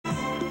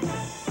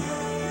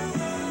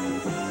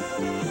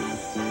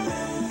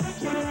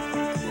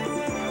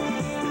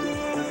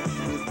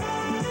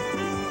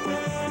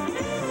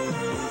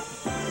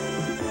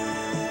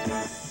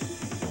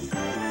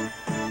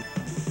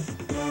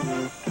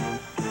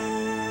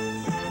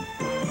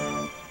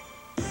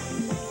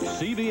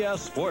CBS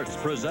Sports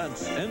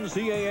presents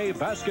NCAA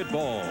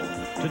basketball.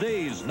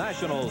 Today's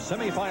national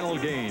semifinal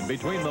game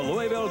between the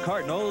Louisville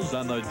Cardinals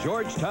and the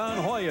Georgetown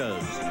Hoyas,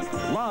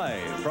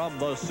 live from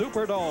the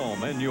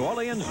Superdome in New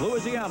Orleans,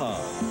 Louisiana,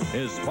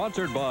 is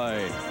sponsored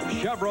by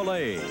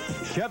Chevrolet.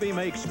 Chevy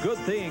makes good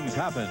things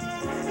happen.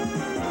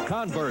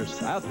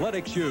 Converse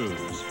athletic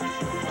shoes.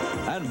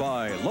 And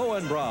by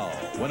Lowenbrau.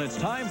 When it's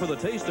time for the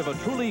taste of a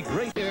truly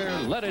great beer,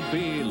 let it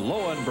be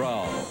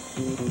Lowenbrau.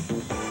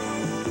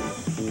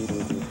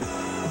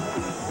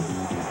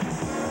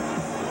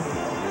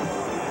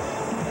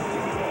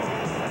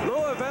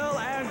 Louisville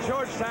and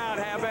Georgetown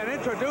have been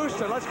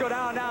introduced, and let's go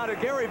down now to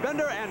Gary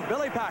Bender and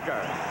Billy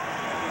Packer.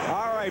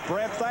 All right,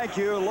 Brent, thank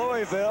you.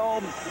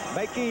 Louisville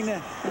making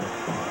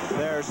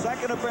their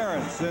second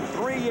appearance in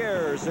 3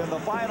 years in the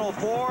Final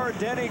Four.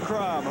 Denny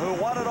Crum, who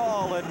won it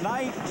all in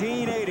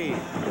 1980.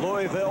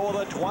 Louisville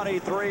with a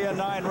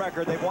 23-9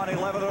 record. They've won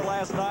 11 of their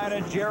last 9,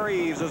 and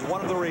Jerry Eves is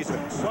one of the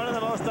reasons. One of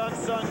the most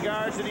unsung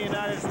guards in the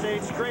United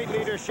States. Great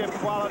leadership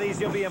qualities.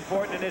 He'll be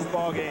important in this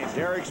ball game.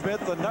 Derek Smith,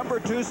 the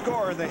 #2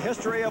 scorer in the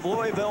history of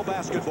Louisville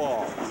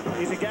basketball.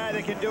 He's a guy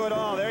that can do it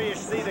all. There you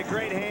see the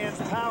great hands,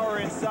 power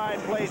inside,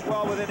 plays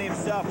well within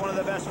himself. One of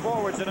the best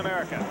forwards in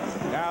America.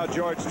 Now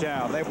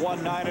Georgetown, they've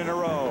won 9 in a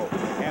row.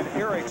 And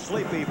Eric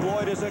Sleepy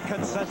Floyd is a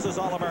consensus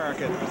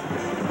All-American.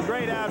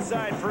 Great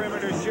outside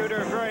perimeter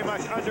shooter, very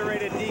much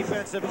underrated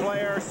defensive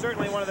player,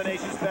 certainly one of the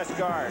nation's best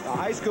guards. A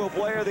high school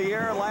player of the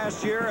year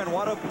last year, and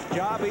what a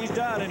job he's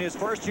done in his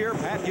first year,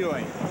 Pat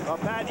Ewing. Well,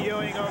 Pat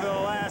Ewing over the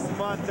last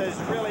month has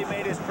really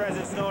made his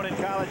presence known in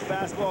college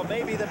basketball,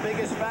 maybe the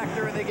biggest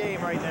factor in the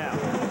game right now.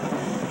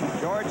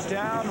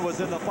 Georgetown was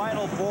in the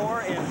Final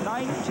Four in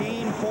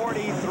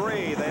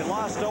 1943. They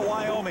lost to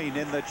Wyoming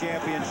in the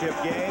championship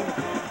game.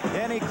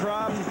 Denny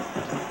Crum,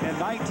 in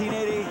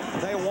 1980,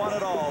 they won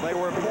it all. They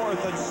were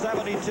 4th in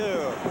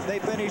 72. They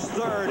finished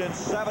 3rd in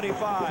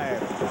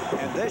 75.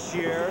 And this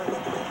year,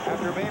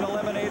 after being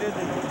eliminated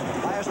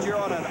last year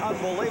on an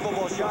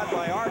unbelievable shot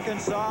by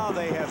Arkansas,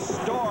 they have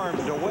stormed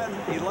to win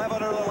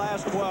 11 of the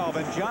last 12.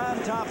 And John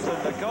Thompson,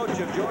 the coach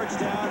of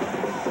Georgetown,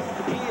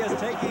 he is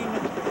taking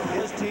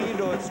his team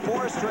to its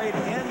 4th straight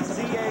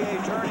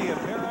NCAA tourney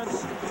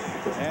appearance.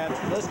 And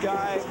this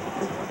guy,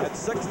 at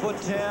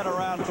 6'10",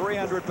 around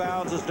 300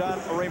 pounds, has done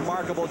a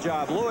remarkable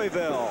job.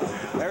 Louisville,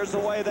 there's the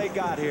way they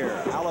got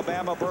here.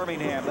 Alabama,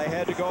 Birmingham. They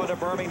had to go into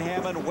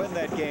Birmingham and win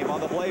that game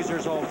on the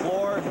Blazers' home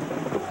floor.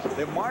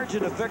 The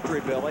margin of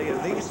victory, Billy,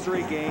 in these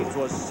 3 games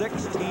was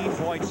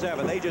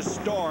 16.7. They just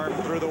stormed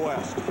through the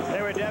West.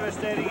 They were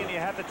devastating, and you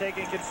have to take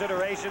in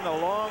consideration the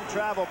long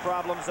travel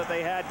problems that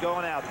they had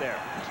going out there.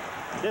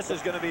 This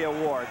is going to be a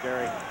war,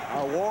 Gary.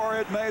 A war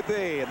it may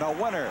be, and the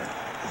winner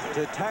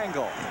to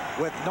tangle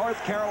with North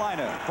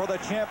Carolina for the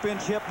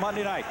championship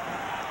Monday night.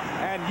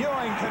 And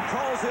Ewing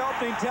controls the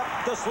opening tip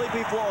to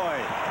Sleepy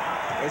Floyd.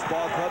 His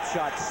ball club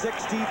shot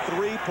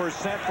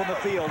 63% from the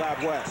field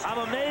out west. I'm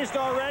amazed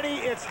already.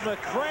 It's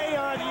McCray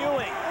on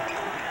Ewing.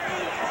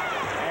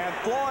 And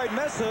Floyd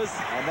misses,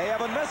 and they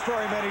haven't missed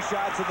very many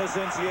shots in this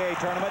NCAA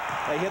tournament.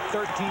 They hit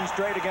 13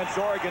 straight against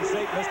Oregon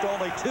State, missed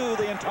only 2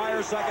 the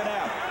entire second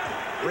half.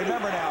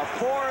 Remember now,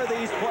 4 of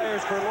these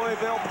players for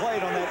Louisville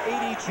played on that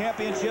 80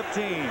 championship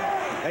team.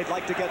 They'd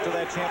like to get to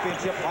that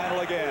championship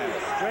final again.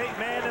 Straight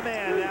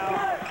man-to-man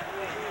now.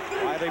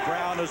 Riley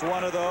Brown is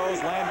one of those.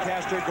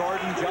 Lancaster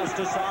Gordon,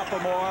 just a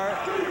sophomore.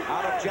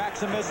 Out of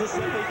Jackson,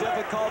 Mississippi,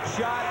 difficult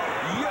shot.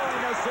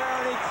 Ewing is there,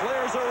 and he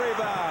clears a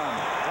rebound.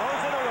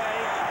 Throws it away.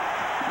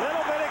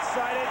 Little bit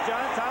excited.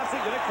 John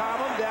Thompson going to calm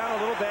him down a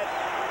little bit.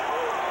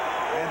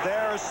 And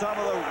there's some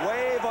of the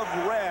wave of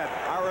red.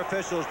 Our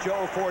officials,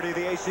 Joe Forty,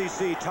 the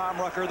ACC, Tom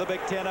Rucker, the Big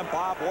Ten, and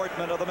Bob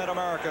Wortman of the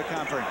Mid-America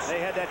Conference.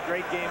 They had that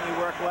great game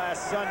we worked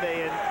last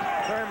Sunday in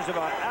terms of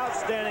an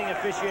outstanding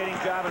officiating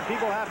job. And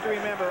people have to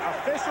remember,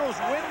 officials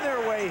win their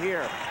way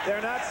here.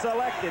 They're not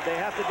selected. They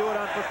have to do it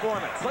on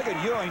performance. Look at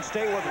Ewing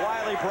stay with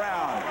Riley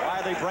Brown.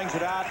 Riley brings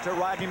it out to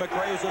Rodney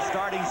McCray, who's a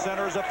starting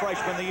center as a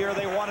freshman the year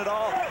they won it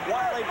all.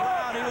 Riley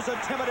Brown, he was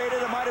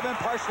intimidated. It might have been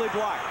partially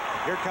blocked.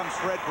 Here comes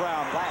Fred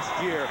Brown, last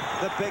year,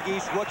 the Big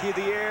East Rookie of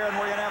the Year, and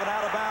we're going to have an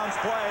out-of-bounds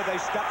play. They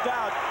stepped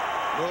out.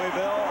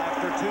 Louisville,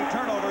 after 2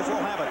 turnovers,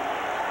 will have it.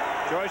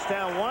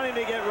 Georgetown wanting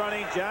to get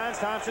running. John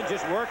Thompson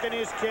just working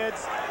his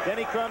kids.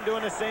 Denny Crum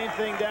doing the same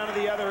thing down to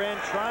the other end,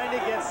 trying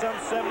to get some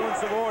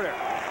semblance of order.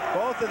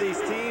 Both of these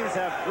teams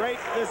have great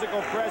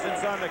physical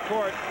presence on the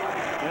court.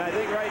 And I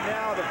think right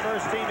now the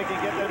first team that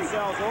can get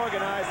themselves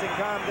organized and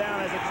calm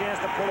down has a chance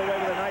to pull away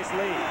with a nice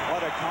lead.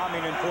 What a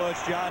calming influence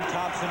John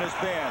Thompson has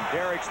been.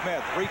 Derek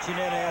Smith reaching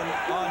in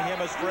on him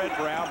as Fred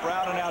Brown.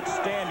 Brown, an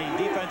outstanding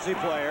defensive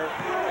player,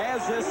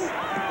 as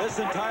this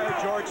entire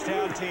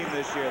Georgetown team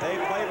this year. They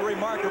played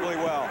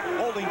remarkably well,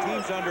 holding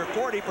teams under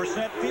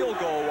 40% field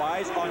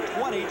goal-wise on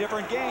 20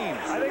 different games.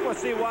 I think we'll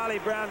see Wally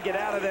Brown get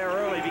out of there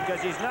early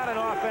because he's not an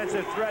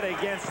offensive threat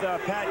against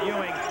Pat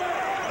Ewing.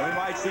 We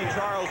might see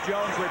Charles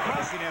Jones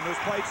replacing him, who's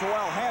played so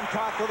well.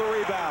 Hancock for the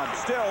rebound.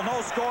 Still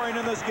no scoring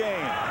in this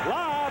game.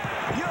 Lob.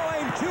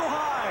 Ewing too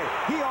high.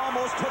 He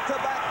almost took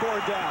the backboard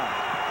down.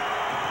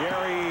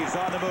 Jerry's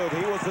on the move.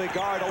 He was the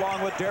guard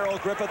along with Darrell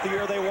Griffith the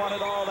year they won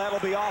it all. That'll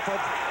be off of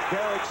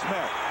Derek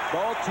Smith.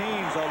 Both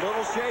teams a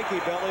little shaky,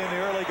 Billy, in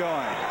the early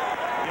going.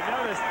 You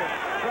notice the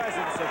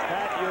presence of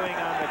Pat Ewing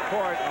on the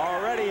court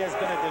already has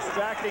been a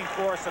distracting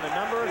force in a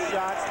number of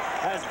shots,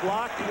 has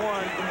blocked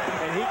one,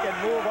 and he can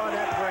move on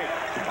that break.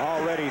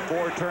 Already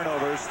 4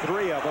 turnovers,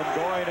 3 of them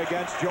going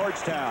against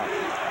Georgetown.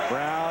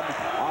 Brown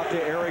off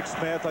to Eric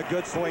Smith, a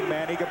good swing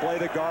man. He can play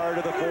the guard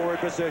or the forward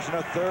position,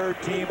 a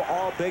third-team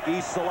All-Big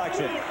East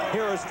selection.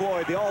 Here is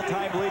Floyd, the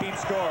all-time leading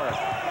scorer.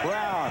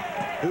 Brown,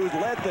 who's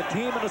led the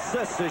team in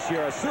assists this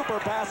year, a super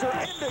passer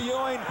into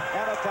Ewing,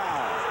 and a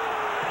foul.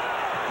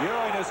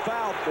 Ewing is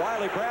fouled.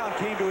 Wiley Brown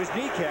came to his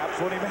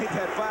kneecaps when he made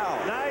that foul.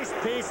 Nice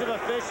piece of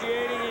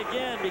officiating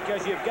again,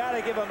 because you've got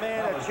to give a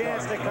man a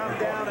chance to come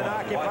down and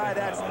occupy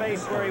that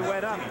space where he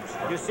went up.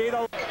 You see,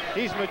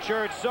 he's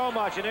matured so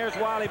much, and there's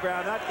Wiley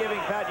Brown not giving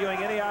Pat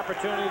Ewing any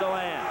opportunity to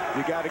land.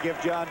 You got to give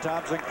John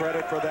Thompson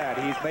credit for that.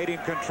 He's made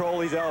him control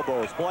his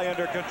elbows, play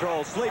under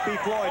control. Sleepy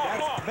Floyd,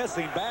 that's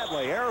missing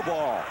badly. Air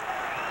ball.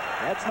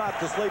 That's not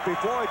the Sleepy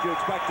Floyd you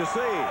expect to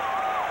see.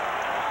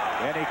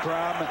 Denny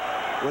Crum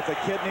with the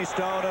kidney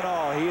stone and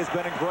all. He has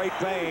been in great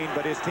pain,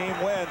 but his team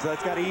wins.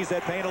 That's got to ease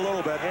that pain a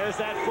little bit. Here's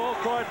that full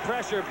court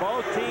pressure.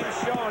 Both teams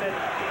showing it.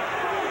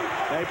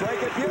 They break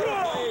it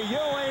beautifully.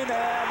 Ewing,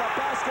 and the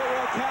basket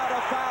will count.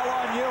 A foul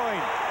on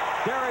Ewing.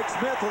 Derek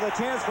Smith with a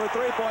chance for a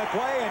three-point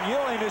play, and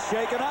Ewing is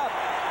shaken up.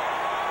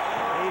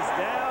 He's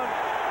down.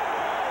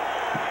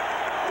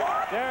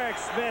 Derek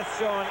Smith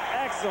showing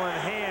excellent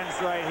hands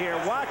right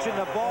here, watching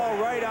the ball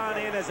right on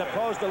in as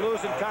opposed to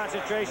losing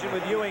concentration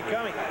with Ewing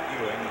coming.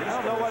 I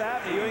don't know what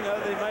happened to Ewing, other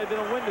than he might have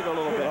been winded a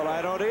little bit. Well,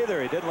 I don't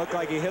either. He didn't look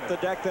like he hit the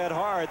deck that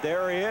hard.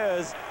 There he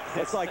is.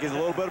 Looks like he's a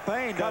little bit of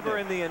pain.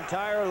 Covering the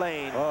entire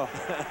lane. Oh,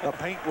 the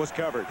paint was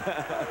covered.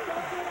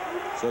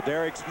 So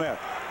Derek Smith,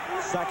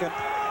 second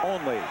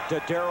only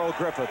to Darrell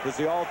Griffith, is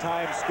the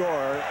all-time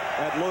scorer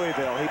at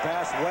Louisville. He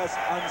passed Wes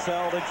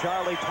Unseld and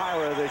Charlie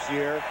Tyra this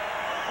year.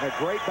 A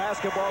great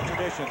basketball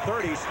tradition,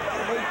 38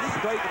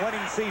 straight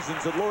winning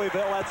seasons at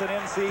Louisville. That's an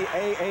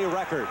NCAA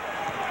record.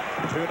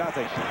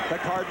 2-0. The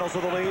Cardinals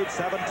with the lead,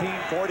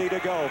 17:40 to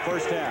go,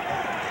 first half.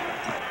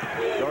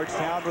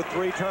 Georgetown with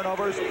 3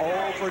 turnovers,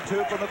 0 for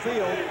 2 from the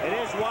field. It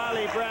is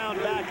Wiley Brown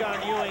back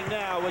on Ewing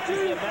now, which is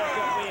the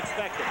matchup we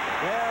expected.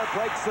 There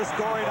breaks the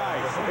scoring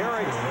ice.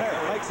 Eric Smith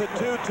makes it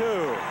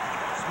 2-2.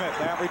 Smith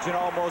averaging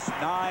almost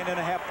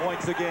 9.5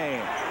 points a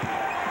game.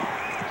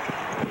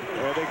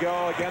 There they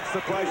go against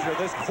the pressure.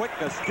 This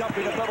quickness,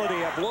 jumping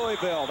ability of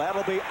Louisville.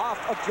 That'll be off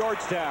of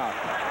Georgetown.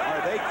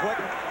 Are they quick?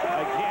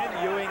 Again,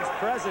 Ewing's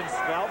presence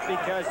felt,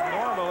 because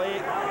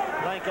normally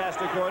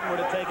Lancaster Gordon would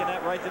have taken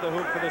that right to the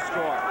hoop for the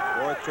score.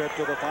 4th trip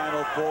to the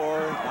Final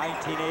Four.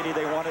 1980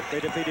 they won it. They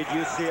defeated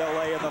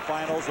UCLA in the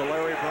finals, the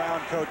Larry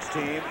Brown coach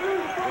team.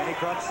 Denny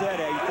Crum said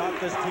he thought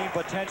this team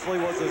potentially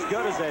was as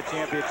good as that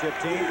championship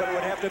team, but it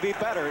would have to be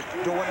better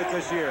to win it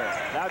this year.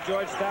 Now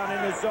Georgetown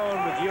in the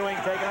zone with Ewing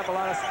taking up a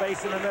lot of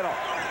space in the middle.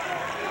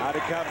 Out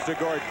it comes to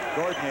Gordon.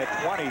 Gordon had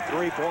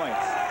 23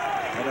 points.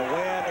 And a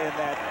win in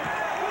that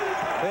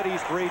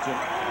Mid-East region.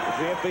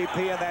 The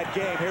MVP in that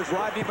game. Here's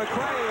Rodney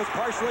McCray, who's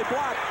partially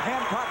blocked.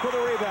 Hancock with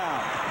a rebound.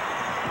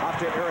 Off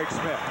to Eric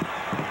Smith.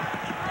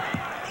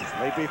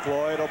 Sleepy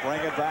Floyd will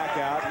bring it back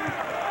out.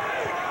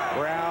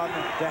 Brown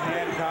to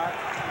Hancock.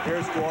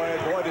 Here's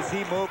Floyd. Boy, does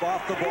he move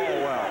off the ball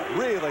well.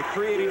 Really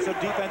creating some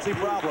defensive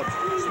problems.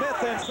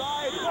 Smith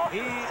inside.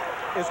 He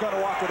is going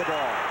to walk with the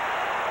ball.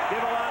 Give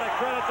a lot of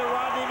credit to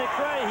Rodney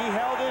McCray. He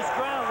held his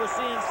ground. We're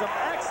seeing some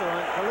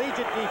excellent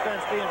collegiate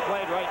defense being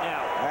played right now.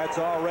 That's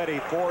already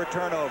 4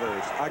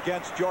 turnovers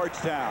against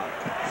Georgetown.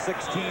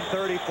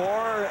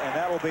 16:34, and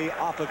that will be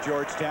off of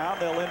Georgetown.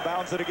 They'll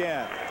inbounds it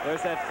again.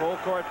 There's that full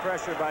court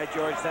pressure by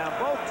Georgetown.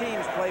 Both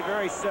teams play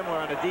very similar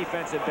on a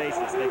defensive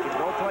basis. They can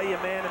go play you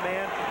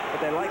man-to-man,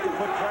 but they like to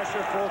put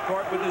pressure full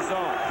court with the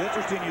zone. It's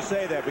interesting you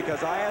say that,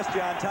 because I asked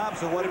John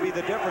Thompson what would be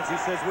the difference. He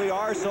says we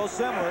are so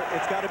similar,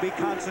 it's got to be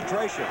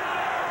concentration.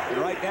 And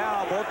right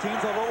now, both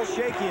teams are a little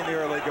shaky in the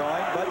early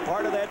going, but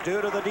part of that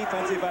due to the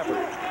defensive effort.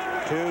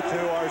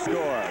 2-2 our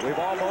score. We've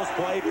almost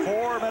played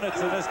 4 minutes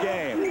in this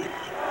game.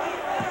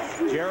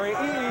 Jerry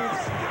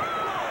Eves.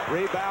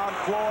 Rebound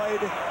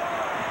Floyd.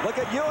 Look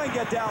at Ewing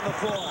get down the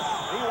floor.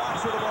 He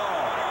walks with the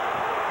ball.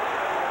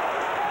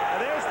 Now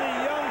there's the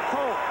young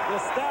Colt, the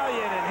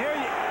stallion, and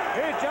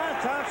here's John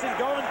Thompson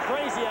going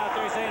crazy out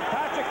there saying,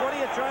 Patrick, what are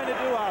you trying to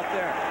do out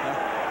there?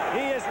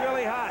 He is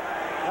really hot.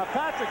 Now,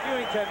 Patrick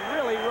Ewing can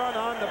really run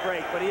on the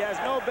break, but he has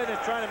no business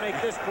trying to make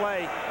this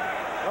play.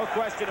 No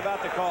question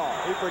about the call.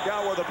 He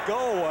forgot where the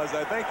goal was.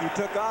 I think he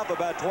took off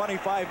about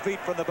 25 feet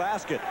from the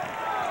basket.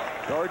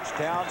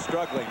 Georgetown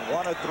struggling.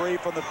 1 of 3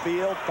 from the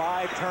field.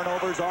 5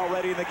 turnovers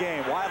already in the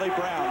game. Wiley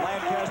Brown,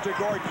 Lancaster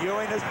Gordon.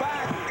 Ewing is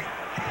back.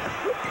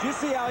 Did you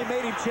see how he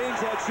made him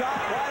change that shot?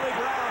 Wiley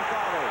Brown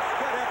follows.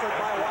 Good effort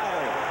by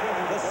Wiley,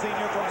 the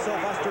senior from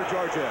Sylvester,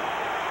 Georgia.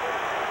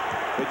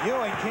 But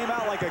Ewing came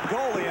out like a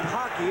goalie in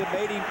hockey and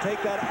made him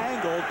take that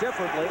angle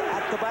differently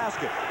at the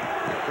basket.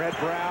 Red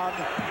Brown,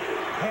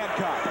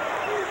 Hancock.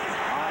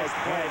 Nice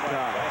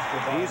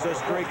Hancock. He's a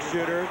streak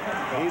shooter.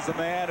 He's a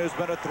man who's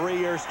been a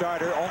 3-year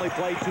starter, only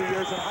played 2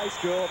 years in high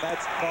school, and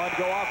that's going to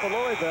go off for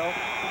Louisville.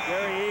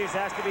 Gary Eves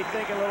has to be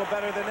thinking a little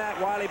better than that.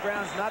 Wiley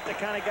Brown's not the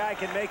kind of guy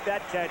who can make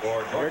that catch.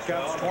 Here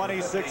comes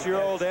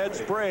 26-year-old Ed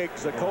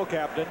Spriggs, a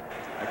co-captain,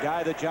 a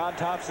guy that John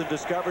Thompson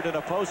discovered in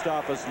a post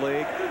office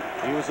league.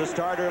 He was a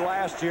starter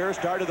last year,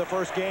 started the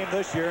first game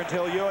this year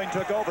until Ewing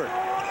took over.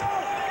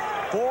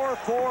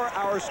 4-4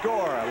 our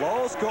score.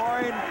 Low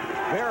scoring,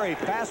 very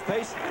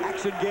fast-paced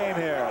action game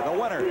here. The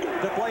winner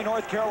to play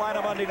North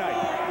Carolina Monday night.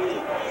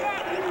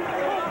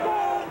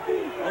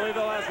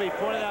 Louisville, as we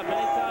pointed out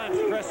many times,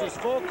 presses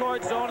full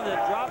court zone and then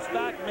drops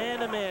back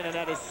man-to-man, and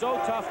that is so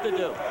tough to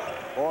do.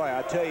 Boy,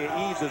 I tell you,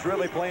 Eves is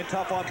really playing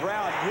tough on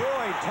Brown.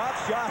 Ewing, tough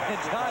shot,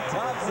 and John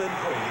Thompson,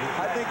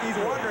 I think he's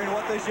wondering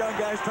what this young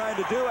guy's trying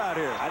to do out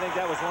here. I think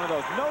that was one of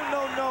those no,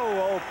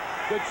 oh,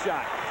 good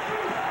shot.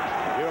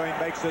 Ewing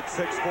makes it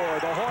 6-4.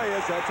 The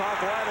Hoyas, that's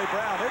off Wiley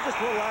Brown. They're just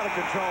a little out of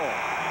control.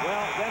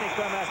 Well, Denny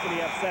Crum has to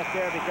be upset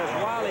there because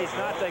Wiley's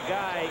not the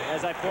guy,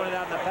 as I pointed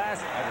out in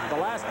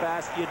the last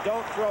pass, you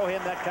don't throw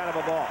him that kind of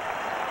a ball.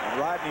 And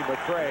Rodney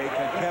McCray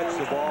can catch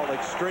the ball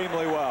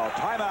extremely well.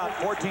 Timeout,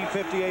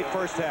 14:58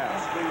 first half.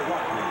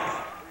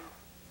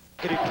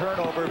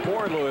 Turnover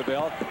for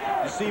Louisville.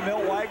 You see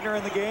Milt Wagner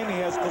in the game. He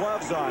has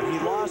gloves on. He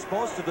lost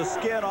most of the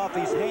skin off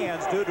his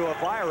hands due to a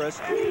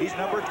virus. He's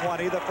number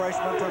 20, the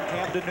freshman from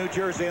Camden, New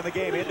Jersey, in the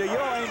game. Into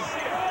Ewing.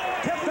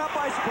 Tipped up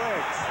by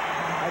Spriggs.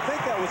 I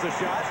think that was a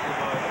shot.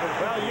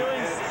 Well,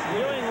 Ewing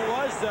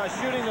was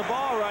shooting the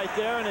ball right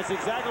there, and it's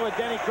exactly what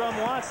Denny Crum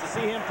wants, to see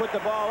him put the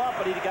ball up,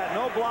 but he got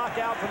no block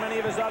out from any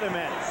of his other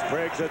men.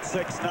 Spriggs at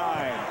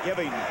 6'9",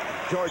 giving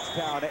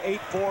Georgetown an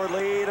 8-4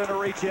 lead and a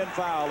reach-in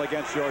foul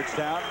against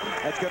Georgetown.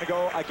 That's going to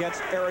go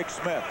against Eric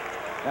Smith.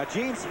 Now,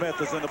 Gene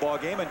Smith is in the ball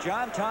game, and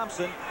John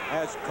Thompson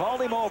has called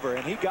him over,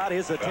 and he got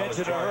his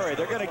attention in a hurry.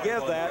 They're going to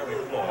give that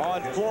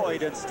on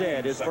Floyd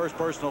instead, his first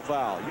personal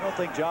foul. You don't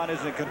think John is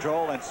in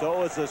control, and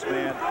so is this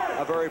man,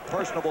 a very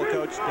personable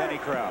coach, Denny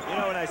Crum. You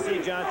know, when I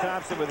see John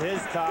Thompson with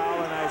his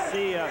towel, and I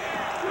see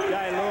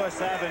Guy Lewis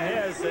having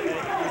his, you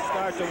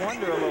start to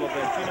wonder a little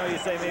bit. You know, you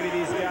say maybe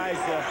these guys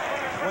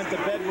went to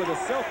bed with a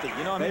silty.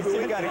 You know, maybe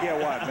we got to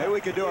get one. Maybe we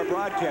could do our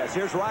broadcast.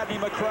 Here's Rodney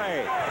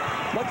McCray.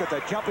 Look at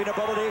the jumping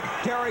ability.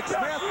 Derek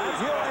Smith,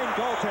 Ewing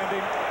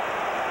goaltending.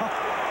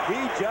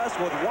 He just,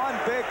 with one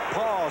big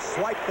paw,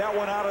 swiped that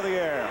one out of the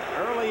air.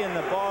 Early in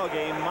the ball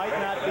game might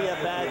not be a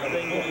bad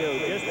thing to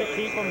do, just to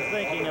keep them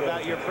thinking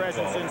about your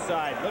presence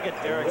inside. Look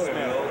at Derek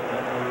Smith.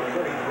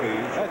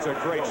 That's a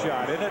great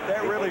shot, isn't it?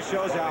 That really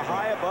shows how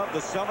high above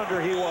the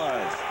cylinder he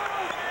was.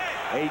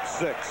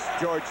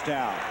 8-6,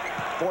 Georgetown.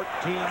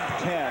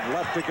 14-10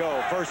 left to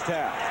go, first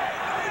half.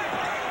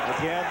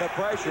 Again, the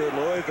pressure.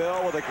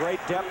 Louisville, with a great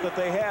depth that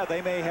they have,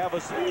 they may have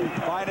as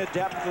fine a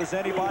depth as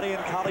anybody in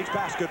college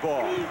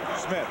basketball.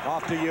 Smith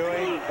off to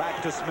Ewing,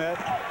 back to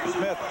Smith.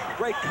 Smith,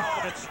 great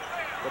confidence,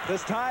 but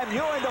this time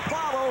Ewing to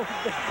follow.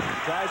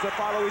 Tries to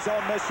follow his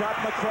own missed shot.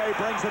 McCray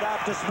brings it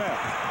out to Smith.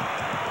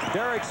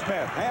 Derek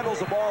Smith handles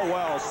the ball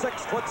well.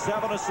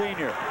 6'7", a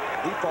senior.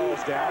 He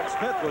falls down.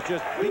 Smith was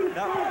just beaten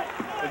up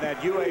in that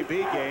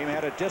UAB game.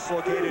 Had a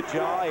dislocated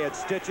jaw. He had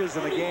stitches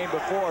in the game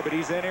before, but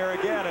he's in here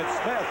again. And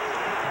Smith,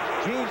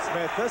 Gene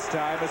Smith, this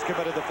time has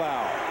committed the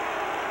foul.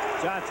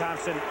 John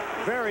Thompson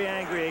very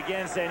angry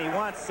again, saying he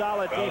wants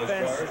solid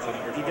defense.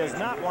 He does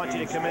not want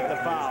you to commit the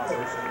fouls.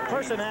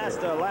 Person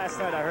asked last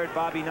night, I heard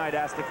Bobby Knight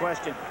ask the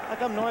question, how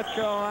come North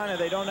Carolina,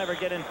 they don't ever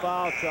get in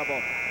foul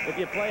trouble? If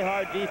you play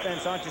hard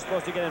defense, aren't you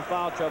supposed to get in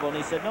foul trouble? And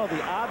he said, no,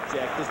 the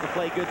object is to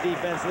play good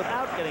defense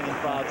without getting in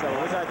foul trouble,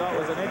 which I thought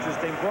was an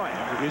interesting point.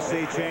 You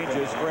see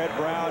changes. Fred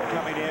Brown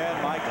coming in.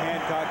 Mike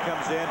Hancock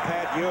comes in.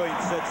 Pat Ewing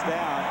sits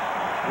down.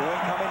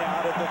 Ewing coming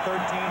out at the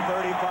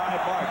 13:35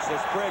 mark. So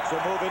Spriggs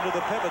will move into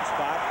the pivot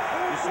spot.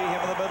 You see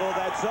him in the middle of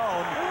that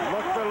zone.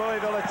 Look for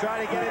Louisville to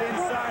try to get it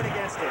inside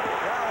against him.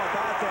 How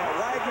about that?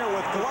 Wagner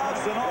with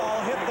gloves and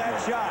all hit that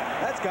shot.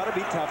 That's got to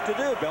be tough to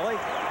do, Billy.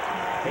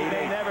 He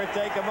may never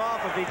take him off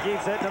if he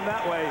keeps hitting him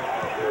that way.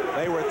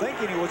 They were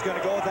thinking he was going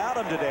to go without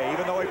him today,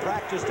 even though he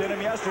practiced in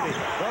him yesterday.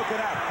 Broken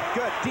out.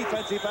 Good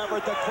defensive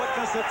effort. The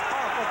quickness that's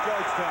off of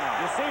Georgetown.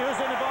 You see who's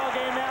in the ball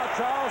game now?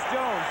 Charles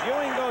Jones.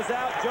 Ewing goes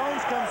out.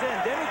 Jones comes in.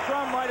 Denny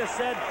Crum might have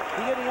said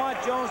he didn't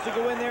want Jones to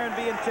go in there and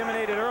be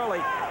intimidated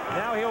early.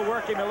 Now he'll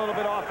work him a little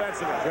bit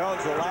offensively. Jones,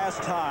 the last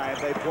time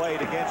they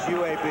played against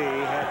UAB,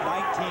 had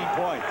 19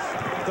 points.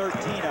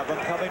 13 of them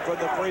coming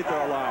from the free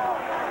throw line.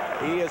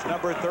 He is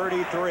number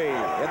 33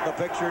 in the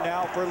picture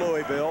now for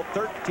Louisville.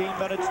 13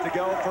 minutes to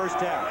go, first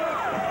half.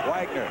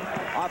 Wagner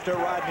off to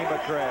Rodney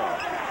McCray.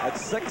 At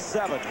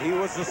 6'7", he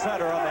was the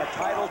center on that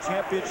title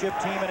championship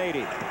team in '80.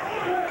 You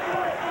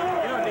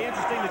know, it'd be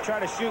interesting to try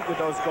to shoot with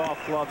those golf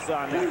clubs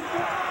on. You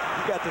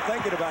got to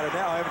thinking about it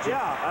now, haven't you?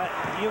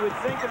 Yeah, you would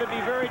think it would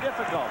be very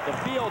difficult. The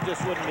field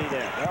just wouldn't be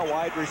there. Well,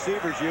 wide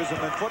receivers use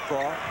them in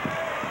football.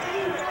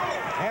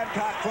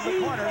 Hancock from the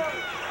corner.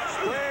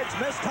 Spriggs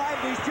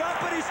mistimed his jump,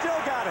 but he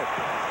still got it.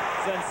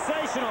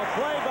 Sensational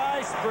play by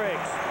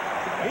Spriggs.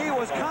 He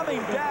was coming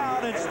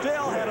down and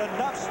still had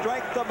enough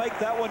strength to make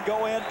that one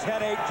go in.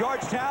 10-8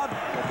 Georgetown.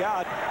 Look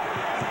out.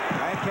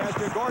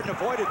 Lancaster Gordon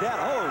avoided that.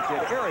 Oh,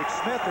 did Eric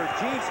Smith, or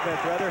Gene Smith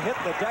rather, hit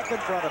the deck in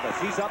front of us.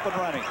 He's up and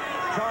running.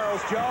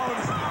 Charles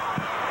Jones.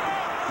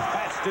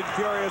 Fast and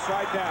furious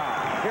right now.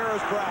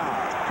 Here's Brown.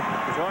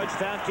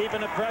 Georgetown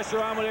keeping the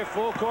pressure on with their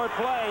full court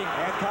play.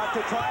 Hancock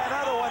to try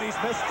another one. He's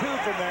missed 2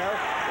 from there.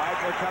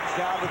 Wagner comes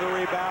down to the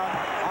rebound.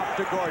 Off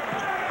to Gordon.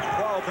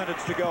 12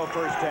 minutes to go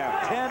first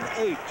half.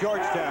 10-8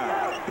 Georgetown.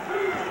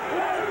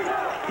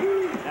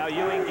 Now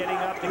Ewing getting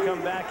up to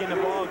come back in the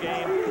ball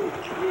game.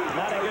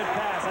 Not a good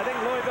pass. I think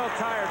Louisville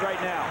tired right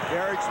now.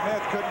 Derek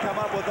Smith couldn't come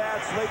up with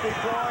that. Sleepy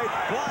Floyd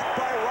blocked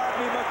by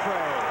Rodney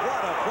McCray.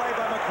 What a play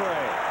by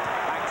McCray.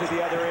 Back to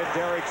the other end,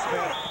 Derek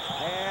Smith.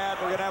 And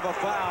we're going to have a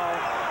foul.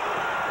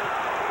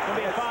 Going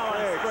to be a foul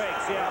on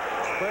Spriggs, yeah.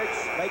 Spriggs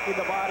making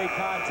the body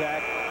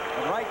contact.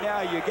 And right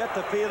now, you get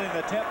the feeling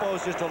the tempo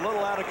is just a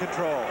little out of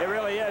control. It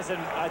really is, and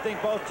I think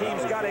both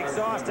teams got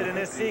exhausted in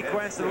this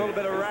sequence. A little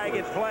bit of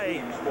ragged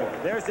play.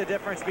 There's the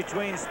difference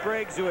between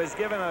Spriggs, who has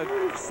given a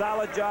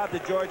solid job to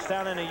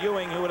Georgetown, and a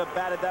Ewing, who would have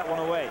batted that one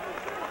away.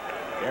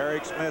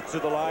 Derek Smith to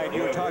the line.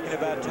 You were talking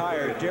about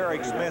tired.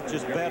 Derek Smith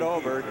just bent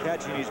over,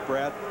 catching his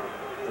breath.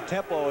 The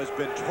tempo has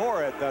been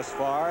torrid thus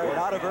far.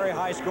 Not a very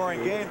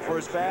high-scoring game for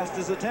as fast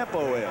as the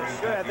tempo is.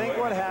 Good. I think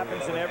what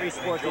happens in every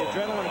sport, the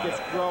adrenaline gets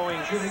growing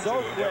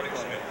so quick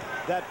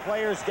that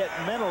players get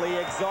mentally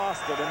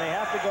exhausted, and they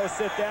have to go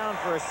sit down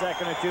for a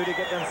second or two to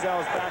get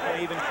themselves back on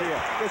even keel.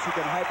 I guess you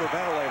can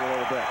hyperventilate a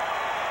little bit.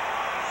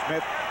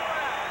 Smith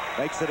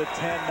makes it a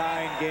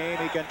 10-9 game.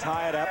 He can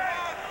tie it up.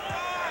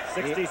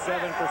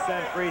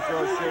 67% free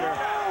throw shooter.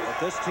 But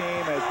this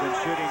team has been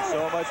shooting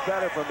so much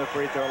better from the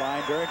free throw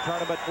line during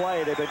tournament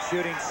play. They've been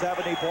shooting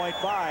 70.5.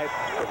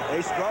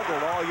 They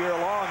struggled all year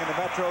long in the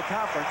Metro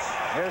Conference.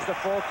 Here's the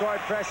full court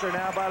pressure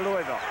now by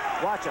Louisville.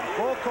 Watch them.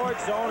 Full court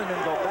zone and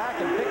then go back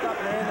and pick up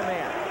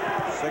man-to-man.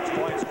 6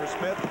 points for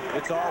Smith.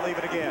 It's all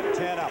even again.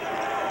 10 up.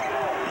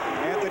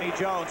 Anthony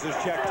Jones has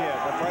checked in,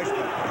 the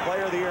freshman.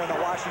 Player of the year in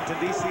the Washington,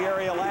 D.C.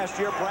 area last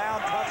year. Brown,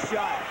 tough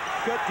shot.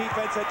 Good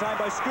defense that time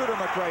by Scooter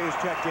McCray, who's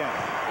checked in.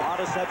 A lot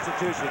of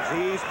substitutions.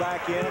 He's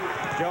back in.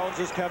 Jones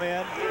has come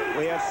in.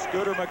 We have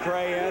Scooter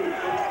McCray in.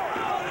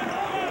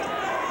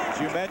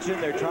 As you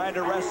mentioned, they're trying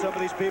to rest some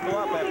of these people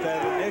up after that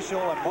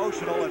initial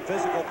emotional and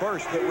physical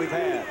burst that we've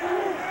had.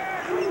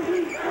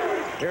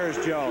 Here's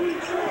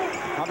Jones.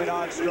 Coming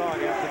on strong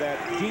after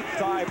that deep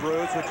thigh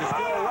bruise, which is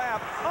still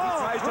wrapped. He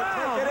tries to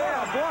take it in.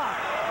 Block.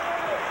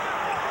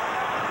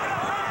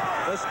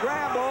 The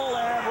scramble,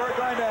 and we're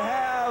going to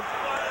have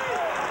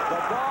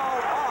the ball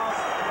off.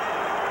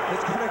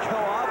 It's going to go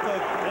off of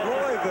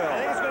Louisville.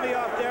 I think it's going to be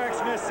off Derek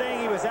Smith,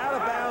 saying he was out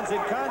of bounds, in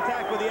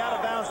contact with the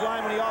out-of-bounds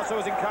line when he also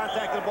was in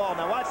contact with the ball.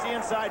 Now watch the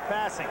inside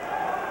passing.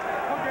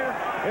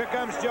 Here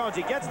comes Jones.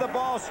 He gets the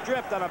ball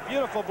stripped on a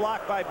beautiful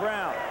block by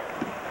Brown.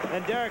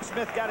 And Derek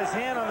Smith got his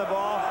hand on the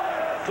ball,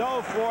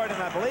 dove for it,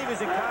 and I believe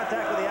he's in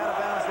contact with the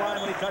out-of-bounds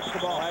line when he touched the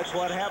ball. That's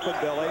what happened,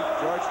 Billy.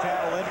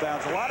 Georgetown will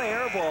inbounds. A lot of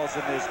air balls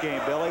in this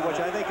game, Billy, which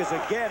I think is,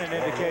 again, an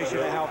indication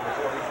of how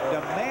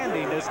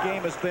demanding this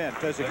game has been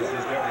physically.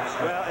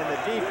 Well, and the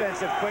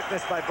defensive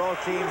quickness by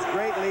both teams,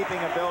 great leaping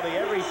ability.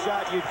 Every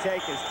shot you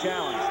take is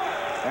challenged.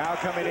 Now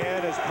coming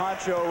in is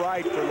Poncho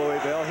Wright for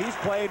Louisville. He's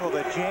playing with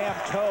a jammed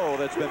toe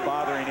that's been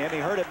bothering him. He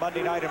hurt it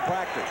Monday night in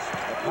practice.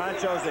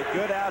 Poncho's a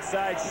good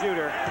outside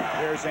shooter.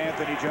 Here's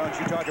Anthony Jones.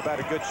 You talk about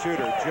a good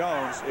shooter.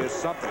 Jones is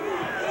something.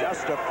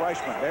 Just a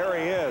freshman. There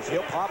he is.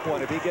 He'll pop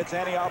one if he gets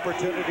any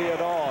opportunity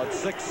at all.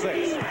 It's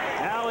 6'6".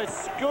 Now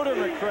it's Scooter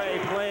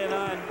McCray playing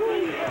on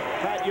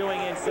Pat Ewing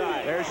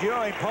inside. There's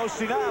Ewing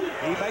posting up.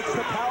 He makes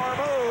the power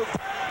move.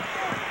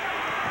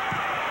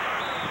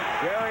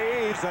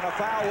 Gary Eves, and a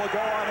foul will go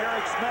on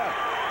Eric Smith.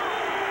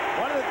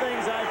 One of the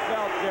things I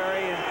felt,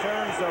 Gary, in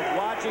terms of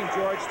watching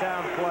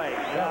Georgetown play,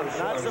 and I'm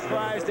not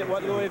surprised at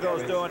what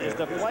Louisville's doing, is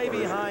to play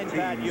behind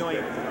Pat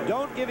Ewing.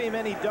 Don't give him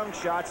any dunk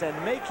shots and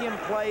make him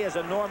play as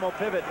a normal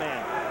pivot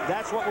man.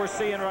 That's what we're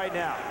seeing right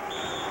now.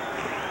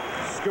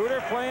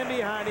 Scooter playing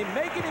behind him,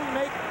 making him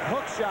make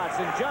hook shots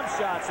and jump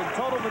shots and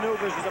total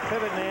maneuvers as a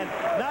pivot man,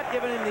 not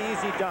giving him the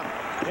easy dunk.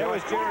 There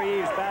was Jerry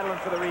Eves battling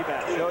for the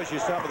rebound. Shows you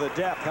some of the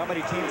depth. How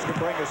many teams can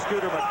bring a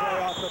Scooter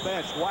McCray off the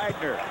bench?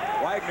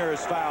 Wagner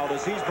is fouled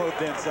as he's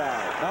moved inside.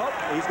 Nope,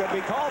 he's going to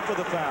be called for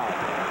the foul.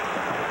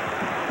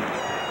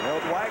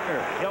 Milt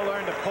Wagner. He'll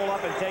learn to pull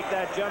up and take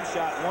that jump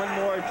shot. One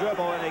more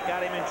dribble, and they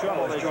got him in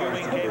trouble as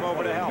Ewing came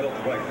over to help.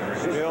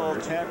 Still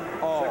 10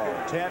 all.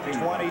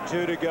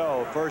 10:22 to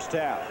go, first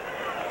half.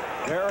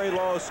 Very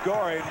low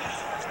scoring.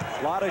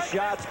 A lot of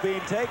shots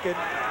being taken,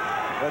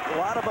 but a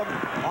lot of them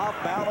off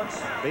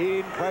balance,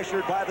 being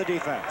pressured by the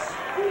defense.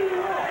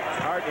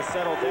 It's hard to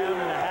settle down in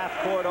a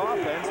half-court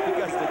offense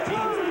because the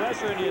team's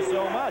pressuring you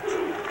so much.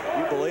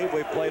 You believe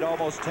we've played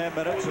almost 10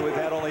 minutes and we've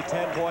had only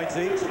 10 points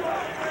each?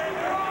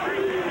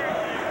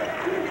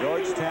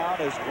 Georgetown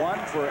Georgetown is 1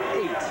 for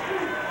 8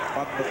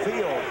 from the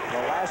field.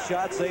 The last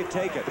shots they've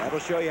taken. That'll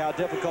show you how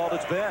difficult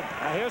it's been.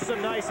 Now here's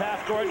some nice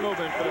half-court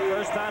movement for the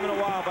first time in a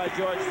while by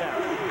Georgetown.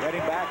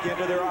 Getting back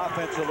into their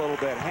offense a little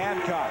bit.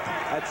 Hancock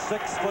at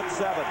 6'7".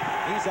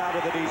 He's out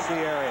of the DC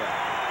area.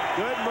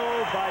 Good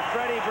move by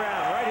Freddie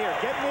Brown right here,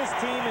 getting his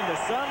team into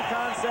some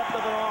concept of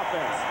an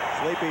offense.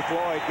 Sleepy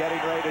Floyd getting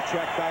ready to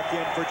check back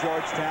in for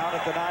Georgetown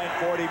at the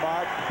 9:40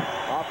 mark.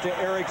 Off to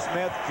Eric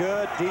Smith.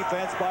 Good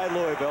defense by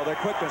Louisville. Their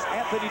quickness.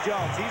 Anthony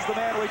Jones. He's the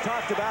man we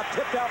talked about.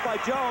 Tipped out by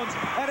Jones,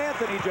 and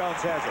Anthony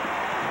Jones has it.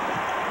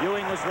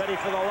 Ewing was ready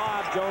for the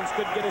lob. Jones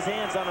couldn't get his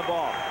hands on the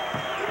ball.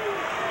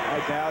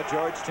 Right now,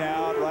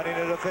 Georgetown running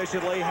it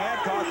efficiently.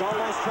 Hancock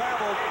almost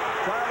traveled.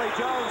 Charlie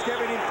Jones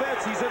giving him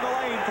fits. He's in the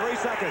lane. 3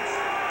 seconds.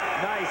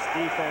 Nice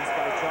defense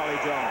by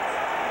Charlie Jones.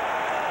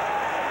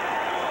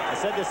 I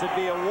said this would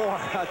be a war.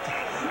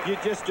 You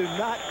just do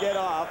not get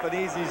off an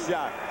easy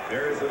shot.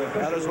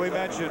 Now, as we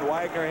mentioned,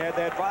 Wagner had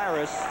that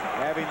virus,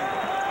 having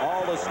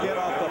all the skin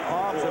off the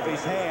palms of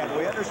his hand.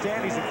 We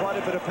understand he's in quite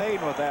a bit of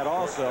pain with that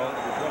also.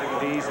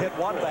 He's hit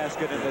 1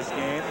 basket in this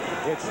game.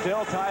 It's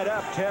still tied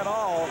up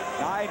 10-all,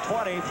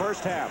 9:20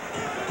 first half.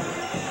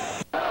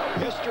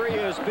 History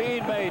is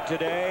being made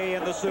today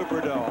in the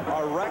Superdome.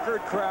 A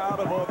record crowd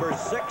of over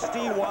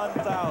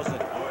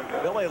 61,000.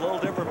 Billy, a little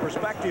different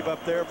perspective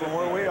up there from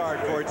where we are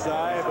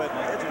courtside, but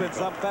it's been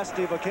some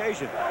festive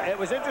occasion. It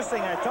was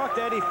interesting. I talked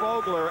to Eddie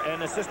Fogler,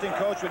 an assistant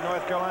coach with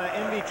North Carolina,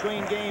 in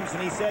between games,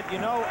 and he said, you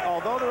know,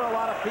 although there are a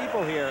lot of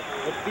people here,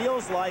 it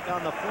feels like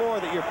on the floor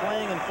that you're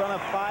playing in front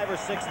of 5,000 or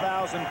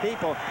 6,000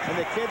 people, and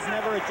the kids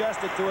never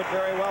adjusted to it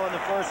very well in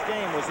the first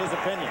game, was his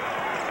opinion.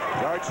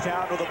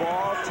 Georgetown with the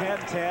ball,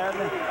 10-10,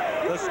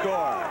 the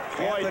score.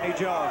 Floyd. Anthony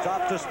Jones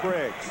off to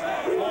Spriggs.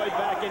 Floyd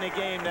back in the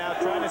game now,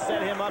 trying to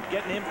set him up,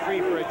 getting him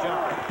free for a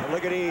jump. And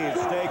look at Eves,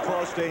 stay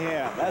close to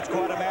him. That's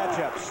quite a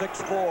matchup,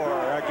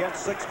 6'4"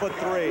 against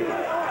 6'3".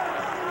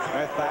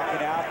 Smith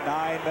backing out,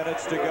 9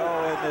 minutes to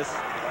go in this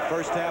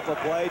first half of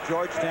play.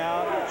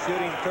 Georgetown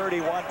shooting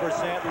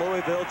 31%,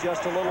 Louisville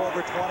just a little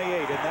over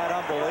 28. Isn't that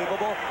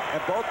unbelievable?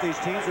 And both these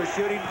teams are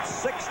shooting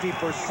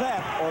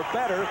 60% or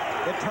better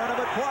in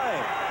tournament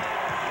play.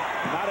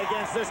 Not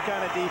against this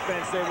kind of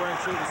defense. They weren't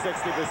shooting 60%.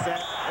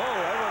 Oh,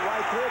 they went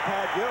right through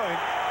Pat Ewing.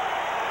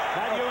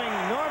 Pat Ewing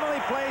normally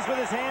plays with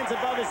his hands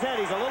above his head.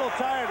 He's a little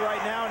tired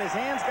right now, and his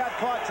hands got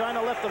caught trying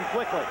to lift them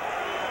quickly.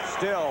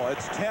 Still,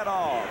 it's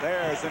 10-all.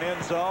 There's an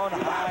end zone,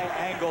 high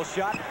angle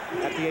shot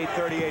at the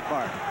 8:38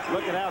 mark.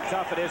 Look at how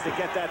tough it is to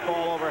get that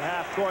ball over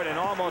half court, and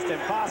almost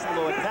impossible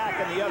to attack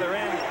on the other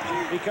end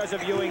because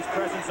of Ewing's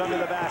presence under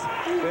the basket.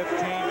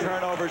 15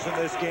 turnovers in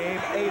this game.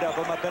 8 of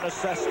them have been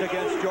assessed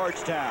against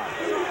Georgetown.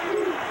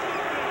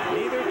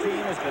 Neither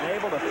team has been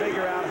able to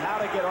figure out how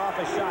to get off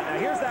a shot. Now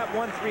here's that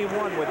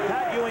 1-3-1 with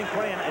Pat Ewing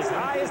playing as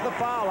high as the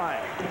foul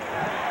line.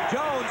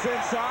 Jones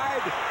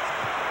inside.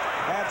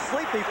 And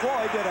Sleepy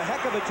Floyd did a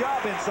heck of a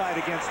job inside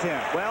against him.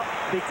 Well,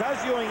 because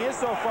Ewing is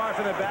so far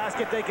from the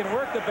basket, they can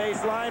work the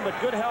baseline, but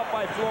good help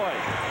by Floyd.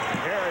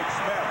 Eric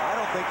Smith, I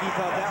don't think he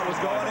thought that was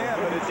going in,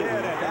 but it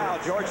did. And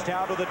now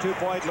Georgetown with a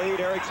 2-point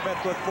lead. Eric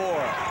Smith with 4.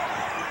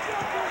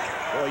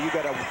 Boy, you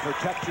got to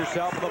protect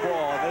yourself in the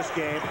ball in this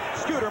game.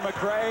 Scooter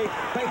McRae,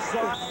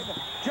 baseline.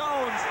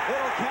 Jones,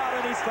 it'll count,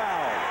 and he's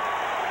fouled.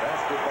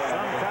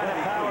 Some kind of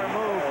power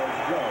move.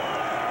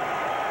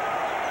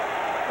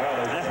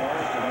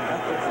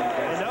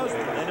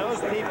 And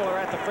those people are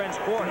at the French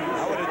Quarter.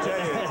 I want to tell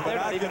you,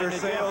 binocular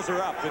sales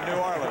are up in New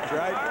Orleans,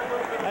 right?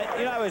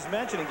 You know, I was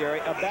mentioning, Gary,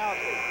 about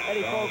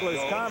Eddie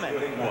Fogler's comment.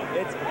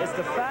 It's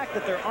the fact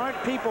that there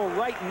aren't people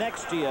right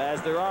next to you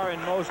as there are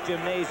in most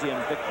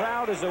gymnasiums. The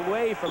crowd is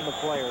away from the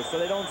players, so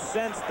they don't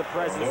sense the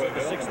presence of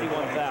the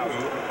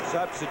 61,000.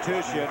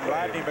 Substitution.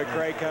 Rodney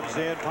McRae comes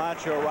in.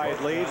 Poncho Wright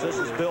leaves. This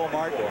is Bill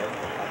Martin,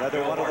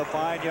 another one of the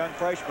fine young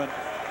freshmen.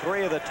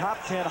 3 of the top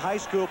 10 high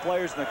school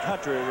players in the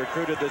country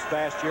recruited this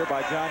past year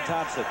by John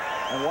Thompson.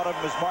 And one of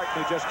them is Martin,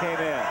 who just came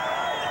in.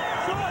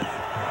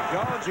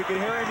 Jones, you can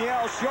hear him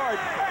yell short.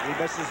 He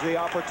misses the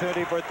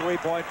opportunity for a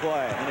 3-point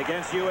play. And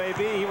against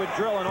UAB, he would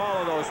drill in all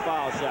of those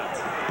foul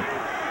shots.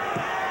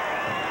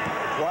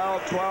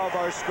 12-12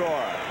 our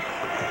score.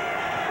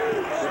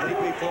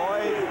 Sleepy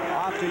Floyd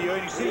off to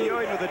Ewing. You see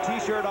Ewing with a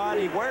T-shirt on.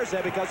 He wears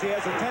that because he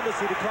has a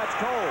tendency to catch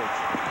colds.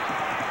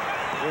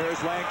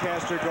 Here's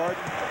Lancaster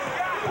Gordon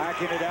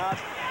backing it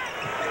out.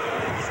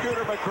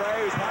 Scooter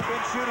McRae, who's not been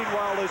shooting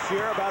well this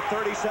year, about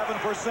 37%.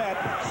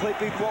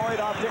 Sleepy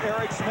Floyd off to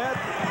Eric Smith.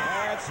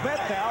 And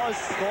Smith now has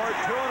scored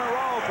 2 in a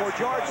row for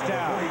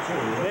Georgetown.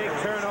 Big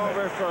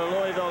turnover for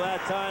Louisville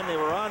that time. They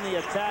were on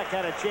the attack,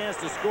 had a chance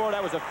to score.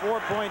 That was a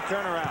 4-point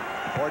turnaround.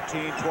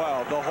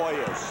 14-12, the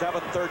Hoyas.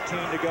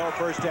 7:13 to go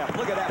first half.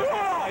 Look at that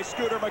pass by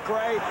Scooter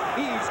McRae.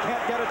 Eves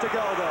can't get it to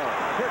go, though.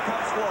 Here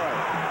comes Floyd.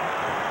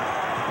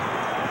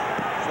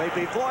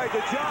 Sleepy Floyd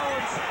to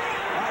Jones.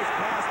 Nice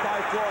pass by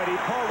Floyd. He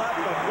pulled up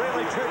and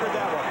really triggered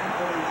that one.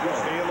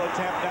 Steal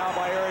attempt now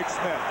by Eric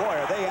Smith. Boy,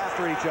 are they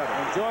after each other.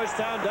 And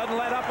Georgetown doesn't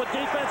let up with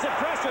defensive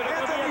pressure.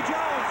 Anthony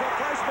Jones, the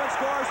freshman,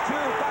 scores 2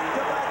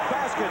 back-to-back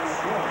baskets.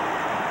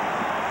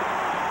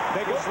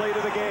 Biggest lead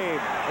of the game,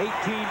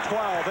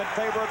 18-12 in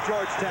favor of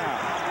Georgetown.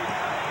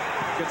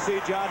 You can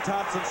see John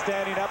Thompson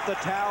standing up, the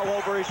towel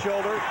over his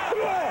shoulder.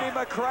 Rodney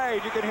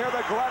McCray, you can hear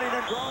the grunting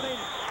and groaning.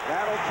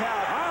 That'll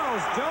count.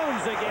 Miles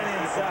Jones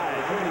again inside.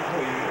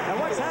 And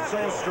what's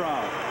happening? So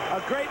strong.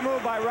 A great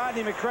move by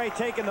Rodney McCray,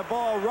 taking the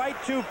ball right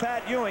to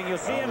Pat Ewing. You'll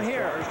see him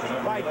here.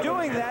 By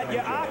doing that, you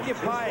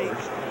occupy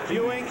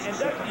Ewing,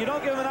 and you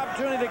don't give him an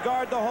opportunity to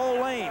guard the whole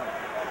lane.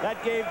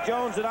 That gave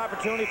Jones an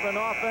opportunity for an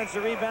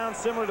offensive rebound,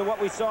 similar to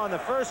what we saw in the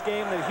first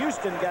game that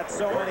Houston got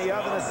so many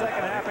of in the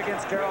second half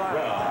against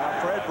Carolina.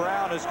 Fred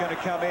Brown is going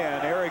to come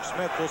in. Eric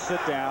Smith will sit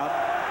down.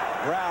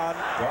 Brown,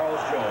 Charles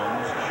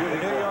Jones,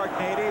 the New York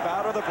native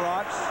out of the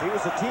Bronx. He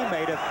was a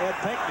teammate of Ed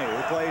Pinckney,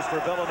 who plays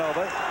for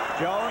Villanova.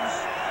 Jones,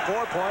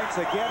 4 points.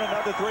 Again,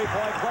 another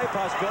three-point play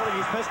possibility.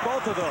 He's missed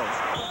both of those.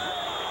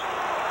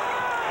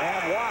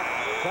 And Watt,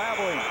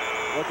 traveling,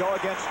 will go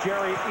against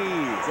Jerry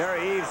Eves.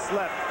 Jerry Eves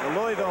slept. The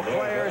Louisville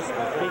players,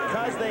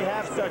 because they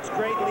have such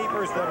great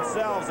leapers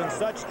themselves and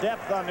such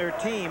depth on their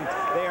team,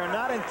 they are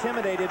not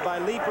intimidated by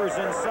leapers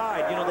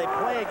inside. You know, they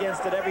play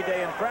against it every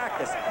day in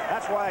practice.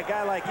 That's why a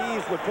guy like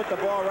Eves would put the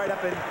ball right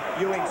up in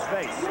Ewing's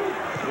face.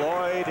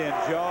 Floyd and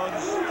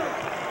Jones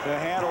to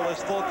handle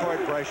this full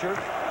court pressure.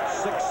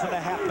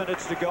 6.5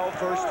 minutes to go,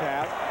 first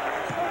half.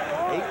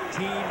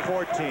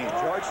 18-14.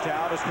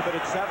 Georgetown has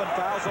committed 7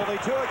 fouls, only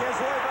 2 against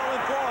Louisville,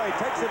 and Floyd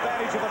takes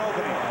advantage of an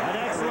opening.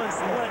 An excellent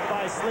split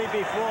by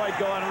Sleepy Floyd,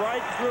 going right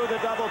through the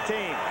double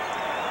team.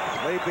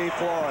 Sleepy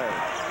Floyd.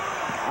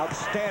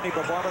 Outstanding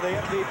performer, the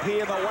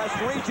MVP in the West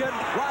region.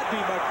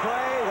 Rodney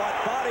McCray, what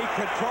body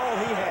control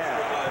he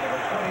had.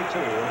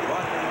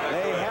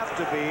 They have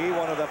to be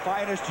one of the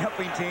finest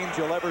jumping teams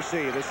you'll ever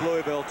see, this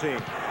Louisville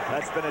team.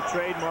 That's been a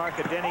trademark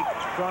of Denny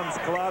Crum's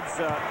clubs,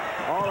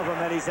 all of them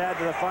that he's had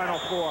to the Final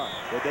Four.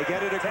 Did they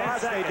get it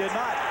across? They did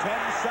not. 10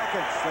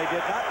 seconds. They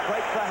did not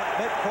break the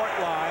midcourt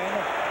line.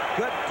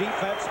 Good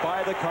defense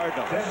by the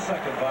Cardinals.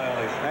 10-second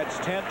violation. That's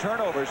 10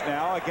 turnovers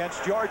now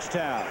against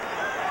Georgetown.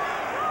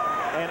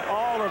 And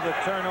all of the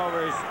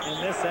turnovers in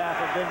this half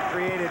have been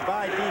created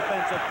by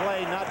defensive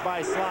play, not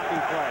by sloppy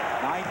play.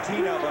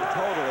 19 of them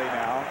totally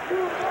now.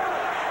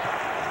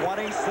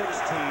 20-16.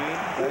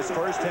 This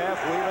first half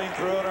wheeling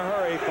through in a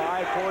hurry.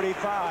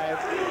 5:45.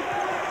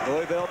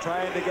 Louisville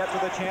trying to get to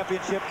the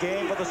championship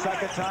game for the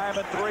second time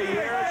in 3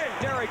 years.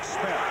 Derek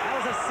Smith. That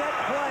was a set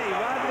play.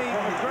 Rodney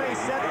McCray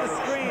set the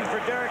screen for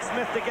Derek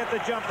Smith to get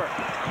the jumper.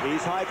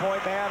 He's high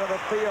point man of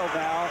the field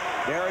now.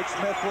 Derek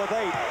Smith with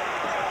 8.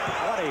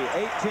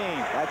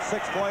 20-18. That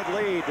 6-point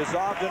lead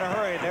dissolved in a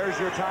hurry. And there's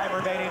your time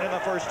remaining in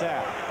the first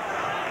half.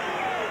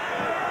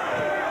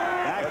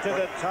 Back to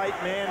the tight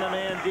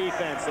man-to-man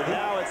defense. And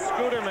now it's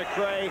Scooter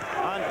McCray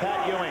on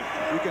Pat Ewing.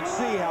 You can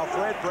see how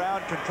Fred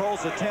Brown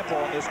controls the tempo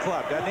in this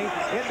club, doesn't he?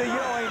 Into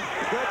Ewing.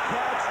 Good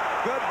catch.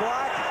 Good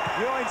block.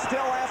 Ewing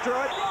still after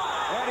it.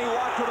 And he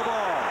walked to the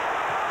ball.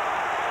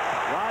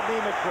 Rodney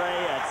McCray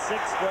at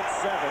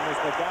 6'7" is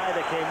the guy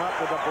that came up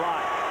with the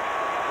block.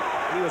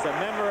 He was a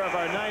member of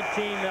our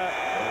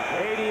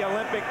 1980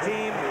 Olympic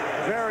team.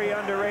 Very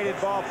underrated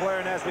ball player,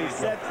 and as we've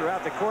said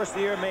throughout the course of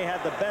the year, may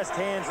have the best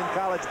hands in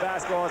college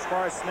basketball as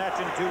far as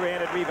snatching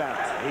two-handed rebounds.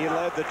 He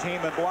led the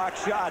team in block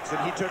shots, and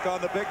he took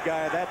on the big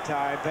guy at that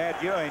time,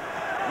 Pat Ewing.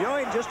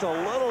 Ewing just a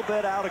little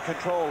bit out of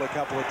control a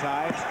couple of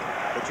times,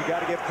 but you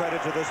got to give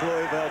credit to this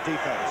Louisville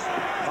defense.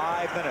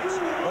 5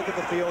 minutes. Look at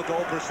the field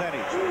goal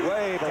percentage.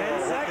 Way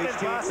below what these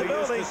teams are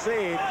used to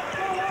seeing.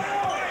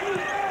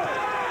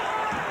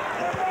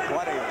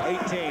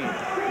 20-18.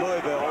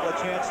 Louisville a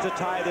chance to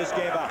tie this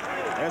game up.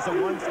 There's a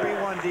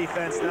 1-3-1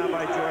 defense now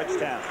by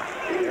Georgetown.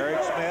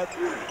 Eric Smith,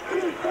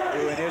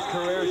 who in his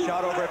career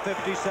shot over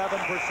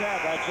 57%.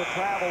 That's the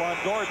travel on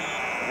Gordon.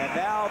 And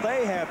now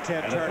they have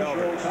 10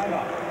 turnovers.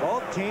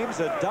 Both teams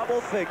at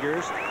double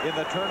figures in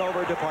the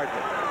turnover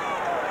department.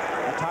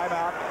 A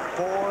timeout,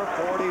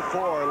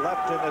 4:44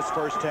 left in this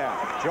first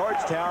half.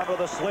 Georgetown with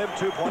a slim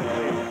 2-point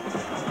lead.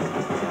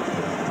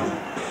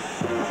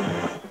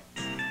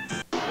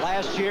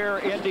 Last year,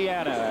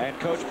 Indiana and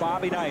Coach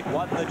Bobby Knight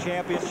won the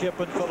championship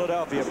in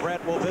Philadelphia.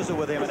 Brent will visit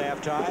with him at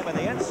halftime. And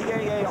the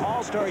NCAA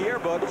All-Star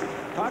Yearbook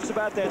talks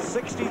about that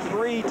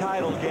 63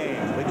 title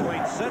game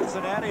between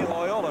Cincinnati and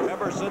Loyola.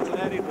 Remember,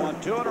 Cincinnati won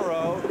 2 in a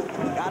row,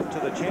 got to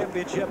the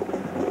championship.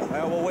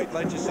 Well, we'll wait and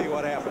let you see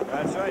what happened.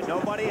 That's right.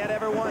 Nobody had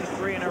ever won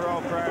 3 in a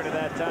row prior to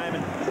that time.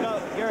 And, you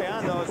know, Gary,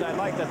 on those, I'd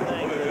like to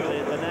thank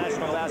the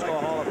National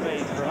Basketball Hall of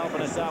Fame for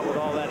helping us out with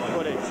all that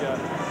footage.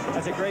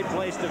 That's a great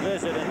place to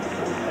visit,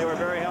 and they were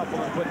very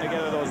helpful in putting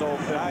together those old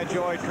films. I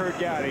enjoyed Kurt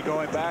Gowdy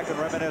going back and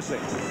reminiscing.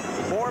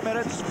 4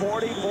 minutes,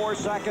 44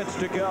 seconds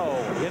to go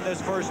in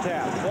this first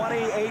half.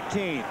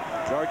 20-18.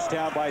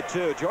 Georgetown by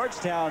 2.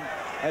 Georgetown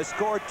has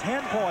scored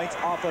 10 points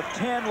off of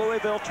 10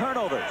 Louisville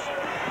turnovers.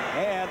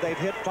 And they've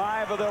hit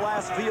 5 of their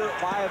last 6 field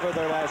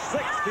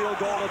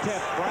goal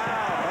attempts.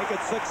 Brown make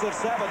it 6 of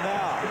 7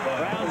 now.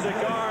 Brown's a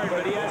guard,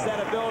 but he has that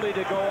ability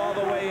to go all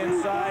the way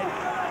inside.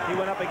 He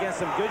went up against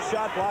some good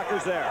shot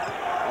blockers there.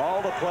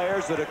 All the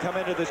players that have come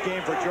into this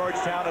game for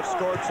Georgetown have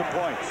scored some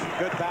points.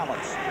 Good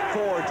balance.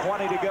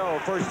 4:20 to go,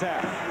 first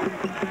half.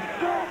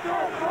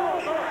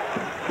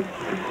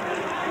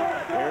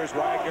 Here's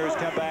Wagner's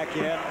come back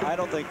in. I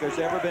don't think there's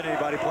ever been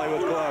anybody play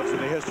with gloves in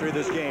the history of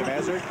this game,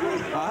 has there?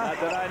 Not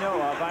that I know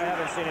of. I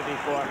haven't seen it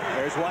before.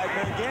 There's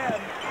Wagner again.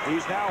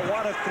 He's now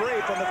 1 of 3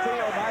 from the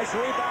field. Nice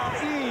rebound.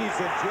 Ease,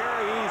 and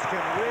Jerry Ease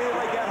can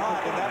really get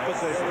hot in that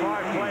position.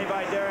 Smart play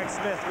by Derek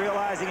Smith,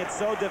 realizing it's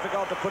so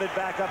difficult to put it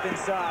back up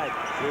inside.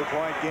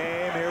 2-point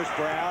game. Here's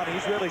Brown.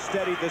 He's really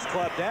steadied this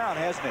club down,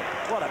 hasn't he?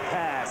 What a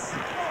pass.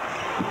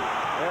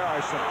 There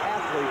are some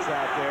athletes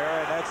out there,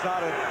 and that's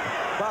not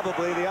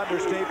probably the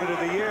understatement of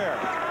the year.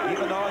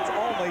 Even though it's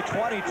only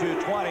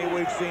 22-20,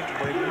 we've seen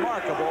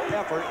remarkable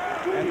effort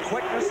and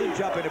quickness and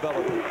jumping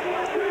ability.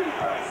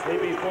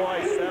 Sleepy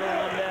Floyd settling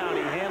him down.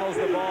 He handles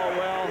the ball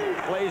well,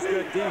 plays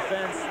good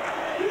defense.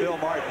 Bill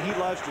Martin, he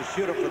loves to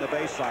shoot him from the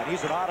baseline.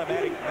 He's an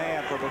automatic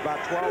man from about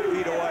 12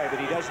 feet away, but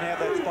he doesn't have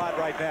that spot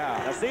right now.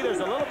 Now see, there's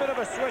a little bit of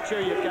a switch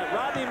here. You've got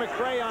Rodney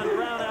McRae on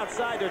Brown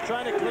outside. They're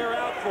trying to clear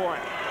out for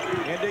him.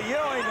 Into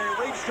Ewing, they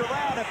reached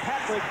around, and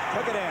Patrick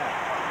took it in.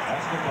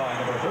 Basket by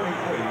number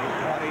 33.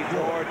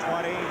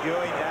 24-20,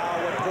 Ewing now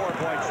with 4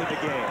 points in the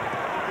game.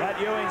 Pat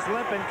Ewing's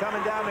limping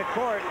coming down the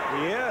court.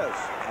 He is.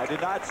 I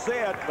did not see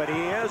it, but he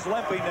is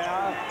limping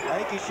now. I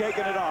think he's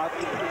shaking it off.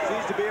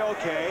 Seems to be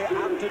okay.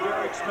 Out to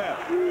Derek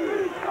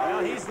Smith.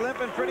 Well, he's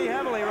limping pretty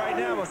heavily right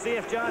now. We'll see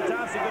if John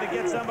Thompson going to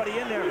get somebody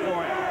in there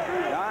for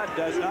him. John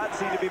does not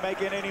seem to be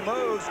making any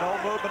moves. No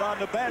movement on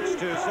the bench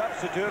to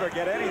substitute or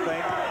get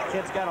anything.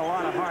 Kid's got a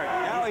lot of heart.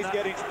 Now he's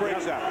getting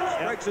Spriggs up.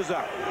 Spriggs is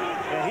up.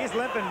 Yeah, he's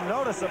limping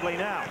noticeably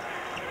now.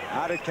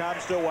 Out it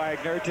comes to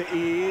Wagner, to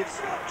Eves.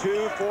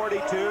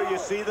 2:42, you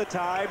see the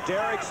time.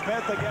 Derek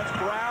Smith against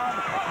Brown.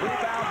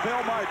 Rebound,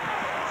 Bill Martin.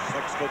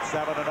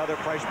 6'7", another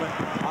freshman.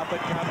 Up it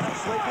comes to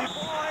Sleepy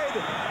Floyd.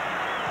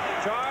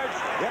 Charge.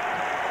 Yep.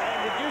 And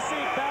did you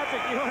see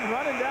Patrick Ewing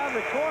running down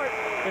the court?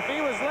 If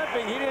he was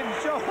limping, he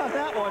didn't show on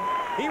that one.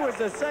 He was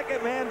the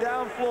second man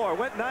down floor.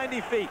 Went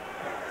 90 feet.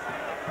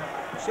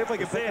 See if we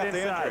can pick up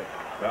the injury.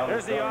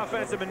 There's the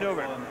offensive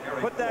maneuver.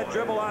 Put that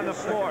dribble on the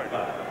floor.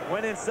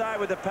 Went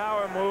inside with the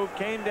power move,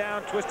 came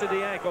down, twisted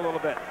the ankle a little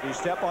bit. He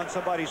step on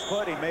somebody's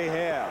foot, he may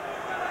have.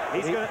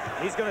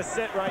 He's gonna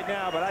sit right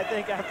now, but I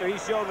think after he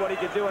showed what he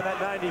could do in that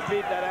 90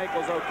 feet, that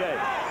ankle's okay.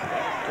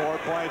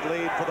 4-point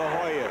lead for the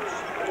Hoyas.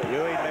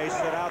 Ewing may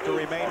sit out the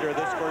remainder of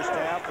this first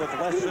half with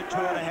less than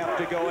 2.5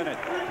 to go in it.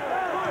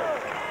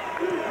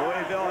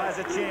 Louisville has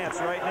a chance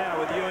right now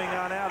with Ewing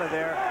on out of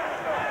there.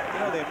 You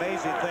know, the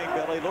amazing thing,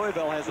 Billy,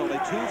 Louisville has only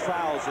 2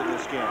 fouls in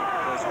this game,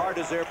 as hard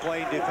as they're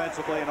playing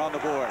defensively and on the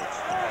boards.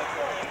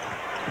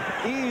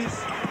 Ease.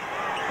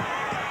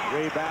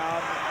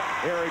 Rebound.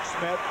 Eric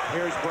Smith.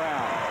 Here's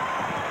Brown.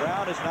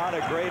 Brown is not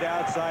a great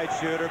outside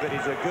shooter, but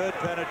he's a good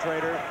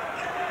penetrator.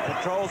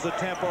 Controls the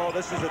tempo.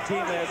 This is a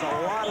team that has a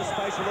lot of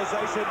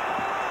specialization.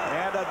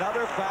 And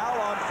another foul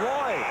on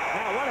Floyd.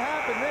 Now, what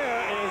happened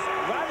there is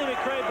Rodney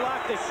McRae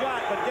blocked the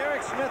shot, but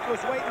Derek Smith was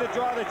waiting to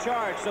draw the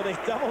charge. So they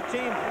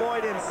double-teamed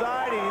Floyd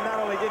inside, and he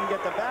not only didn't get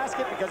the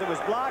basket because it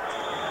was blocked,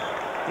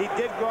 he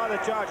did draw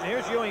the charge. And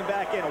here's Ewing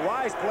back in. A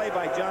wise play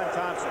by John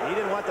Thompson. He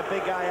didn't want the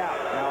big guy out.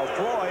 Now,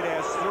 Floyd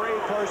has 3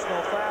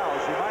 personal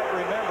fouls. You might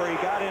remember he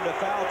got into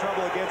foul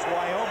trouble against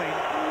Wyoming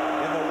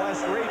in the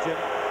West region.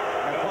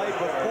 Played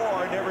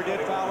before, never did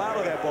foul out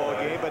of that ball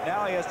game, but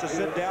now he has to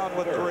sit down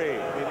with 3.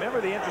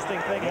 Remember the interesting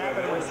thing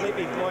happened when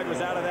Sleepy Floyd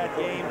was out of that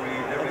game,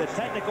 and the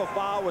technical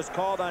foul was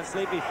called on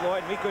Sleepy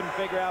Floyd, and we couldn't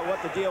figure out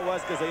what the deal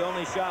was because they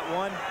only shot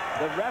 1.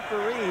 The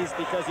referees,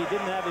 because he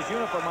didn't have his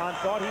uniform on,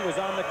 thought he was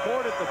on the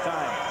court at the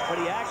time, but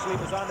he actually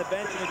was on the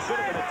bench, and it should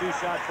have been a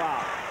 2-shot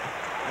foul.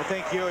 I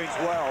think Ewing's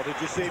well. Did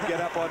you see him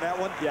get up on that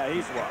one? Yeah,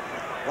 he's well.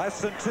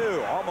 Less than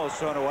 2, almost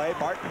thrown away.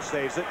 Martin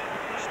saves it.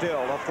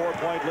 Still a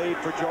 4-point lead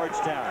for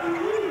Georgetown.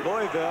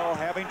 Louisville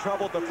having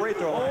trouble at the free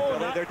throw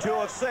line. They're 2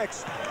 of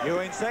 6.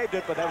 Ewing saved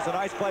it, but that was a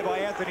nice play by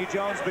Anthony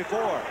Jones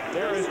before.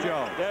 There is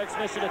Jones. Derek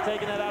Smith should have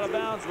taken that out of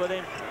bounds with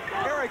him.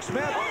 Eric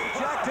Smith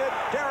ejected.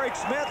 Derek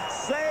Smith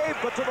saved,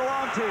 but to the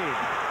long team.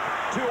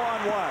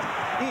 2-on-1.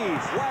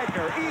 Eves,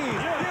 Wagner,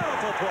 Eves.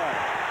 Beautiful play.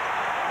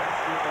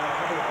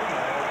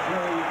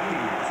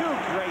 Two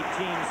great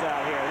teams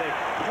out here. They're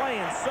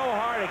playing so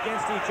hard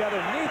against each other.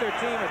 Neither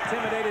team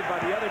intimidated by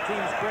the other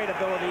team's great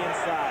ability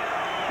inside.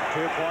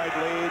 2-point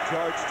lead,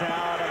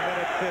 Georgetown,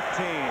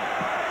 1:15.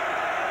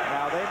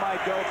 Now they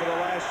might go for the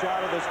last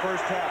shot of this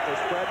first half.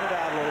 They're spreading it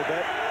out a little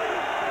bit.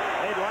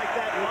 They'd like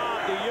that lob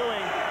to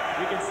Ewing.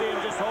 You can see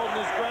him just holding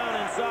his ground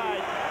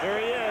inside.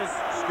 Here he is.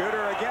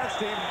 Scooter against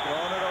him,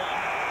 throwing it away.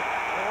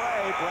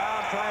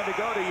 Brown trying to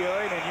go to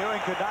Ewing, and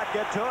Ewing could not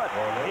get to it.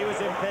 He was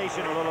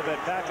impatient a little bit.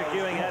 Patrick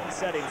Ewing hadn't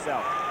set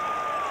himself.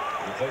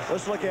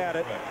 Let's look at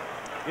it.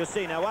 You'll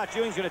see. Now watch,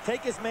 Ewing's going to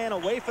take his man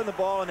away from the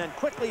ball and then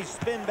quickly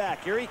spin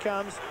back. Here he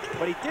comes,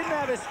 but he didn't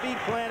have his feet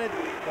planted,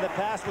 and the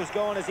pass was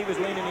going as he was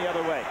leaning the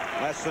other way.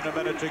 Less than a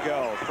minute to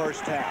go,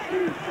 first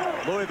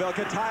half. Louisville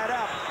can tie it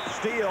up.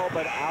 Steal,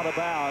 but out of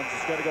bounds.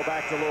 It's going to go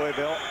back to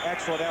Louisville.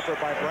 Excellent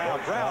effort by Brown.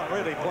 Brown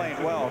really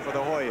playing well for the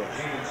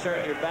Hoyas.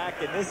 Turn your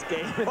back in this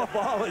game, and the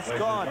ball is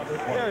gone.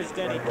 There's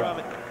Denny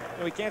Crum.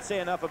 We can't say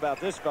enough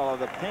about this fellow,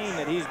 the pain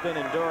that he's been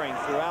enduring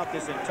throughout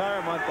this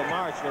entire month of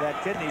March with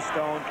that kidney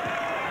stone,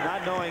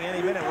 not knowing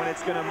any minute when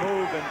it's going to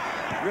move and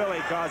really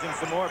causing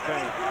some more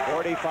pain.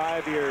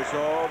 45 years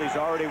old. He's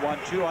already won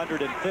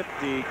 250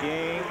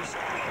 games.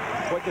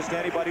 Quickest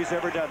anybody's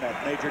ever done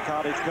that. Major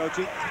college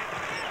coaching.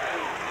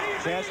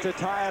 Chance to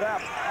tie it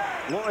up.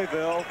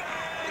 Louisville.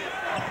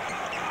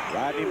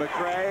 Rodney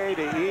McCray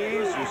to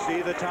ease. You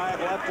see the time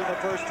left in the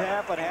first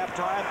half. At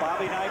halftime,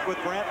 Bobby Knight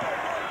with Brent.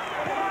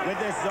 With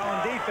this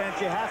zone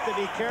defense, you have to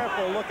be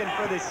careful looking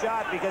for the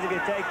shot, because if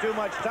you take too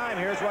much time,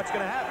 here's what's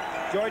going to happen.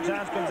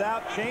 Georgetown comes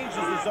out, changes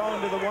the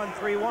zone to the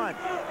 1-3-1.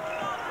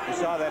 You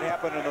saw that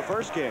happen in the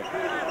first game.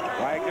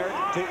 Wagner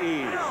to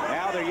ease.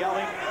 Now they're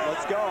yelling,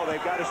 let's go.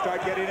 They've got to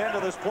start getting into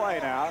this play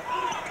now.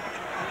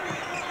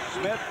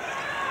 Smith.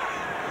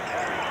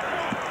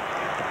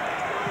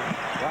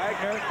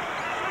 Wagner.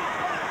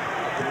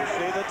 You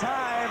see the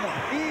time.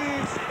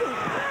 Eves.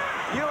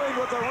 Ewing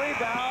with the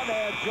rebound,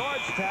 and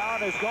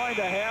Georgetown is going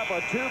to have a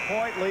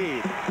 2-point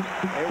lead.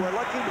 They were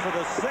looking for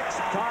the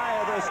 6th tie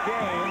of this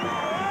game.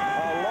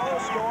 A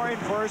low-scoring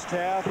first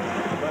half,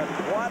 but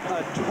what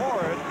a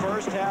torrid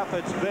first half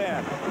it's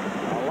been.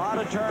 A lot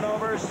of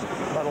turnovers,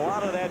 but a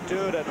lot of that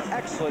due to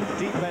excellent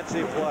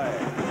defensive play.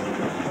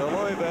 So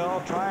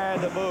Louisville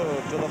trying to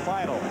move to the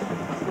final.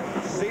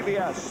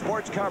 CBS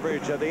sports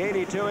coverage of the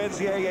 82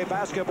 NCAA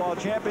Basketball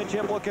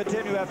Championship will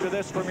continue after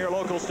this from your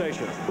local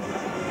station.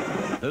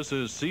 This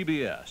is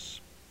CBS.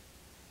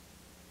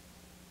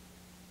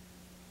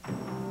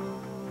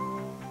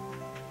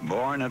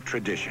 Born of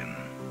tradition,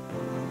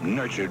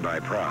 nurtured by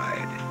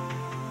pride.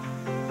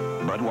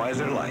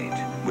 Budweiser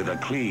Light, with a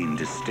clean,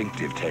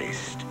 distinctive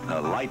taste.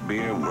 A light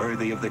beer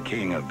worthy of the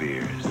king of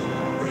beers.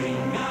 Bring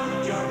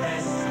out your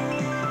best.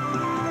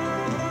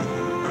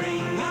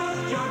 Bring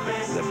out your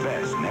best. The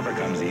best never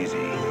comes easy.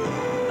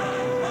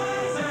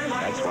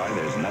 That's why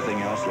there's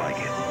nothing else like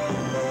it.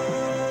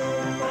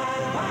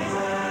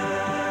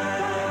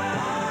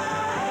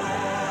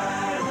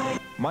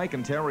 Mike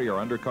and Terry are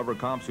undercover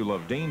cops who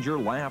love danger,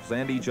 laughs,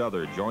 and each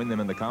other. Join them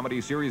in the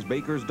comedy series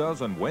Baker's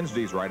Dozen,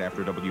 Wednesdays right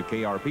after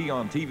WKRP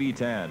on TV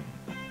 10.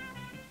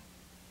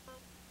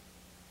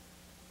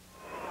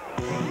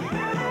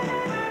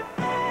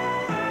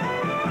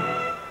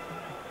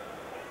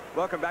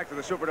 Welcome back to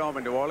the Superdome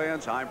in New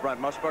Orleans. I'm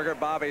Brent Musburger.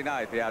 Bobby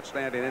Knight, the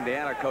outstanding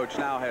Indiana coach,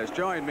 now has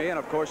joined me. And,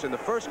 of course, in the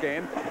first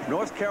game,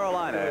 North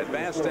Carolina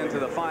advanced into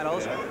the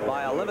finals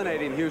by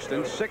eliminating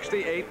Houston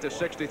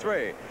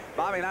 68-63.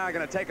 Bobby and I are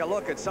going to take a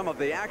look at some of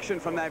the action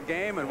from that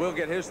game, and we'll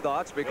get his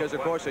thoughts because, of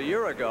course, a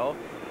year ago,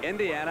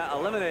 Indiana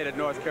eliminated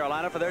North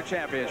Carolina for their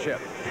championship.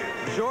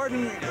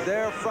 Jordan,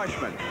 their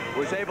freshman,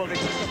 was able to...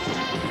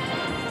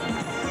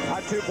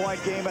 A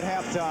 2-point game at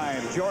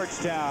halftime.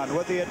 Georgetown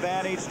with the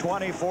advantage,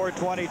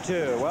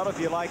 24-22. Well, if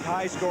you like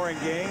high-scoring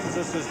games,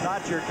 this is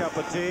not your cup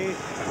of tea,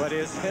 but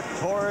is hit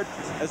toward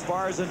as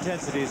far as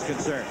intensity is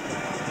concerned.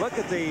 Look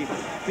at the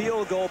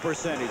field goal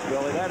percentage,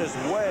 Billy. That is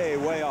way,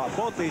 way off.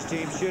 Both these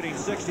teams shooting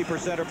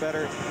 60% or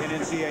better in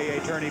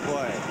NCAA tourney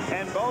play.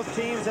 And both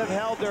teams have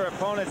held their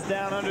opponents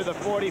down under the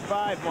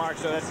 45 mark,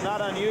 so that's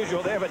not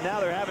unusual there, but now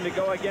they're having to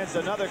go against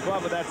another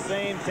club with that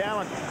same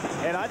talent.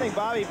 And I think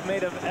Bobby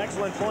made an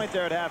excellent point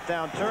there at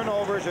halftime.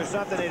 Turnovers are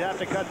something they'd have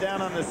to cut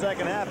down on the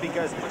second half,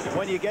 because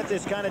when you get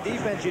this kind of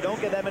defense, you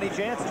don't get that many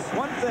chances.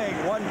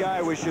 One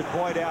guy we should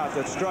point out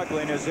that's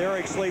struggling is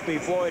Eric Sleepy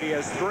Floyd. He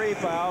has 3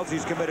 fouls.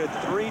 He's committed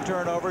 3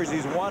 turnovers.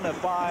 He's 1 of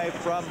 5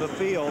 from the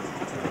field.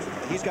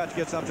 He's got to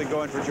get something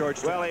going for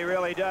Georgetown. Well, he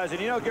really does.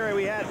 And you know, Gary,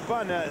 we had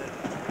fun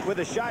with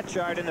the shot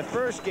chart in the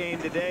first game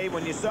today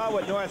when you saw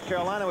what North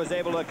Carolina was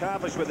able to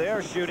accomplish with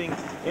their shooting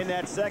in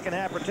that second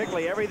half,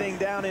 particularly everything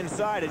down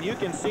inside. And you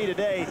can see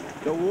today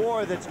the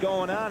war that's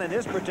going on in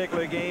this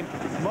particular game.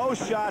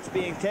 Most shots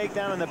being taken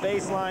down in the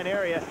baseline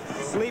area.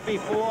 Sleepy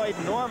Floyd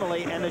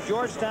normally, and the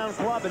Georgetown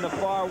club in the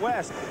far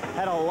west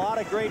had a lot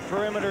of great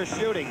perimeter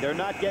shooting. They're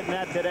not getting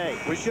that today.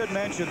 We should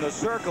mention the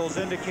circles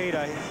indicate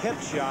a hit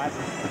shot.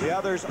 The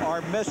others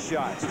are missed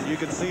shots. You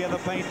can see in the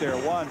paint there,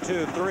 1,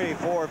 2, 3,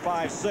 4,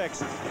 5,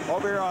 6.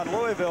 Over here on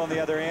Louisville on the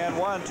other hand,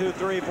 1, 2,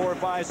 3, 4,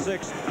 5,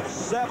 6,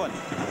 7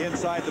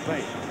 inside the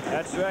paint.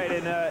 That's right,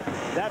 and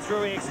that's where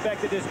we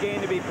expected this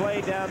game to be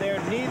played down there.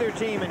 Neither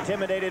team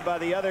intimidated by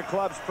the other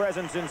club's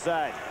presence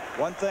inside.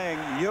 One thing,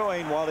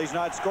 Ewing, while he's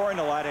not scoring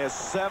a lot, has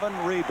 7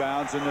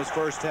 rebounds in this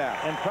first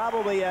half. And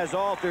probably has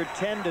altered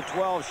 10 to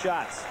 12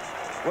 shots.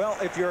 Well,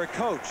 if you're a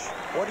coach,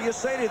 what do you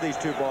say to these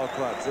 2 ball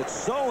clubs? It's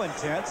so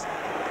intense.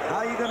 How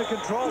are you going to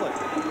control it?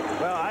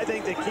 Well, I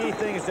think the key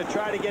thing is to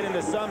try to get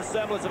into some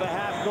semblance of a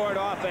half-court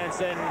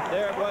offense, and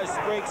there it was,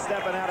 Spriggs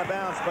stepping out of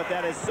bounds, but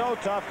that is so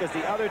tough because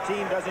the other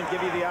team doesn't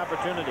give you the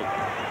opportunity.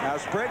 Now,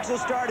 Spriggs is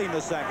starting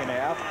the second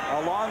half,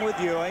 along with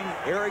Ewing,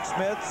 Eric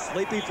Smith,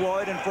 Sleepy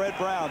Floyd, and Fred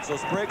Brown. So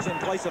Spriggs in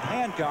place of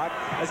Hancock.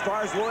 As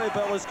far as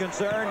Louisville is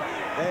concerned,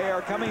 they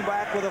are coming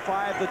back with a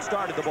 5 that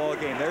started the ball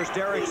game. There's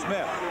Derek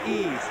Smith,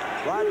 Eves,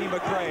 Rodney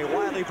McCray,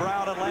 Wiley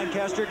Brown, and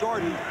Lancaster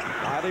Gordon.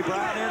 Wiley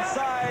Brown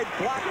inside,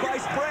 blocked by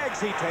Spriggs.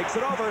 He takes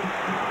it over.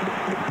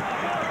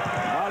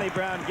 Wiley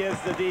Brown gives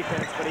the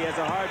defense, but he has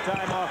a hard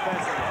time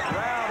offensively.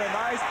 Brown, a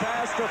nice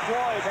pass to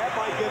Floyd. That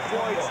might get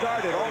Floyd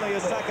started. Only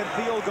a second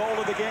field goal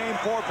of the game,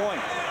 4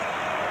 points.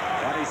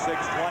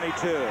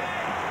 26-22.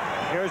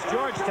 Here's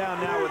Georgetown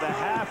now with a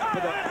half,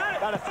 with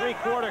about a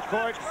three-quarter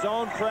court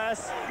zone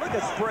press. Look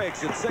at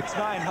Spriggs at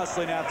 6'9",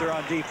 hustling out there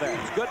on defense.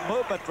 Good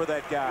movement for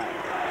that guy.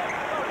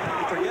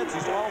 He forgets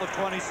he's all of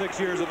 26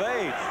 years of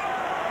age.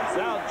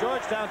 Now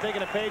Georgetown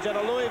taking a page out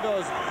of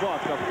Louisville's book.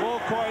 A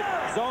full court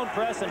zone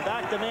press and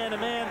back to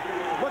man-to-man.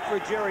 Look for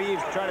Jerry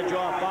Eves to try to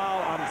draw a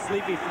foul on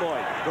Sleepy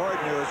Floyd.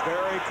 Gordon, who was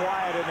very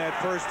quiet in that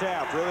first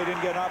half, really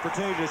didn't get an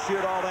opportunity to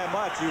shoot all that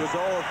much. He was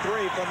 0 of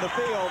 3 from the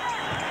field.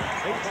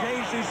 He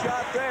changed his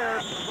shot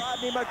there.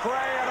 Rodney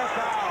McCray and a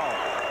foul.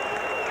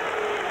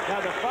 Now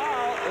the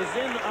foul is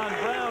in on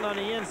Brown on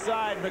the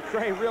inside.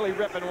 McCray really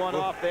ripping one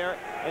off there.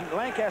 And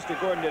Lancaster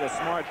Gordon did a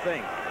smart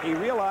thing. He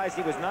realized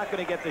he was not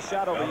going to get the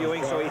shot over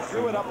Ewing, so he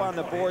threw it up on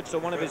the board so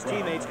one of his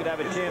teammates could have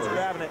a chance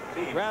grabbing it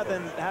rather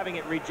than having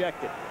it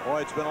rejected.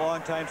 Boy, it's been a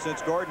long time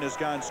since Gordon has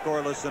gone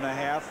scoreless in a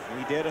half.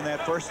 He did in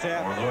that first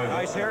half.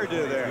 Nice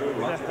hairdo there.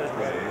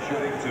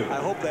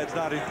 I hope that's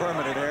not his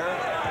permanent hair.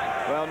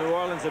 Well, New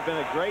Orleans have been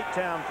a great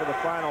town for the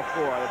Final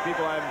Four. The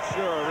people, I'm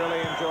sure, are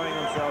really enjoying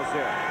themselves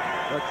here.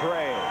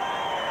 McCray.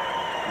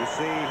 You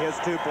see his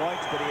 2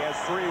 points, but he has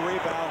 3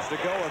 rebounds to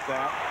go with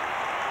that.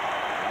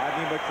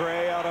 Rodney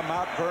McCray out of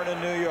Mount Vernon,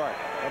 New York.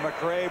 The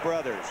McCray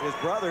brothers. His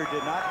brother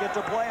did not get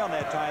to play on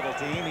that title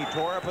team. He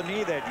tore up a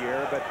knee that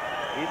year, but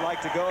he'd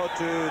like to go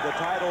to the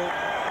title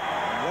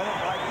and win it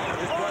like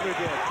his brother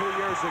did 2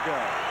 years ago.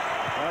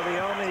 Well, the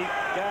only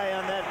guy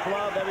on that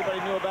club everybody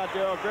knew about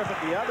Darrell Griffith.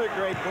 The other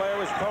great player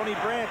was Tony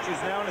Branch, who's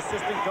now an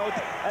assistant coach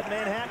at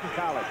Manhattan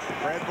College.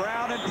 Fred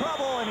Brown in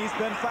trouble, and he's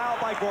been fouled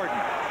by Gordon.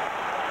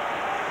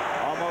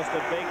 Almost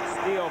a big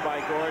steal by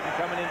Gordon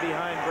coming in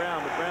behind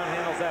Brown, but Brown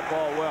handles that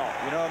ball well.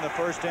 You know, in the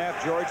first half,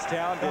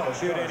 Georgetown didn't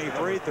shoot any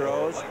free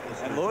throws,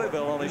 and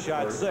Louisville only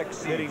shot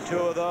 6, hitting 2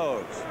 of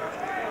those.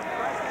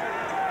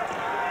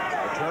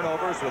 The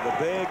turnovers were the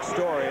big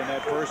story in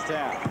that first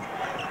half.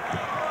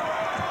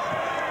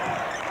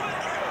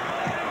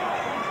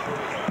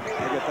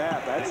 Look at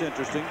that. That's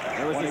interesting.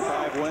 There was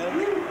 25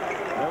 wins.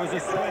 There was a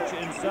switch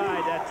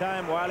inside that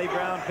time. Wiley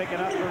Brown picking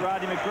up for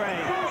Rodney McCray.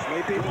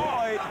 Sleepy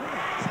Floyd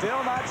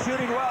still not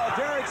shooting well.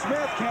 Derek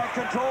Smith can't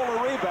control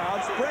the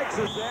rebound. Spriggs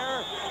is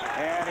there,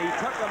 and he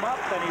took him up,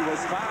 and he was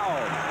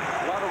fouled.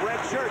 A lot of red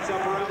shirts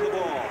up around the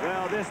ball.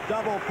 Well, this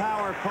double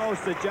power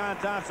post that John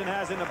Thompson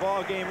has in the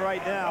ball game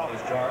right now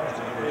is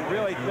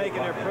really making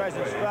their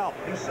presence felt.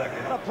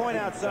 I'll point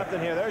out something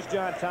here. There's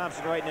John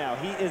Thompson right now.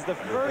 He is the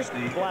first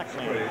black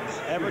man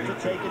ever to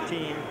take a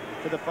team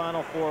to the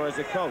Final Four as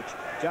a coach.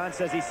 John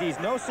says he sees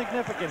no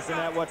significance in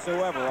that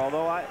whatsoever,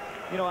 although I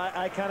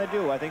kind of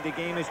do. I think the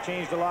game has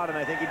changed a lot, and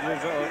I think he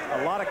deserves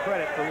a lot of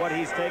credit for what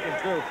he's taken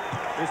through.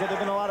 He said there have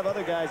been a lot of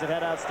other guys that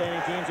had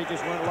outstanding teams that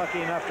just weren't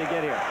lucky enough to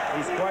get here.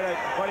 He's quite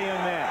a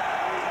young man.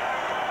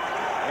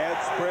 Ed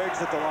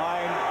Spriggs at the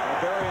line, a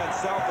very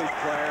unselfish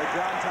player.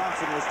 John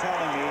Thompson was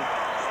telling me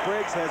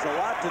Spriggs has a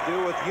lot to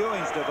do with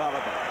Ewing's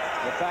development.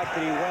 The fact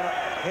that he went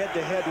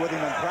head-to-head with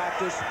him in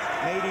practice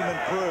made him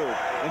improve,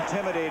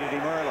 intimidated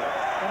him early.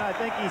 And I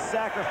think he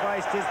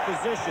sacrificed his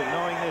position,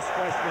 knowing this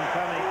freshman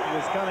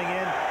was coming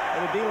in. It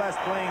would be less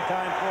playing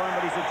time for him,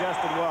 but he's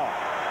adjusted well.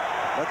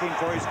 Looking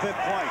for his 5th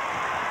point.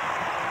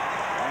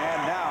 And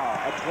now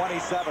a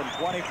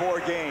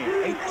 27-24 game,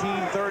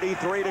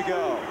 18:33 to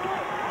go.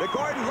 The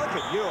Gordon, look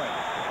at Ewing.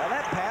 Now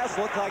that pass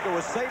looked like it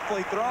was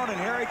safely thrown, and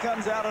here he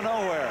comes out of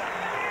nowhere.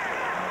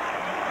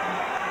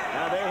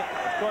 Now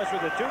of course,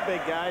 with the 2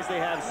 big guys, they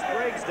have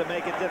Spriggs to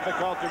make it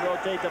difficult to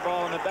rotate the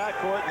ball in the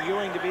backcourt, and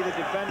Ewing to be the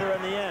defender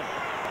in the end.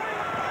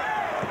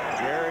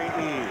 Jerry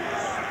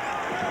Eves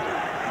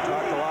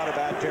talked a lot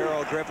about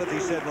Darrell Griffith. He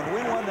said when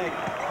we won the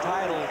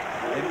title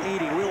in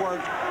 '80, we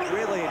weren't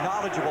really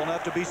knowledgeable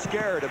enough to be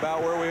scared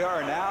about where we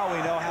are. Now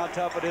we know how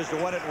tough it is to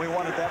win it, and we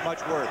want it that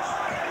much worse.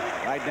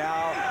 Right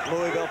now,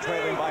 Louisville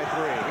trailing by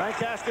 3.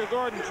 Lancaster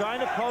Gordon trying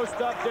to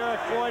post up Derek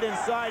Floyd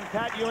inside.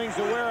 Pat Ewing's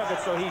aware of it,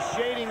 so he's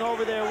shading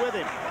over there with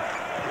him.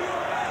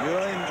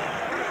 Ewing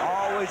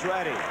always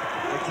ready.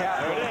 The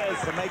captain is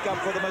to make up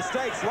for the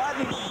mistakes.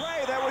 Rodney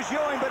McCray, that was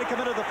Ewing, but he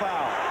committed the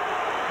foul.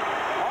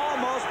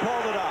 Almost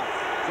pulled it off.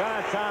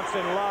 John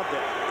Thompson loved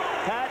it.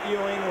 Pat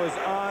Ewing was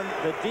on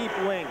the deep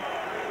wing.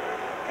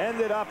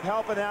 Ended up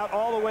helping out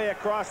all the way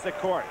across the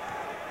court.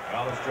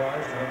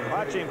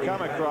 Watch him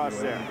come across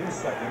there.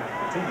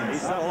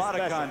 He's not a lot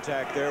of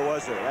contact there,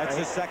 was there? That's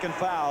his 2nd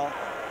foul.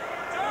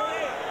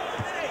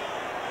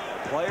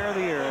 Player of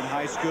the Year in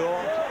high school.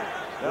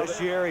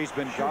 This year, he's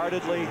been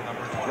guardedly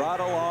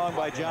brought along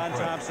by John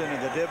Thompson,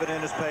 and the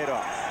dividend has paid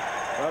off.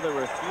 Well, there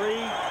were 3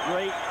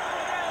 great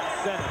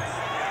centers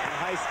at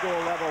high school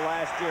level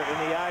last year in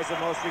the eyes of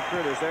most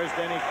recruiters. There's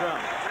Denny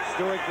Crum,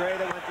 Stuart Gray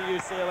that went to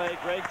UCLA,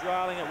 Greg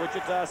Drawling at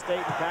Wichita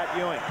State, and Pat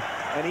Ewing.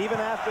 And even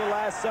after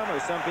last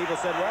summer, some people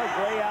said, well,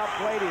 Gray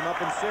outplayed him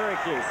up in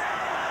Syracuse.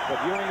 But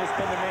Ewing has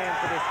been the man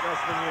for this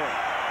freshman year.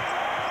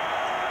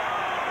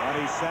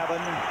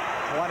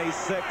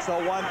 27-26, a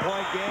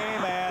one-point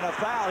game and a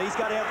foul. He's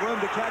got to have room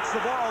to catch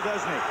the ball,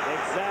 doesn't he?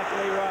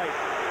 Exactly right.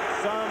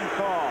 Some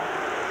call.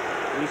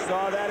 We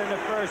saw that in the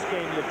first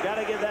game. You've got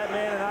to give that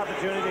man an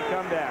opportunity to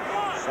come down.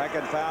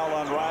 Second foul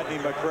on Rodney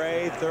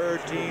McRae.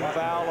 Third team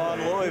foul on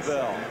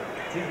Louisville.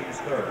 Team's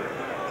third.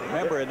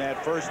 Remember, in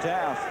that first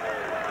half,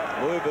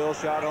 Louisville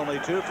shot only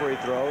 2 free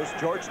throws.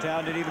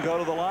 Georgetown didn't even go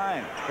to the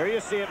line. Here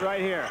you see it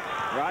right here.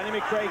 Rodney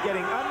McRae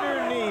getting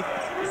underneath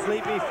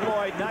Sleepy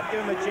Floyd, not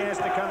giving him a chance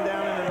to come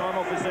down in a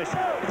normal position.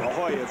 The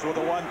Hoyas with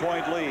a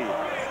one-point lead.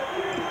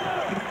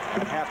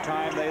 At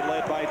halftime, they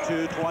led by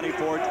 2,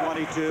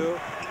 24-22.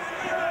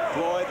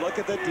 Floyd, look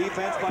at the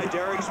defense by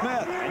Derek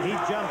Smith. And he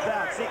jumped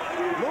out. See,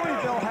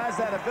 Louisville has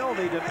that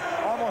ability to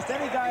almost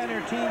any guy on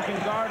their team can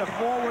guard a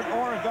forward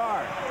or a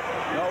guard.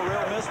 No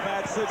real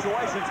mismatch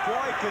situations.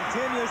 Floyd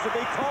continues to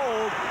be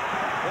cold.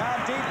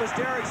 Down deep is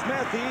Derek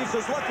Smith. Eves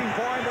is looking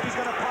for him, but he's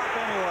going to pop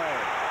anyway.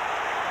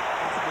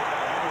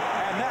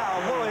 And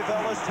now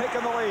Louisville has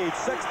taken the lead.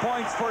 6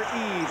 points for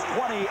Eves.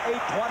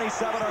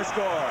 28-27 our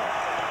score.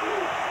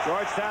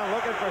 Georgetown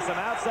looking for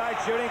some outside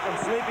shooting from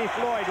Sleepy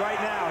Floyd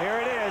right now. Here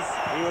it is.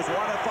 He was 1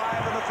 of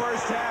 5 in the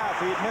first half.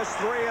 He'd missed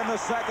 3 in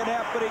the second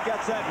half, but he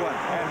gets that one.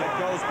 And it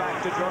goes back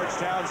to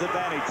Georgetown's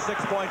advantage.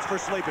 6 points for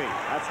Sleepy.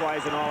 That's why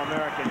he's an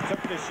All-American. Took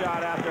the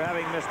shot after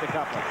having missed a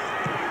couple.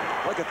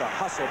 Look at the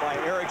hustle by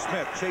Eric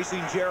Smith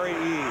chasing Jerry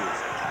Eves.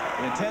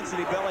 The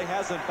intensity, Billy,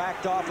 hasn't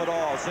backed off at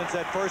all since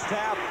that first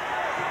half.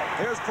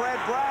 Here's Fred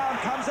Brown,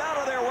 comes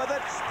out of there with it.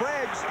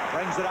 Spriggs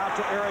brings it out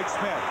to Eric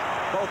Smith.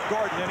 Both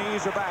Gordon and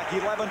Eves are back.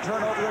 11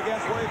 turnover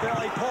against Louisville.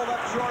 He pulled up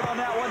short on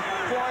that one.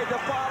 Floyd to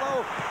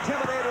follow.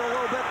 Intimidated a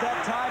little bit that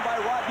time by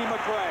Rodney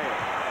McRae.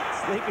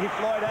 Sleepy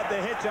Floyd had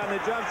the hitch on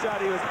the jump shot.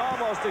 He was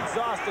almost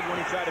exhausted when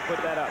he tried to put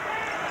that up.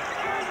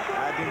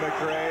 Rodney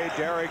McRae,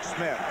 Derek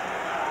Smith.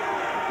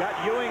 Got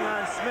Ewing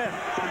on Smith.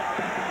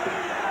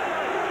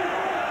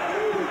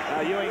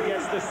 Now Ewing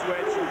gets the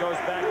switch and goes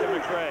back to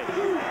McRae.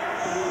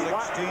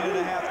 16 and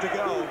a half to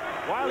go.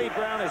 Wiley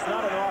Brown is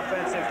not an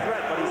offensive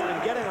threat, but he's been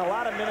getting a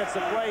lot of minutes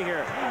of play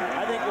here.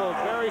 I think we'll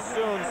very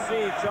soon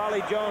see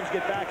Charlie Jones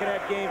get back in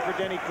that game for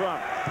Denny Crum.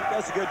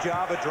 Does a good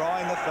job of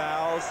drawing the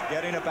fouls,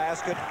 getting a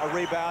basket, a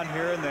rebound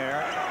here and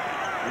there.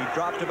 He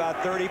dropped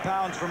about 30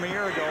 pounds from a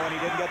year ago and he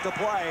didn't get to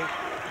play.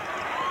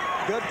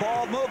 Good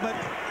ball movement.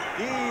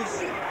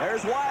 Eves,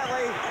 there's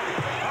Wiley. Oh,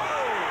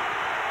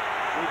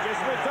 we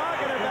just were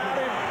talking about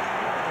him.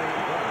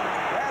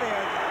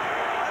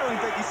 I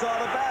don't think he saw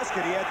the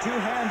basket. He had 2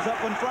 hands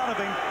up in front of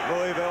him.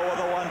 Louisville with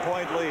a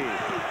 1-point lead.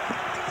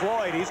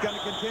 Floyd, he's going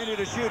to continue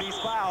to shoot. He's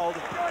fouled.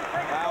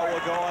 Foul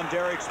will go on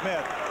Derek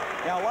Smith.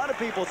 Now, a lot of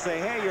people say,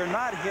 hey, you're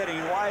not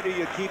hitting. Why do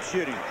you keep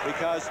shooting?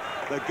 Because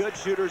the good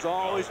shooters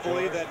always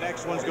believe that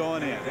next one's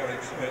going in.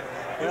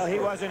 Well, he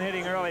wasn't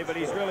hitting early, but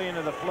he's really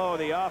into the flow of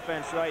the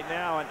offense right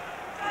now. And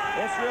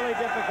it's really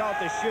difficult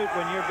to shoot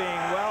when you're being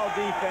well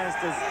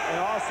defensed and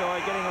also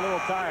getting a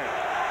little tired.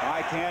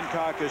 Mike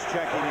Hancock is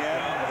checking in.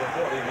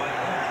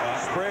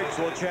 Spriggs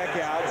will check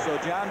out. So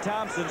John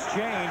Thompson's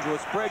change with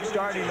Spriggs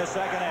starting the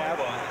second half.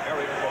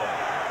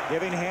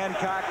 Giving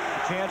Hancock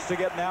a chance to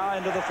get now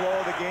into the flow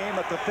of the game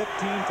at the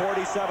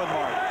 15:47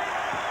 mark.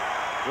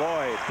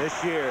 Floyd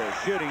this year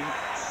shooting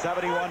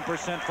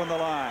 71% from the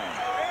line.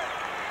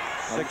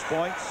 6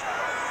 points,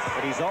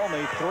 but he's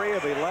only 3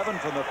 of 11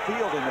 from the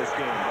field in this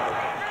game.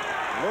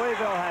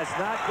 Louisville has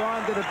not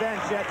gone to the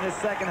bench yet in this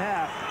second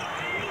half.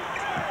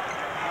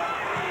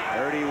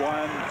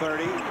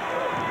 31-30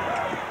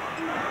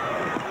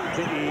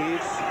 to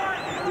Eves.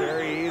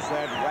 Jerry Eves,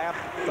 that wrapped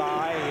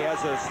thigh. He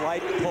has a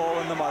slight pull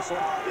in the muscle.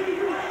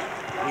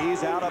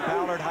 He's out of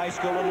Ballard High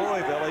School in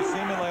Louisville. They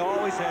seemingly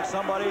always have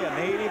somebody, a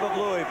native of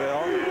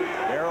Louisville.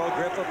 Darrell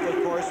Griffith,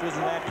 of course, was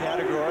in that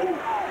category.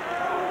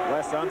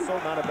 Wes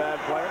Unseld, not a bad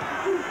player.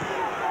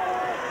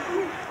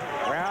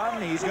 Brown,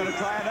 he's going to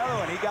try another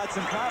one. He got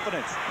some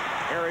confidence.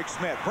 Eric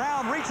Smith.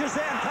 Brown reaches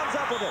in, comes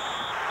up with it.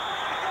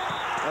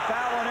 A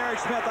foul on Eric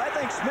Smith. I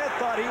think Smith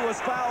thought he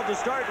was fouled to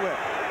start with.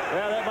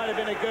 Well, that might have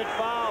been a good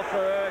foul for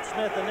Eric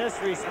Smith in this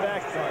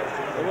respect.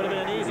 It would have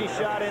been an easy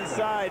shot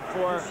inside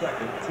for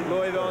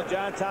Louisville.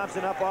 John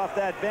Thompson up off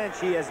that bench.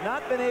 He has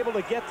not been able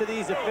to get to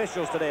these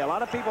officials today. A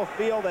lot of people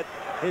feel that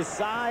his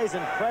size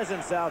and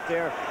presence out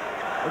there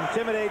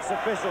intimidates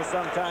officials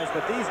sometimes,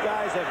 but these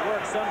guys have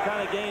worked some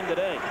kind of game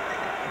today.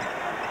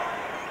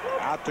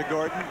 Out to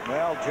Gordon.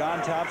 Well,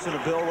 John Thompson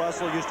and Bill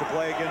Russell used to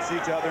play against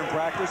each other in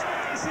practice.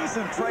 You see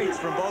some traits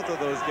from both of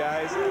those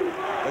guys.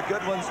 The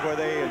good ones where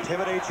they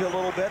intimidate you a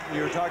little bit.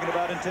 You were talking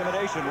about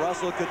intimidation.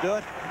 Russell could do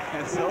it,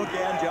 and so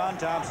can John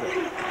Thompson.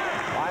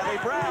 Riley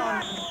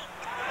Brown.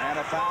 And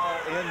a foul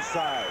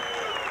inside.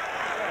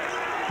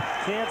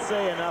 Can't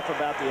say enough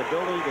about the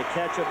ability to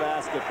catch a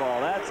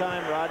basketball. That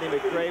time, Rodney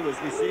McRae was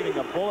receiving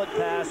a bullet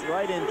pass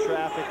right in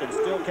traffic and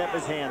still kept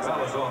his hands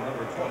on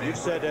it. You've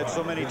said that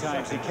so many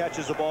times. He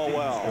catches the ball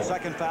well.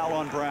 Second foul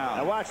on Brown.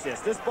 Now watch this.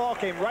 This ball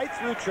came right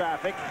through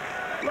traffic.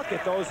 Look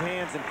at those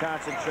hands and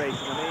concentration.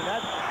 I mean,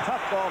 that's a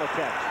tough ball to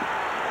catch.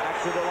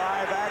 Back to the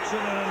live action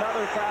and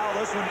another foul.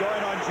 This one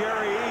going on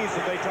Jerry Ease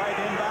as they tried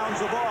to inbounds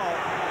the ball.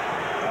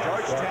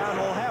 Georgetown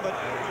will have it.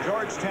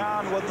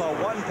 Georgetown with a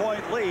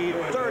 1-point lead,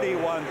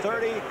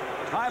 31-30.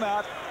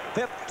 Timeout.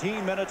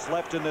 15 minutes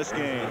left in this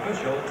game.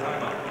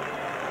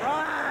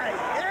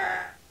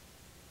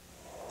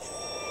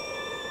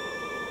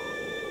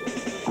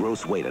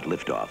 Gross weight at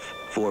liftoff,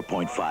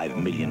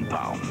 4.5 million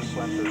pounds.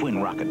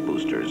 Twin rocket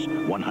boosters,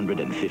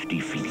 150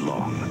 feet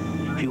long.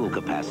 Fuel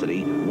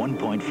capacity,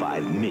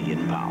 1.5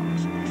 million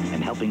pounds.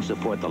 And helping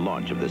support the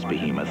launch of this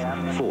behemoth,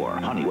 4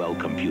 Honeywell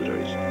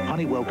computers.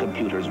 Honeywell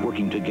computers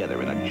working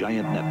together in a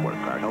giant network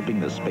are helping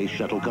the Space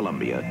Shuttle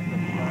Columbia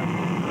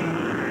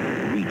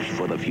reach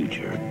for the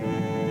future.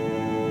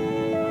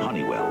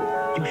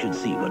 Honeywell, you should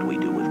see what we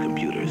do with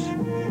computers.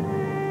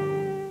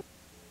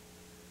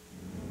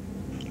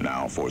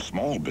 Now, for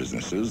small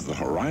businesses, the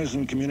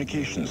Horizon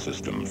Communication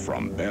System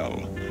from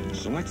Bell.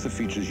 Select the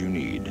features you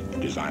need.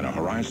 Design a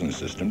Horizon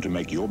system to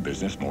make your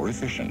business more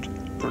efficient,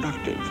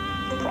 productive,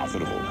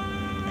 profitable.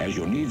 As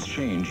your needs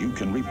change, you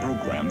can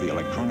reprogram the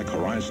electronic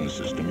Horizon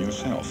system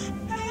yourself.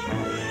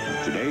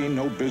 Today,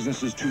 no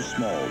business is too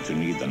small to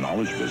need the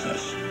knowledge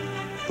business.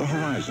 The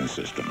Horizon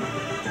system.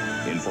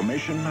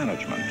 Information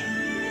management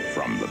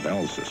from the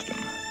Bell system.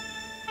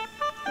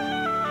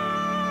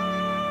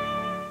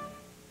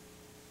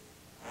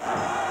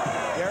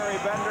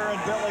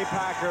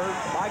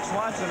 Mike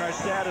Swanson, our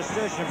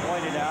statistician,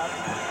 pointed out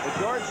that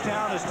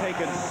Georgetown has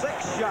taken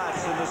 6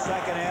 shots in the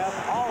second half,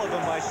 all of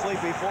them by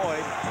Sleepy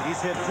Floyd.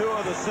 He's hit 2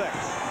 of the 6.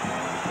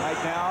 Right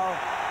now,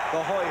 the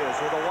Hoyas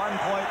with a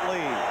 1-point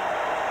lead.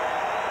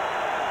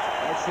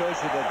 That shows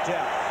you the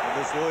depth of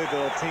this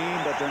Louisville team,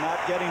 but they're not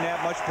getting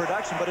that much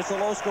production, but it's a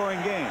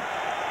low-scoring game.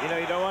 You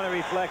know, you don't want to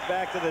reflect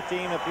back to the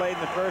team that played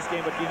in the first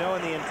game, but you know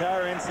in the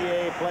entire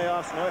NCAA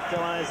playoffs, North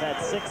Carolina's had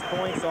 6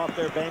 points off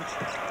their bench.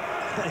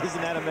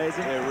 Isn't that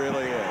amazing? It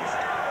really is.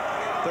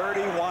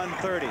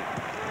 31-30.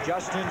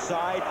 Just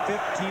inside,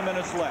 15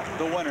 minutes left.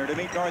 The winner to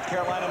meet North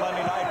Carolina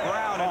Monday night.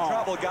 Brown in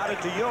trouble, got it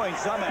to Ewing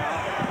somehow,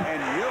 and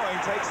Ewing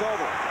takes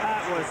over.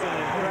 That was an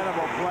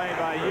incredible play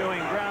by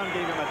Ewing. Brown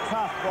gave him a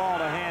tough ball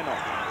to handle.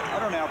 I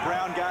don't know how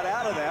Brown got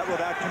out of that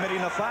without committing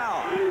a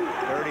foul.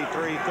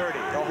 33-30,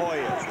 the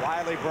Hoyas.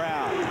 Riley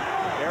Brown.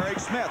 Eric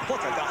Smith,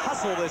 look at the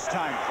hustle this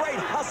time. Great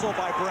hustle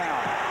by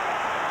Brown.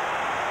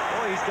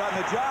 Boy, he's done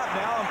the job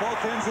now on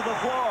both ends of the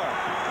floor.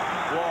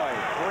 Floyd,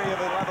 3 of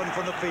 11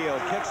 from the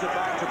field, kicks it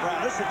back to Brown.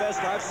 This is the best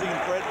I've seen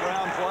Fred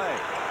Brown play.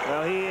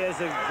 Well, he is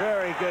a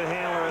very good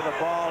handler of the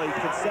ball. He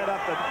can set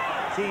up the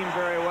team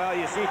very well.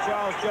 You see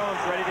Charles Jones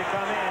ready to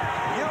come in.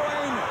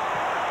 Ewing,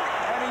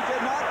 and he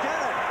did not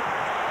get it.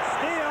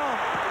 Steal.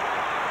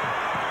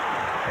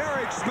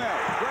 Eric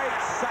Smith, great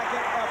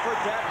second effort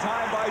that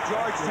time by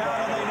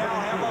Georgetown, and they now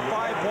have a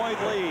 5-point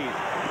lead.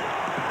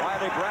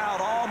 Riley Brown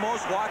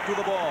almost walked to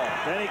the ball.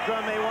 Denny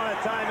Crum may want a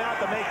timeout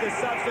to make this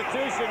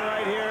substitution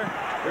right here.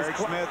 Eric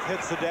Smith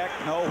hits the deck,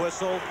 no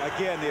whistle.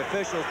 Again, the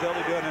officials, Billy,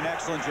 doing an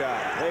excellent job.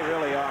 They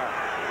really are.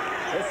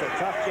 It's a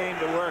tough game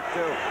to work,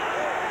 too.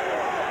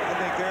 I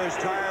think they're as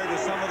tired as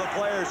some of the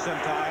players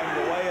sometime,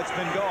 the way it's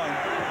been going.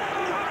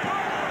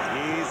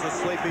 He's a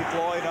Sleepy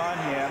Floyd on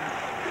him.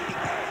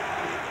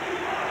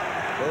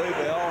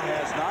 Louisville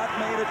has not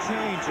made a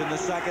change in the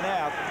second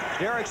half.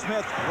 Derek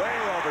Smith way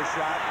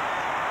overshot.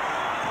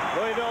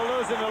 Louisville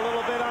losing a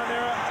little bit on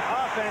their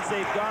offense.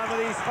 They've gone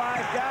with these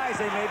 5 guys.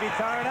 They may be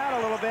tiring out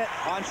a little bit.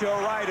 Poncho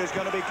Wright is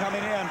going to be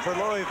coming in for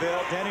Louisville.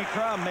 Denny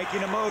Crum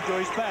making a move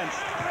to his bench.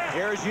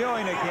 Here's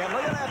Ewing again.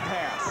 Look at that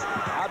pass.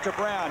 Out to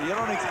Brown. You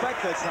don't expect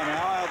that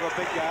somehow out of a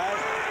big guy.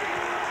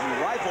 He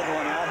rifled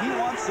one out. He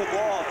wants the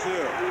ball,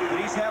 too.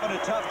 But he's having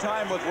a tough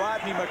time with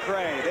Rodney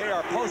McRae. They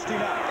are posting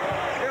up.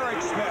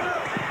 Eric Smith.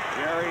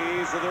 Jerry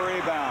Ease with the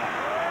rebound.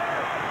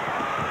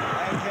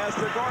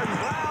 Lancaster Gordon.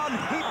 Brown.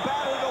 He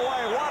batted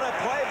away. What a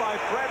play by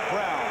Fred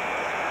Brown.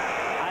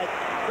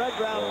 Fred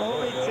Brown's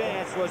only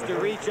chance was to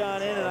reach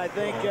on in, and I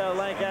think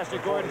Lancaster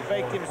Gordon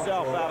faked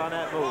himself out on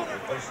that move.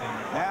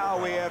 Now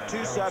we have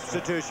 2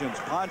 substitutions.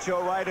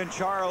 Poncho Wright and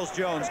Charles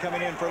Jones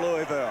coming in for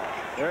Louisville.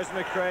 There's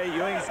McRae.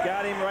 Ewing's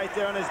got him right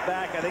there on his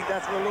back. I think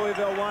that's where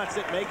Louisville wants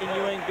it, making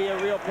Ewing be a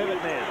real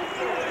pivot man.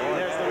 And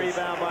there's the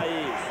rebound by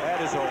Eves.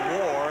 That is a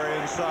war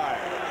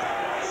inside.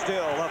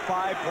 Still a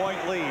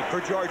 5-point lead for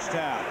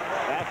Georgetown.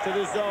 Back to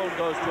the zone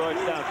goes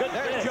Georgetown. Good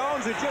There's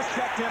Jones who just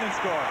checked in and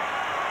scored.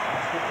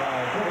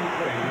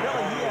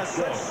 Really, he has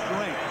such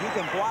strength. He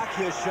can block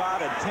his shot,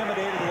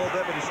 intimidate it a little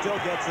bit, but he still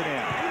gets it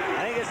in.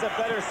 I think it's a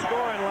better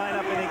scoring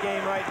lineup in the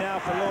game right now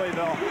for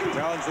Louisville.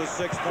 Jones with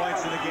 6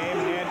 points in the game.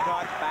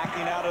 Hancock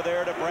backing out of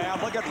there to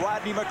Brown. Look at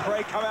Rodney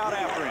McRae come out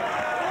after him.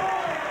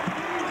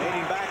 Made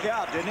him back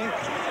out, didn't he?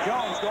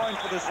 Jones going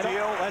for the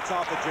steal. That's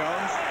off of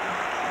Jones.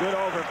 Good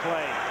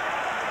overplay.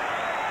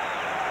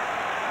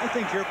 I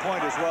think your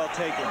point is well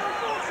taken.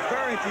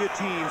 Very few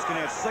teams can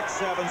have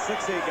 6'7",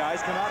 6'8"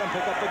 guys come out and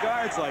pick up the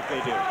guards like they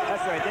do.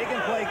 That's right. They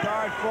can play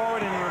guard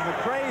forward, and in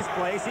McCray's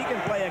place, he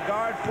can play a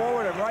guard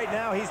forward, and right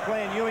now he's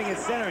playing Ewing at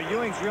center.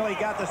 Ewing's really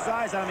got the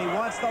size on him. He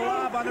wants the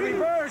lob on the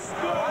reverse.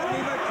 Rodney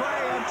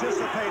McCray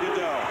anticipated,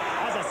 though.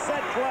 As a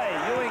set play,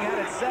 Ewing had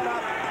it set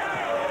up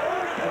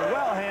and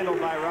well handled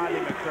by Rodney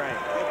McCray.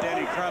 Give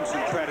Denny Crum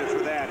some credit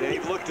for that.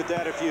 They've looked at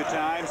that a few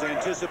times,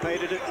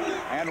 anticipated it,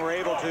 and were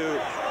able to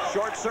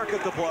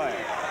short-circuit the play.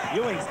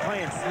 Ewing's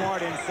playing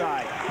smart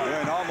inside.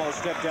 Ewing almost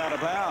stepped out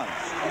of bounds.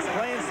 He's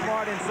playing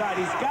smart inside.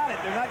 He's got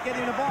it. They're not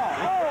getting the ball.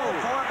 Oh,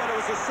 but it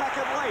was a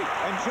second late,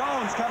 and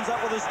Jones comes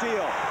up with a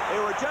steal. They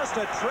were just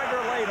a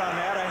trigger late on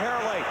that, a hair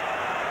late.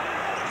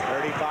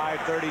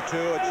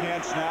 35-32, a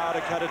chance now to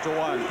cut it to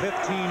 1. 15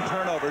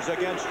 turnovers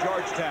against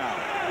Georgetown.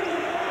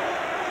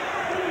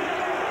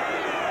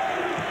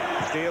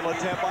 Steal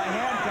attempt by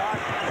Hancock.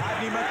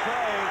 Rodney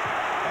McCray.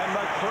 And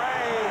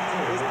McCray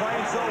is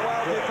playing so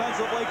well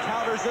defensively,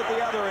 counters at the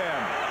other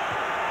end.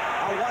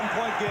 A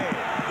one-point game.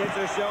 Kids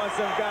are showing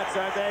some guts,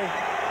 aren't they?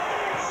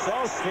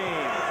 Both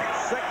teams.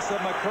 6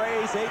 of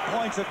McCray's 8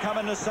 points have come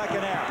in the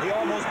second half. He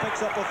almost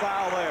picks up a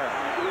foul there.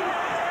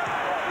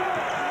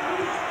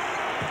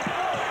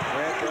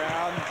 Fred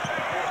Brown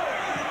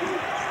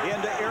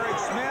into Eric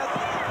Smith.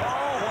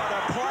 Oh, what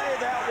a play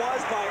that was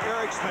by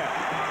Eric Smith.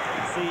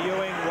 See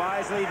Ewing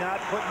wisely not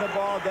putting the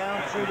ball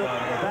down through the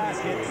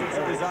basket since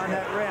it was on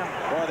that rim.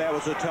 Boy, that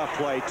was a tough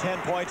play. 10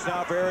 points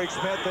now for Eric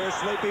Smith. There's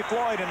Sleepy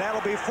Floyd, and that'll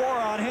be 4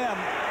 on him.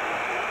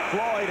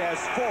 Floyd has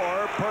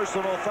 4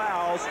 personal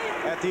fouls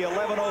at the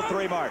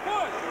 11:03 mark.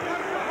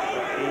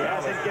 He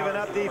hasn't given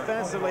up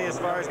defensively as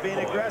far as being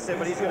aggressive,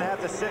 but he's going to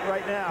have to sit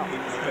right now.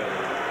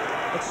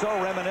 It's so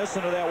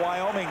reminiscent of that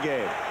Wyoming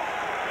game.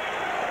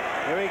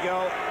 Here we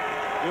go.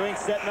 Ewing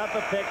setting up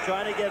a pick,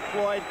 trying to get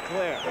Floyd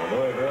clear.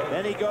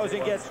 Then he goes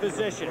and gets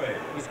position.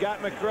 He's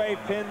got McCray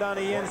pinned on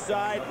the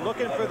inside,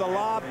 looking for the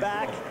lob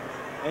back.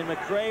 And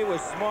McCray was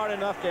smart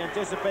enough to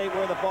anticipate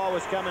where the ball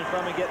was coming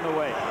from and getting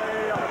away.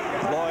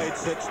 Floyd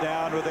sits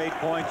down with 8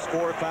 points,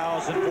 4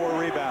 fouls, and 4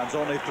 rebounds.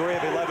 Only 3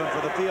 of 11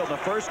 for the field in the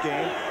first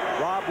game.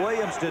 Rob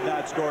Williams did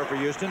not score for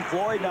Houston.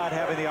 Floyd not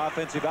having the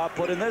offensive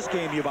output in this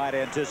game, you might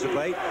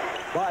anticipate.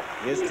 But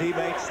his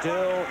teammates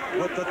still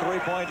with the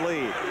 3-point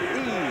lead.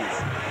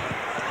 Ease.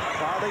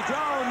 Charlie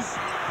Jones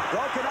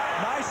broken up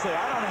nicely.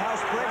 I don't know how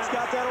Spriggs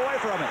got that away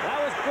from him. That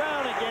was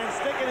Brown again,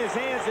 sticking his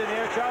hands in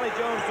there. Charlie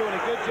Jones doing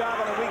a good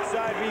job on the weak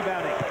side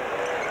rebounding.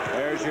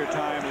 There's your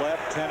time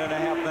left,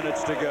 10.5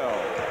 minutes to go.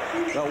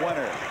 The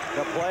winner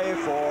to play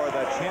for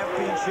the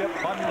championship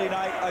Monday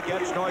night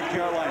against North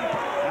Carolina.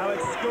 Now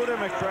it's Scooter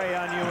McCray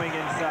on Ewing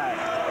inside.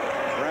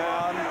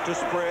 Brown to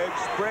Spriggs.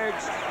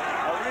 Spriggs,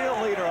 a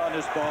real leader on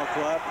this ball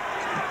club.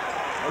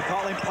 We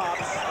call him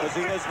Pops because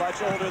he is much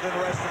older than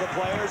the rest of the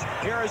players.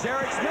 Here is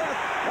Eric Smith.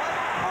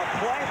 What a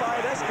play by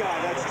this guy.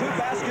 That's 2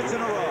 baskets in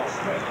a row.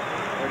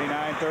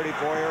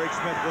 39-34, Eric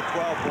Smith with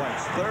 12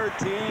 points. Third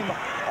team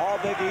All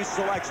Big East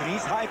selection.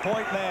 He's high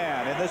point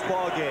man in this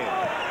ball game.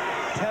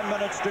 10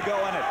 minutes to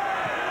go in it.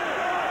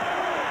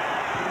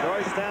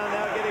 Georgetown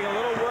now getting a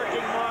little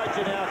working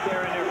margin out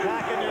there, and they're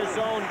packing their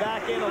zone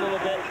back in a little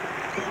bit.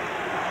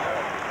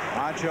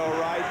 Ancho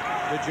right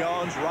to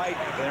Jones right.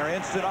 Their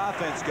instant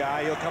offense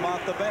guy. He'll come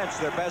off the bench.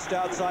 Their best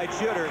outside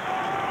shooter.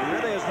 He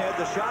really hasn't had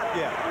the shot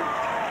yet.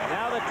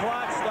 Now the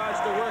clock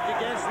starts to work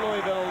against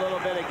Louisville a little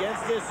bit.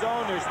 Against this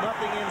zone, there's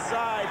nothing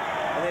inside,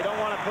 and they don't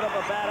want to put up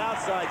a bad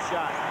outside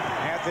shot.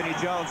 Anthony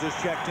Jones has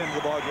checked into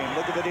the ballgame.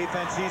 Look at the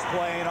defense he's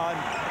playing on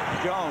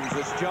Jones.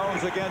 It's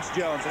Jones against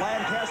Jones.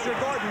 Lancaster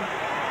Gordon.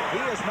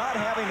 He is not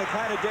having the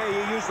kind of day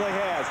he usually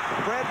has.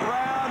 Fred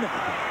Brown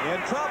in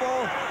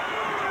trouble.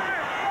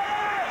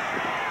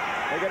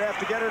 They're going to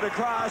have to get it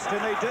across, and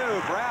they do.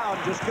 Brown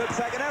just good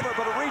second effort,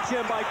 but a reach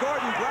in by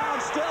Gordon. Brown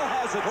still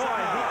has it.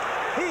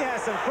 He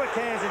has some quick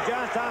hands, and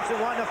John Thompson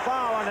wanting to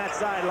foul on that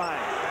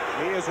sideline.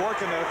 He is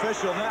working the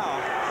official now.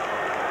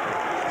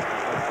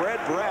 And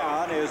Fred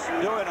Brown is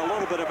doing a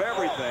little bit of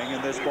everything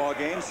in this ball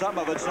game. Some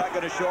of it's not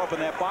going to show up in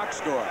that box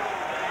score.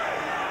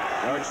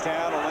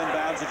 Georgetown will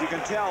inbounds. As you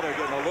can tell, they're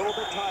getting a little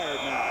bit tired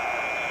now.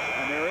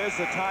 And there is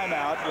a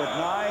timeout with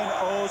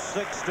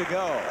 9:06 to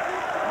go.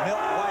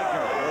 Milt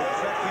Wagner will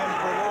check in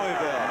for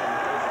Louisville.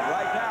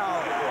 Right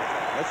now,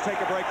 let's take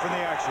a break from the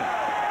action.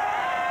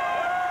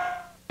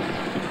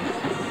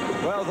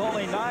 Well, with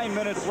only 9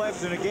 minutes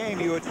left in a game,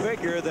 you would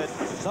figure that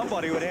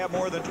somebody would have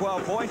more than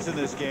 12 points in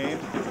this game.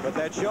 But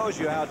that shows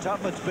you how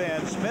tough it's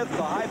been. Smith,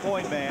 the high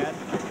point man,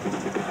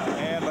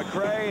 and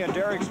McCray and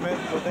Derek Smith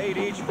with 8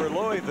 each for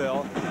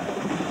Louisville.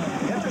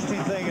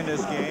 Interesting thing in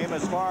this game,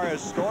 as far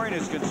as scoring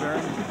is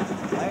concerned,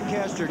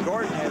 Lancaster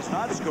Gordon has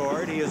not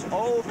scored. He is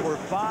 0 for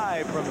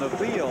 5 from the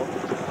field.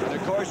 And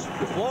of course,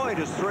 Floyd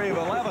is 3 of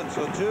 11.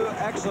 So 2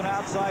 excellent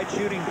outside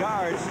shooting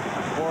guards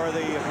for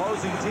the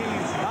opposing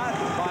teams not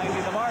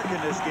finding the mark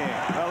in this game.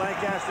 Well,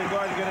 Lancaster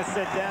Gordon's going to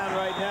sit down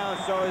right now,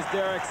 and so is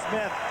Derek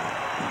Smith.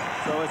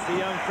 So it's the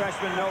young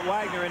freshman Milt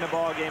Wagner in the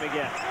ball game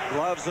again.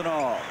 Gloves and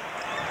all.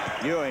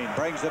 Ewing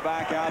brings it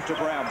back out to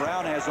Brown.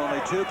 Brown has only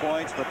 2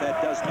 points, but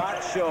that does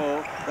not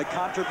show the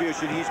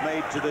contribution he's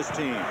made to this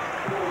team.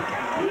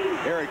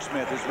 Eric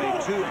Smith has made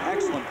 2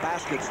 excellent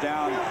baskets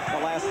down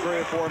the last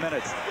 3 or 4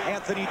 minutes.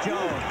 Anthony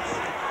Jones.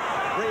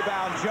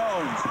 Rebound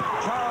Jones.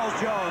 Charles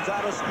Jones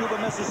out of Scuba,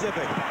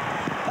 Mississippi.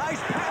 Nice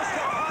pass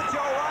to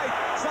Pancho Wright.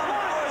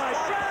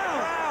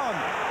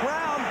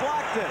 Brown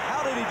blocked it.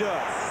 How did he do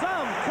it?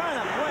 Some kind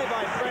of play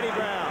by Freddie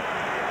Brown.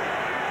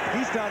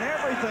 He's done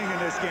everything in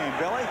this game,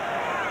 Billy.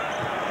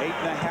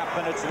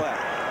 8.5 minutes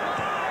left.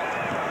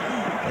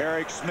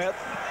 Eric Smith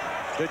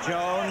to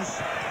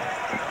Jones.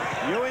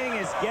 Ewing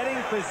is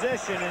getting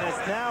position, and it's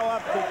now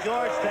up to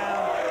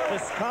Georgetown to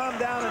calm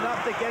down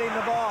enough to get him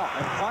the ball.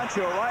 And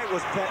Pancho Wright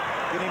was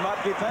getting him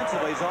up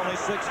defensively. He's only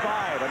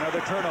 6'5".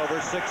 Another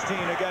turnover, 16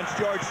 against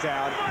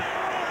Georgetown.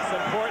 It's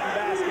an important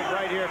basket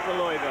right here for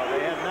Louisville.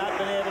 They have not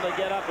been able to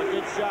get up a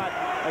good shot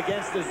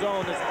against the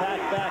zone that's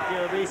packed back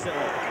here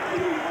recently.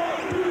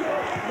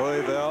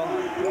 Louisville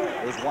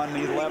has won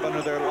 11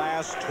 of their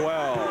last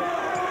 12.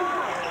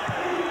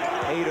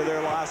 8 of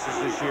their losses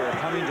this year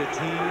coming to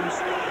teams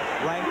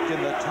ranked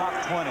in the top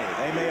 20.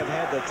 They may have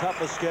had the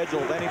toughest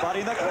schedule of anybody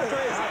in the country.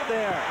 Up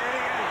there.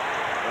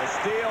 A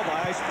steal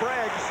by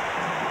Spriggs.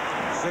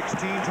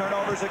 16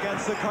 turnovers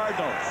against the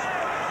Cardinals.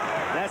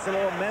 That's a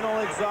little mental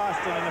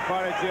exhaustion on the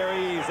part of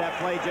Jerry Eves. That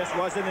play just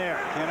wasn't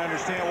there. Can't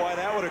understand why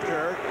that would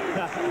occur.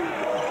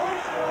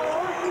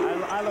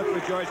 I look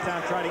for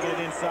Georgetown trying to get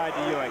it inside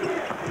to Ewing.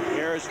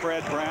 Here's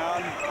Fred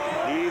Brown.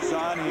 Eves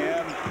on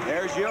him.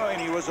 There's Ewing.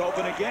 He was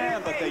open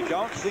again, but they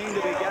don't seem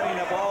to be getting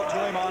the ball to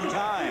him on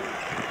time.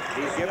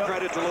 Give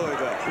credit to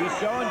Louisville. He's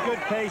showing good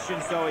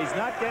patience, though. He's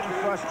not getting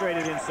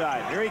frustrated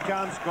inside. Here he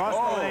comes, cross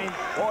the lane.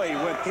 Boy, he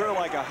went through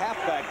like a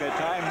halfback that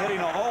time, hitting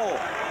a hole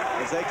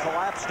as they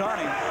collapsed on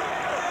him.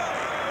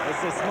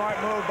 It's a smart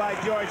move by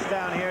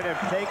Georgetown here. They're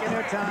taking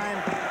their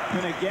time,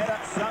 going to get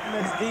up something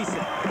that's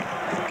decent.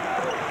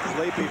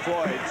 Sleepy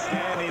Floyd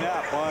standing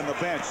up on the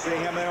bench. See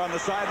him there on the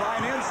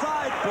sideline,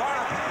 inside,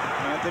 blocked.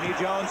 Anthony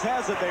Jones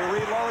has it. They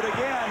reload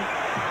again.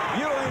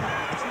 Ewing,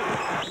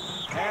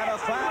 and a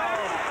foul.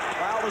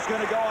 Foul is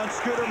going to go on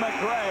Scooter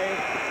McRae.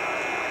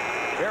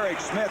 Eric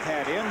Smith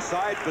had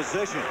inside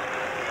position.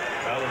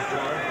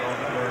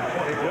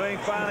 Ewing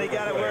finally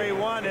got it where he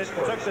wanted.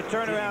 Took the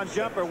turnaround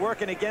jumper,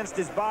 working against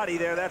his body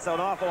there. That's an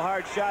awful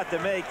hard shot to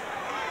make.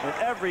 With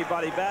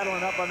everybody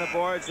battling up on the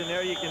boards, and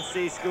there you can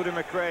see Scooter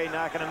McRae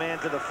knocking a man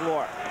to the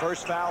floor.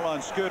 First foul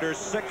on Scooter,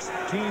 16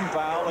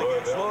 foul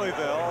against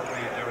Louisville.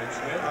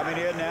 Coming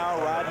in now,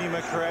 Rodney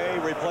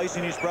McRae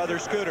replacing his brother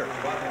Scooter.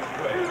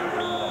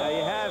 Now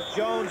you have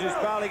Jones, who's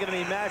probably going to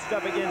be matched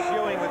up against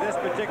Ewing with this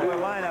particular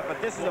lineup, but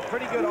this is a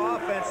pretty good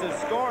offensive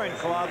scoring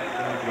club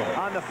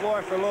on the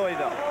floor for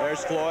Louisville.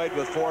 There's Floyd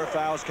with 4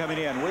 fouls coming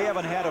in. We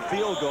haven't had a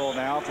field goal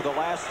now for the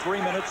last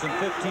 3 minutes and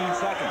 15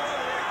 seconds.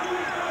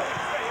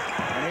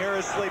 And here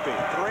is Sleepy,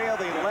 3 of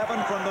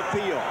 11 from the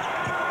field.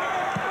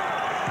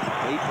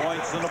 8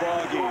 points in the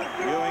ball game.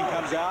 Ewing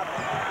comes out.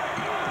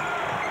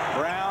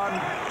 Brown,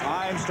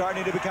 time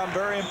starting to become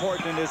very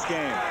important in this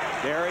game.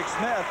 Derek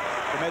Smith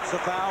commits a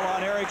foul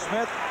on Eric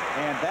Smith,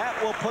 and that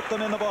will put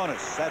them in the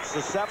bonus. That's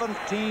the 7th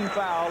team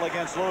foul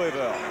against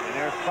Louisville. And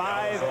there are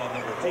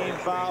 5 team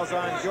fouls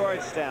on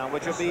Georgetown,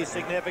 which will be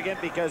significant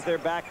because they're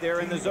back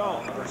there in the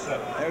zone.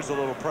 There's a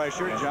little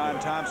pressure. John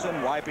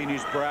Thompson wiping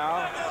his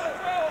brow.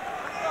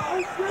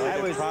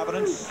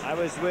 I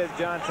was with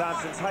John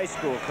Thompson's high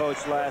school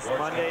coach last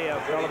Monday, a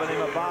fellow by the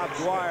name of Bob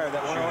Dwyer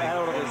that had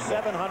over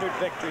 700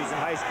 victories in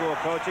high school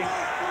coaching.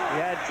 He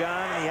had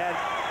John, and he had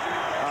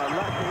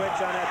Luttenwich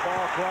on that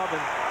ball club,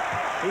 and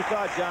he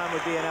thought John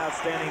would be an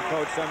outstanding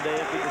coach someday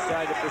if he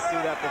decided to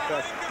pursue that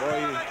profession. Boy,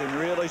 you can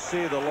really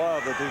see the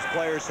love that these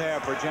players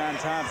have for John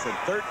Thompson.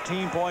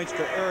 13 points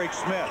for Eric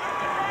Smith.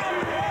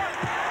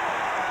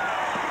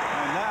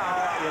 And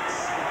now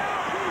it's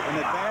an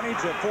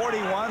advantage of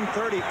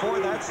 41-34.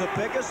 That's the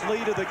biggest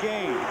lead of the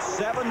game.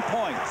 7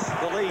 points,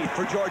 the lead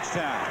for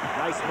Georgetown.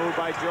 Nice move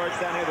by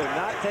Georgetown here. They're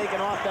not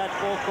taking off that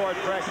full court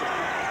pressure.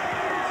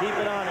 Keep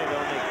it on it.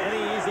 Don't make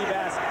any easy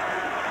basket.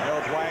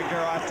 Milt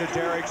Wagner off to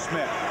Derek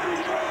Smith.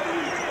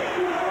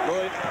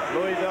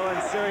 Louisville in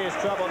serious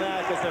trouble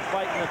now because they're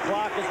fighting the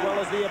clock as well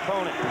as the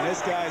opponent. And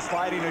this guy's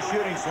fighting a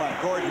shooting slump.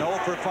 Gordon 0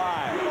 for 5.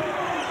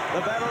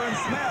 The veteran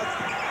Smith.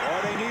 Boy,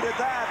 they needed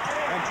that.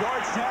 And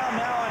Georgetown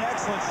now in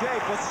excellent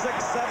shape with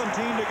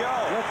 6:17 to go.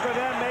 Look for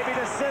them maybe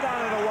to sit on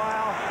it a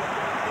while.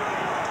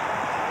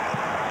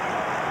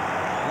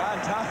 John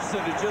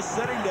Thompson is just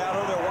sitting down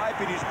over there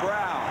wiping his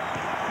brow.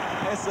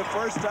 It's the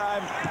first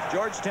time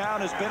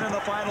Georgetown has been in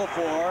the Final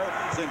Four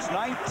since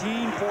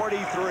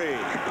 1943.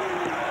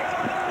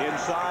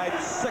 Inside,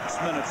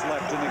 6 minutes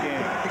left in the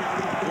game.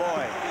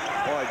 Floyd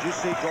Boy, did you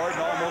see Gordon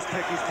almost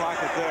pick his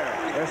pocket there?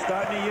 They're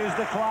starting to use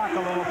the clock a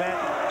little bit.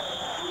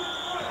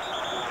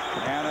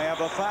 And they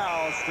have a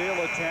foul,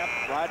 steal attempt.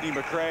 Rodney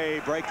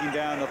McRae breaking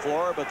down the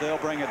floor, but they'll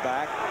bring it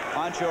back.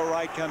 Poncho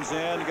Wright comes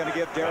in, going to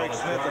give Derek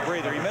Smith a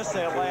breather. He missed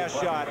that last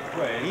shot.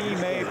 He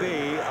may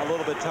be a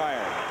little bit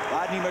tired.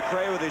 Rodney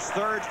McRae with his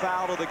 3rd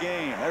foul of the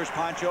game. There's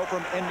Poncho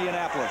from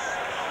Indianapolis.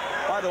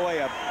 By the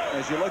way,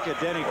 as you look at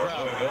Denny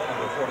Crum,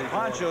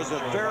 Poncho's a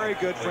very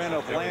good friend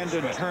of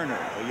Landon Turner,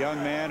 a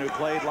young man who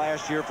played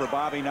last year for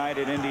Bobby Knight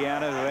in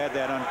Indiana, who had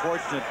that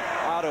unfortunate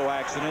auto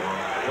accident.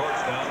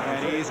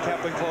 And he's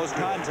kept in close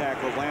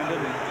contact with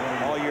Landon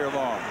all year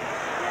long.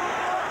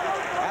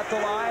 At the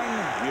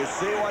line, you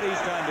see what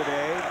he's done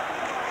today.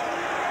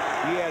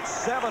 He had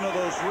 7 of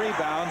those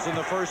rebounds in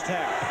the first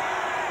half.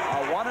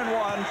 A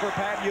 1-and-1 for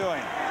Pat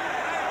Ewing.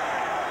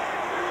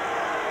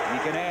 He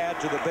can add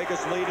to the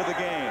biggest lead of the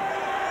game.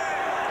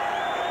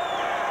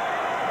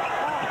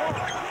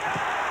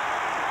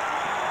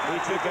 He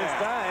took his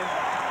time.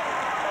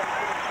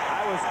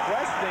 I was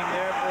questioning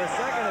there for a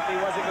second if he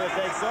wasn't going to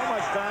take so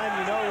much time,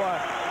 you know,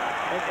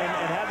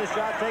 and have the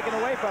shot taken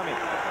away from him.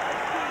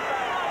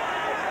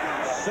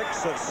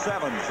 6 of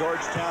 7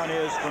 Georgetown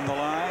is from the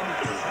line.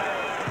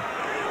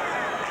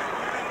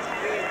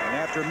 And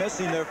after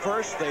missing their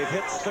first, they've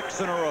hit 6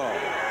 in a row.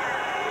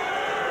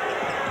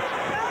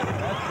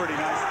 That's pretty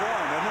nice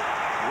form, isn't it?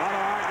 A lot of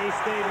art, he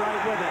stayed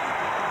right with it.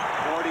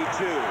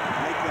 42,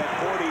 make that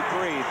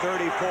 43,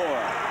 34.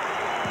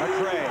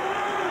 McRae,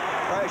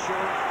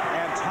 pressure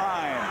and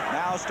time.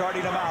 Now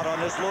starting him out on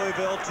this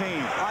Louisville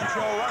team. Poncho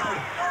Wright.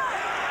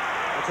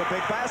 It's a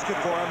big basket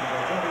for him.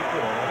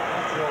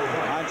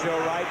 Poncho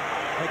Wright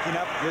picking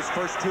up his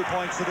first 2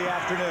 points of the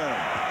afternoon.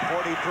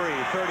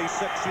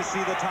 43-36, you see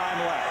the time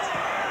left.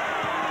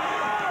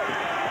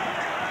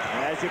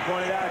 As you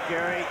pointed out,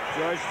 Gary,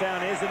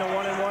 Georgetown is in a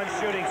 1-and-1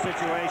 shooting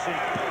situation.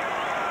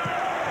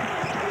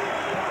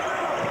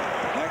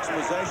 Next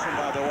possession,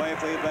 by the way,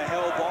 if the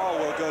held ball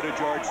will go to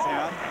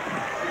Georgetown.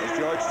 As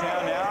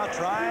Georgetown now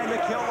trying to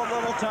kill a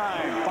little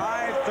time.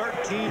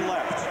 5:13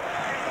 left.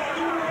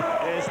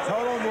 His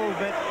total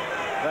movement,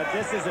 but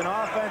this is an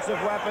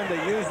offensive weapon to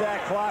use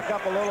that clock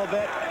up a little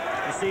bit.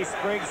 You see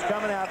Spriggs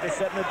coming out. They're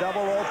setting the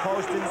double old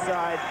post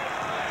inside.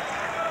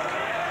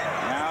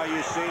 Now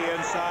you see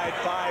inside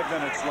 5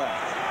 minutes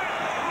left.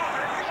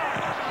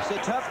 It's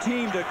a tough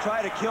team to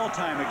try to kill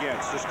time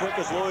against, as quick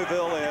as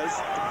Louisville is.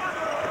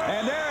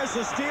 And there's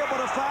a steal,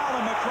 but a foul,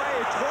 and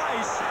McRae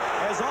twice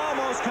has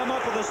almost come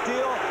up with a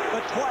steal,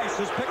 but twice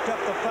has picked up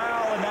the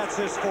foul, and that's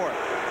his 4th.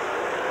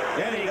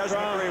 Denny doesn't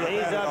agree with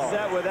that at all. He's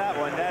upset with that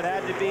one. That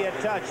had to be a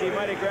touch. He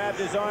might have grabbed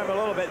his arm a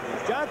little bit.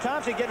 John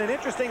Thompson getting an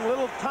interesting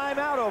little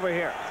timeout over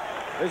here.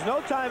 There's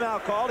no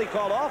timeout called. He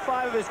called all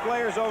 5 of his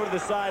players over to the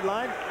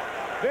sideline.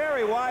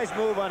 Very wise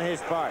move on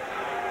his part.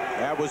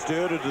 That was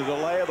due to the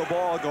delay of the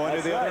ball going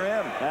to the other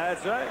end.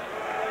 That's right.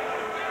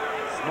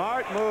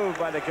 Smart move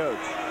by the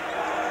coach.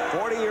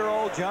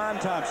 40-year-old John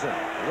Thompson,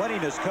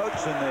 winningest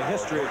coach in the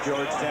history of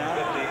Georgetown.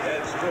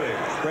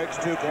 Spriggs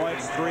 2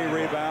 points, 3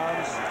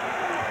 rebounds,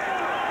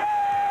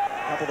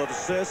 a couple of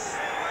assists.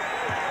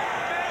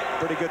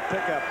 Pretty good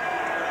pickup.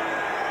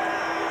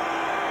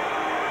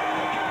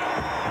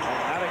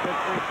 Not a good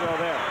free throw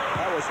there.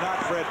 That was not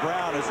Fred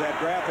Brown, as that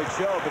graphic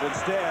showed, but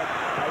instead,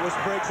 that was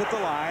Spriggs at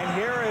the line.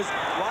 Here is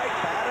Wright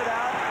batted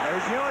out.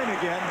 There's Ewing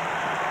again.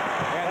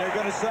 And they're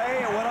going to say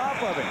it went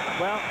off of him.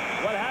 Well,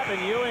 what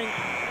happened? Ewing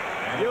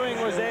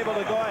was able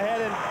to go ahead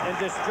and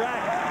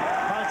distract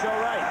Poncho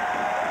Wright.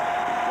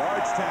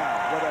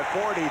 Georgetown with a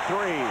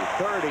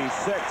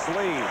 43-36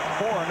 lead.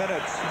 4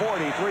 minutes,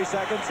 43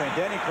 seconds, and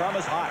Denny Crum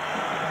is hot.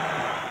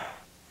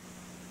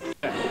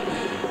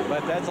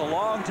 But that's a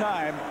long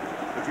time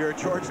if you're a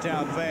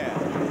Georgetown fan.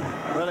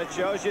 Well, it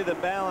shows you the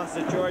balance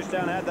that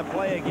Georgetown had to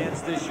play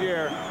against this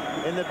year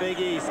in the Big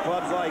East.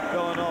 Clubs like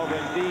Villanova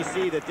and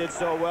BC that did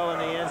so well in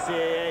the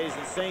NCAAs,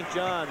 and St.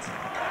 John's.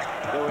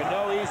 There were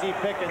no easy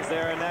pickings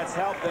there, and that's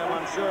helped them,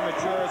 I'm sure,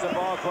 mature as a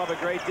ball club a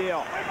great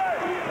deal.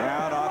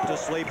 Down off to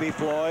Sleepy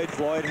Floyd.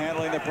 Floyd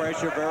handling the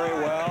pressure very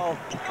well.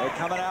 They're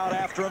coming out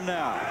after him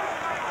now.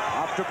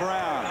 Off to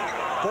Brown.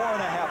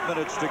 4.5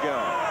 minutes to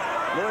go.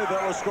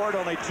 Louisville has scored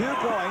only 2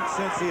 points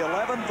since the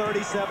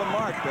 11:37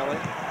 mark, Billy.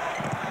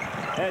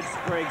 Ed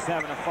Spriggs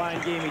having a fine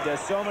game. He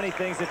does so many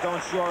things that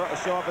don't show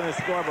up in the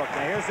scorebook.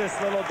 Now here's this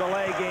little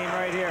delay game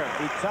right here.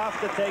 Be tough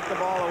to take the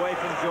ball away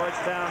from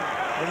Georgetown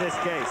in this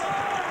case.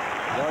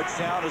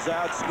 Georgetown has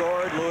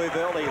outscored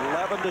Louisville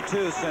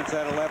 11-2 since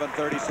that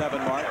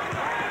 11:37 mark.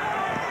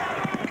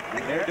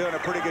 They're doing a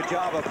pretty good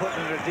job of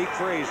putting it in a deep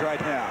freeze right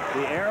now.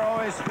 The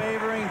arrow is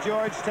favoring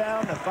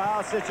Georgetown. The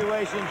foul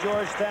situation,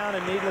 Georgetown,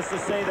 and needless to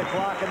say, the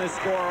clock and the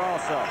score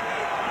also.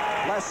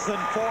 Less than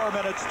 4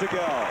 minutes to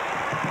go.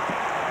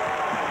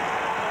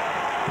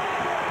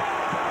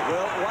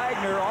 Wilt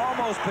Wagner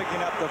almost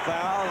picking up the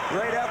foul.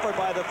 Great effort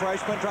by the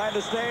freshman trying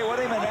to stay with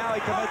him, and now he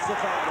commits the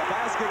foul. The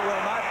basket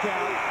will not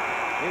count.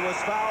 He was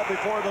fouled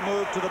before the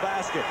move to the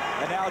basket.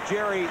 And now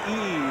Jerry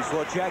Eves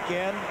will check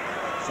in.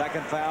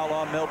 Second foul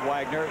on Milt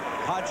Wagner.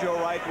 Pancho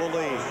Wright will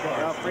lead.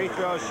 Well, free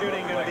throw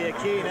shooting going to be a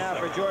key now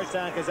for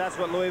Georgetown, because that's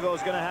what Louisville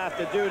is going to have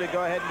to do to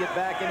go ahead and get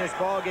back in this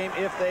ball game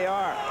if they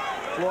are.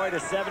 Floyd, a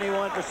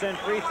 71%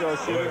 free throw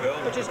shooter,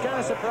 which is kind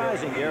of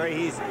surprising, Gary.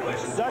 He's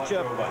such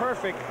a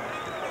perfect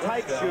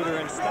type shooter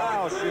and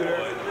style shooter.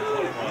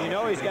 You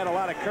know he's got a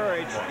lot of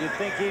courage. You'd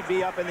think he'd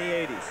be up in the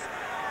 80s.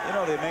 You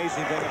know, the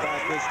amazing thing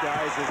about this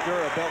guy is his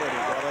durability,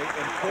 Billy.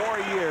 In 4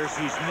 years,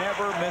 he's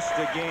never missed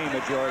a game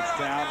at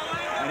Georgetown.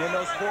 And in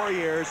those 4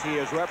 years, he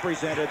has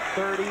represented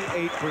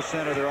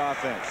 38% of their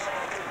offense.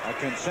 A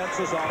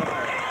consensus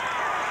All-American.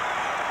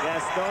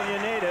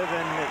 Gastonia native,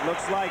 and it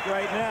looks like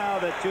right now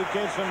that two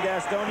kids from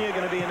Gastonia are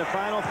going to be in the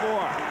Final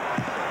Four.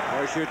 Of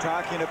course, you're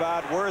talking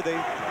about Worthy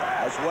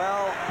as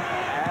well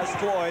as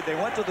Floyd. They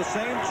went to the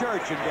same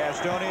church in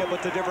Gastonia,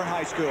 but to different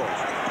high schools.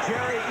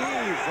 Jerry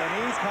Eves,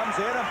 and Eves comes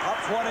in and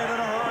pops one in a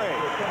hurry.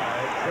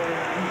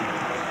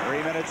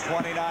 3 minutes,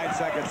 29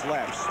 seconds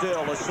left.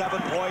 Still a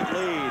 7-point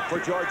lead for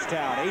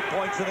Georgetown. 8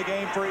 points in the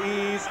game for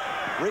Eves.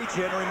 Reach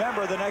in.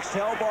 Remember, the next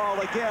hell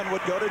ball again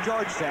would go to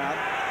Georgetown.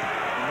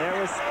 And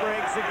there was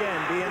Spriggs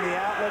again, being the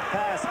outlet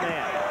pass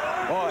man.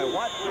 Boy,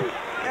 what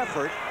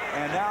effort.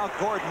 And now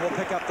Gordon will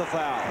pick up the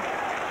foul.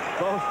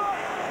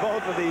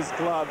 Both of these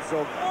clubs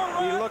will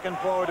be looking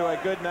forward to a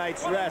good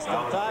night's rest.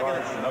 I'm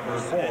talking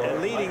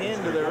leading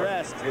into the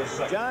rest.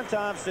 John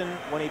Thompson,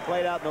 when he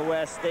played out in the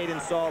West, stayed in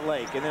Salt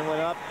Lake and then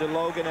went up to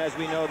Logan, as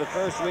we know, the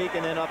first week,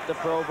 and then up to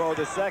Provo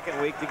the second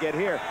week to get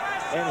here.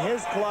 And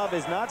his club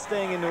is not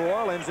staying in New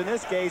Orleans. In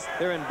this case,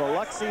 they're in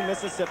Biloxi,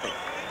 Mississippi.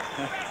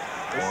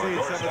 We'll see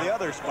some of the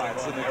other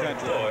spots in the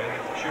country.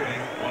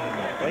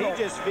 Well, he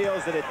just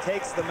feels that it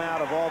takes them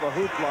out of all the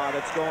hoopla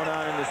that's going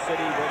on in the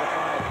city where the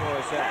Final Four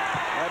is at.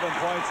 11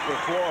 points for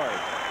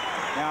Floyd.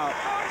 Now,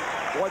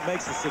 what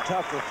makes it so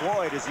tough for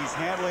Floyd is he's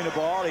handling the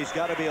ball. He's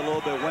got to be a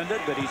little bit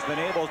winded, but he's been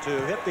able to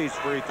hit these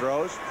free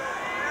throws.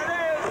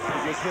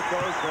 He just hit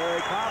those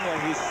very calmly.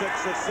 He's 6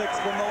 of 6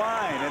 from the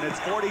line, and it's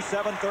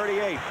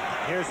 47-38.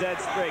 Here's Ed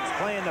Spriggs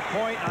playing the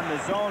point on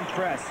the zone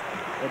press.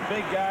 The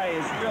big guy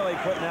is really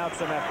putting out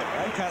some effort.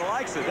 He kind of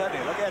likes it, doesn't he?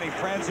 Look at him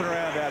prancing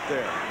around out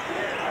there.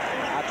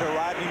 Out to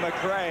Rodney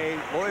McRae.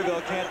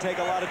 Louisville can't take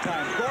a lot of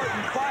time.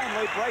 Gordon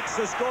finally breaks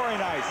the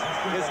scoring ice.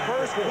 His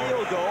first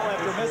field goal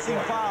after missing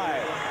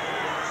 5.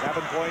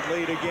 7-point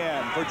lead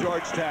again for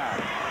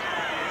Georgetown.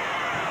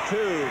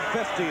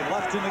 2:50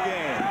 left in the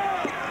game.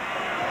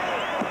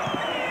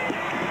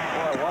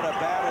 Boy, what a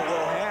battle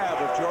we'll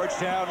have if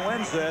Georgetown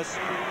wins this.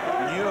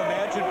 Can you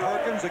imagine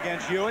Perkins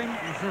against Ewing?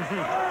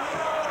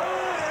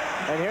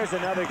 And here's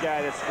another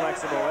guy that's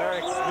flexible,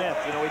 Eric Smith.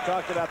 You know, we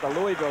talked about the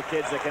Louisville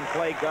kids that can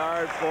play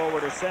guard,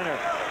 forward, or center.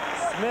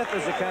 Smith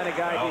is the kind of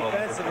guy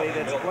defensively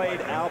that's played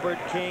Albert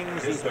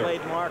Kings. He's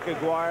played Mark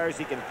Aguirre's.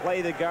 He can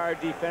play the guard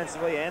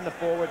defensively and the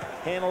forward,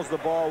 handles the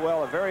ball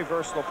well, a very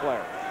versatile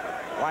player.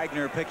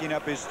 Wagner picking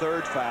up his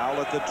 3rd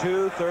foul at the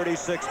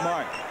 2:36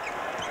 mark.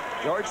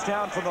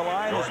 Georgetown from the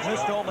line has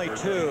missed only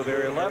 2.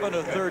 They're 11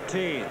 of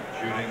 13.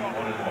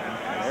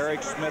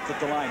 Eric Smith at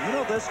the line. You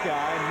know, this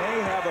guy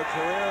may have a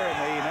career in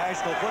the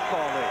National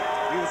Football League.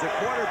 He was a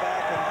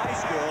quarterback in high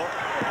school,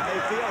 and they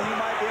feel he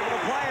might be able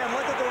to play. And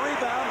look at the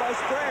rebound by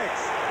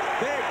Spriggs.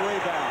 Big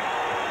rebound.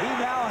 He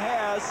now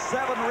has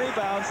 7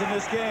 rebounds in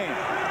this game.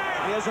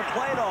 He hasn't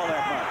played all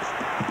that much.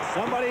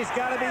 Somebody's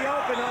got to be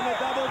open on the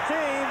double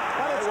team.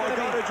 But it's going to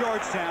go to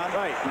Georgetown.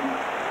 Right.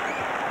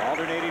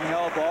 Alternating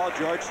hell ball.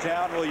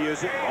 Georgetown will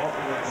use it.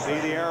 See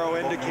the arrow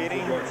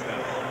indicating the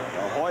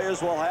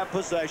Hoyas will have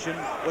possession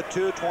with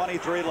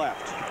 2:23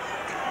 left.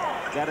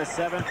 Got a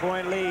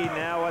 7-point lead.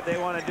 Now what they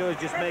want to do is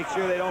just make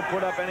sure they don't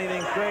put up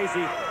anything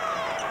crazy.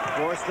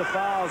 Force the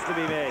fouls to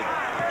be made.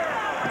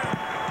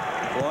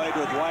 Floyd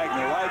with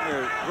Wagner.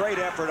 Wagner, great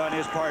effort on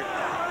his part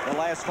the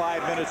last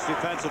 5 minutes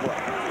defensively.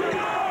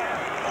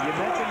 You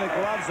mentioned the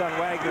gloves on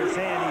Wagner's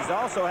hand. He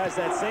also has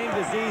that same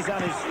disease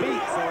on his feet,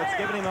 so it's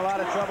giving him a lot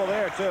of trouble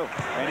there, too.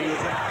 And he was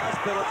in the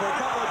hospital for a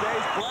couple of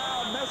days.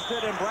 Brown missed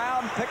it, and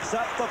Brown picks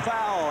up the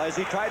foul as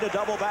he tried to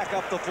double back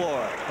up the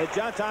floor. Hey,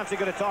 John Thompson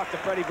going to talk to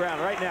Freddie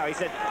Brown right now. He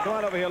said, come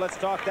on over here, let's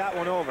talk that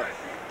one over.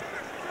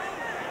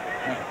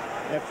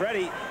 And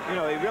Freddie, you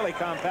know, he really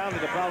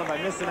compounded the problem by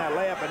missing that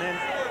layup and then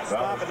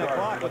stopping the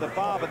clock with a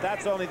foul, but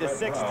that's only the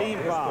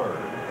 16th foul.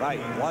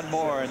 Right, one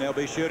more, and they'll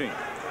be shooting.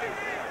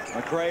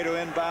 McRae to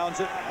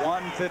inbounds it.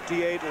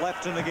 1:58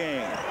 left in the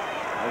game.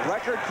 A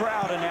record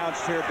crowd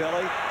announced here,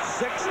 Billy.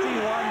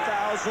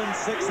 61,612.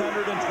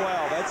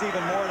 That's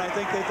even more than I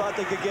think they thought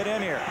they could get in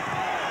here.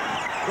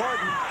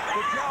 Gordon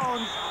to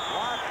Jones.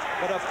 Blocked,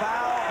 but a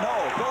foul. No,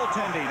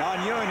 goaltending on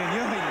Ewing, and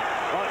Ewing.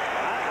 Well,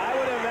 I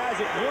would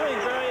imagine Ewing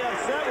very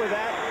upset with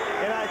that.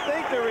 And I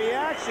think the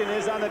reaction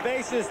is on the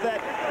basis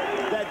that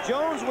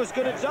Jones was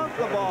going to dunk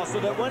the ball, so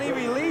that when he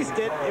released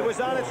it, it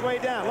was on its way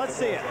down. Let's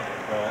see it.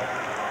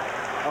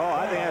 Oh,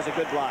 I think that's a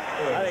good block.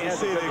 I think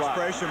that's a good block. You see the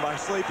expression by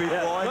Sleepy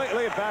Floyd?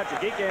 Look at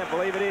Patrick. He can't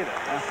believe it either.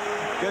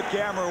 Good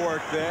camera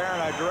work there.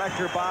 And our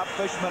director, Bob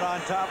Fishman,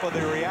 on top of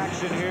the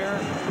reaction here.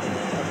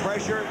 The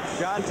pressure.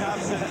 John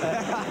Thompson.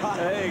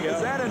 There you go.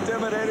 Is that intimidating?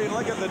 intimidating.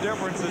 Look at the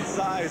difference in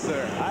size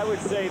there. I would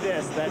say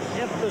this, that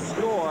if the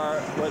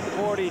score was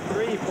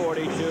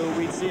 43-42,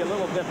 we'd see a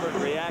little different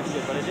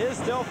reaction. But it is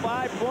still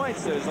 5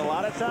 points. There's a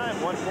lot of time.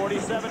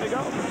 1:47 to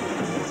go.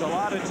 It's a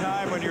lot of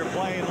time when you're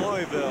playing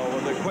Louisville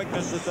with the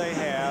quickness that they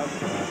have.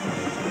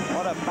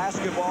 What a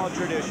basketball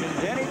tradition.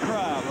 Denny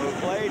Crum, who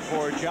played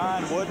for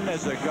John Wooden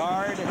as a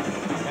guard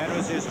and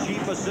was his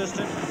chief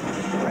assistant,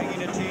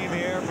 bringing a team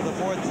here for the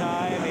 4th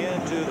time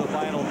into the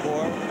Final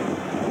Four.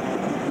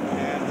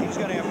 And he's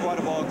going to have quite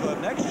a ball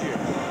club next year,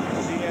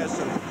 because he has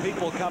some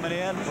people coming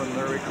in from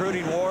the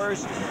recruiting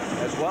wars,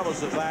 as well as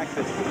the fact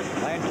that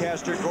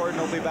Lancaster Gordon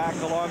will be back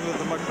along with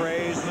the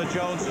McRaes and the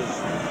Joneses.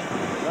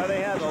 Well,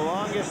 they have the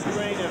longest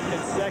string of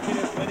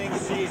consecutive winning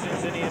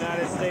seasons in the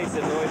United States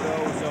at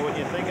Louisville. So when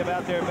you think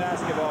about their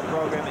basketball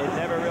program, it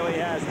never really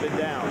has been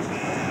down.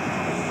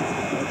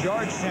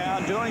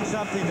 Georgetown doing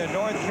something that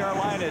North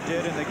Carolina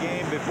did in the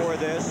game before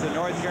this, and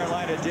North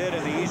Carolina did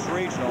in the East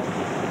Regional,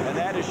 and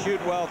that is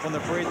shoot well from the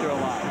free throw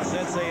line.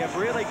 Since they have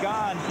really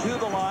gone to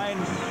the line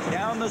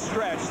down the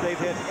stretch, they've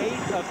hit 8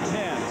 of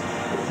 10.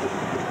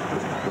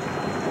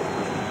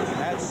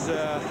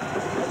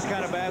 That's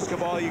kind of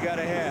basketball you got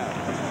to have.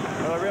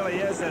 Well, it really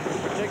is, and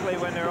particularly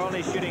when they're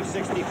only shooting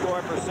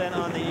 64%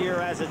 on the year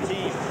as a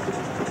team.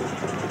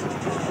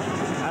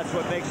 That's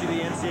what makes you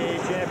the NCAA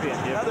champion.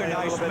 Another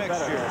nice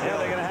mixture. Yeah,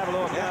 they're going to have a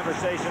little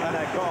conversation on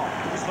that call.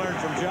 Just learned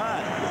from John.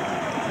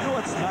 You know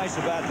what's nice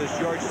about this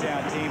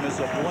Georgetown team is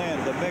a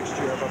blend, the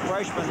mixture of a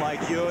freshman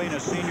like Ewing, a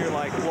senior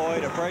like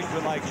Floyd, a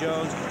freshman like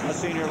Jones, a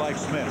senior like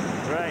Smith.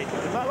 Right.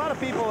 A lot of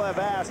people have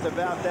asked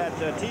about that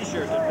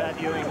T-shirt that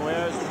Pat Ewing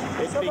wears.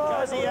 It's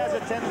because he has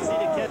a tendency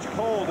to catch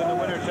cold in the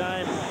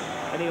wintertime,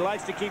 and he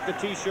likes to keep the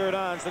T-shirt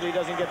on so that he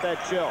doesn't get that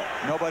chill.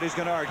 Nobody's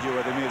going to argue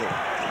with him either.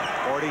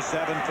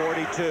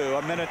 47-42,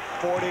 a minute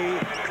 40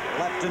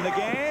 left in the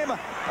game.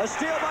 A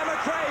steal by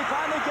McRae,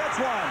 finally gets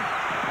one.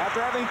 After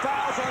having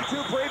fouls on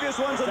 2 previous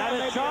ones, and that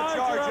then a charge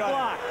or a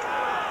block?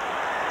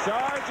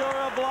 Charge or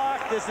a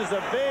block? This is a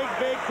big,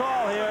 big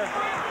call here.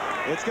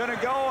 It's going to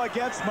go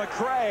against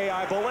McRae,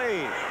 I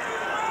believe.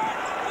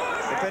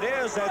 If it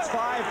is, that's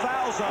 5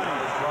 fouls on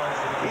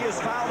him. He is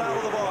fouled out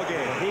of the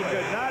ballgame. He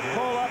could not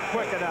pull up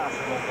quick enough.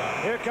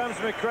 Here comes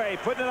McRae,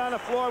 putting it on the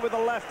floor with the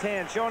left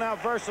hand, showing how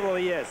versatile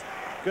he is.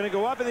 Going to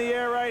go up in the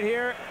air right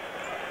here.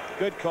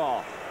 Good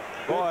call.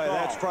 Boy,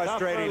 that's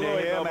frustrating to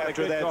him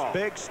after that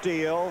big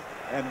steal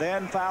and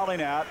then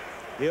fouling out.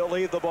 He'll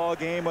leave the ball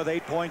game with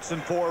 8 points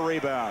and 4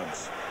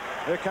 rebounds.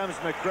 Here comes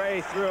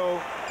McRae through.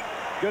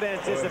 Good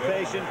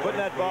anticipation, putting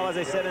that ball, as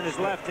I said, in his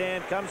left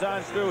hand. Comes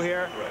on through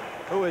here.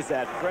 Who is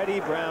that? Freddie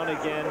Brown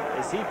again.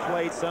 Has he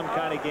played some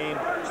kind of game?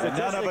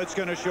 None of it's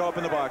going to show up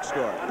in the box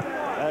score.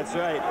 That's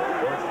right.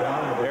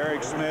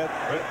 Eric Smith.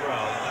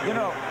 You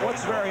know,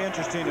 what's very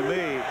interesting to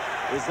me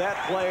is that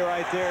play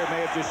right there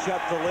may have just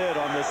shut the lid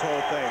on this whole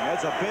thing.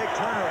 That's a big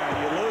turnaround.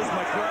 You lose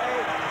McRae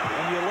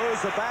and you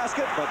lose the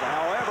basket, but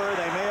however,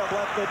 they may have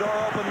left the door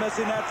open,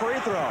 missing that free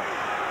throw.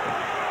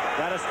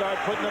 Got to start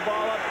putting the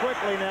ball up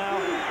quickly now.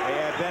 They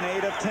had been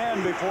 8 of 10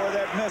 before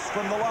that miss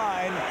from the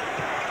line.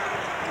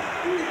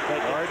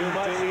 Gordon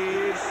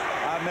Tees,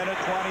 a minute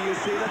 20. You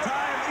see the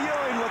time.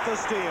 Ewing with the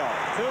steal.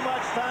 Too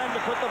much time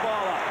to put the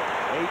ball up.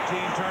 18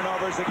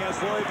 turnovers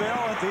against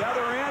Louisville. At the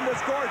other end,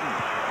 it's Gordon.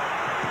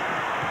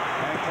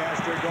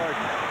 Lancaster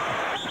Gordon.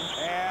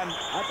 And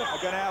I'm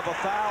going to have a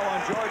foul on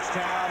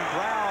Georgetown.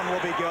 Brown will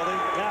be guilty.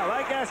 Now,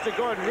 Lancaster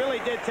Gordon really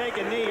did take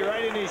a knee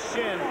right in his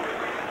shin.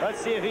 Let's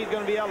see if he's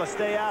going to be able to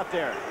stay out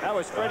there. That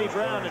was Freddie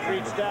Brown that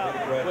reached out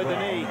with the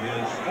knee.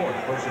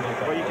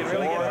 Well, you can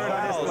really get hurt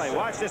on this play.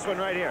 Watch this one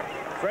right here.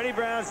 Freddie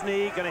Brown's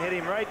knee going to hit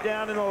him right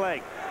down in the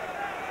leg.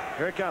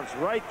 Here it comes,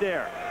 right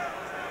there.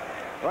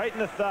 Right in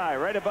the thigh,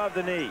 right above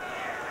the knee.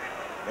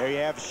 There you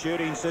have a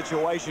shooting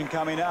situation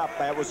coming up.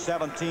 That was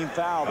 17th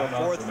foul, the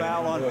 4th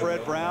foul on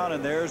Fred Brown,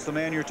 and there's the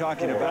man you're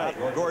talking about,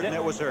 Gordon,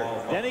 that was hurt.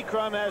 Denny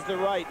Crum has the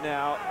right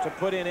now to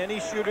put in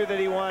any shooter that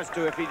he wants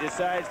to if he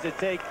decides to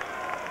take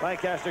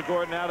Lancaster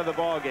Gordon out of the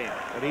ball game.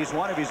 But he's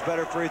one of his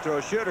better free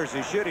throw shooters.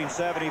 He's shooting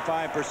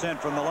 75%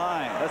 from the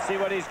line. Let's see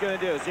what he's going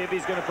to do. See if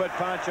he's going to put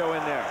Pancho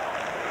in there.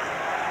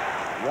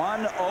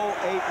 1:08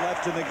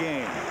 left in the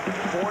game.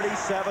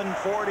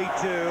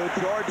 47-42.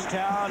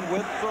 Georgetown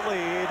with the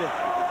lead.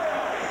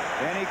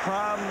 Denny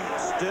Crum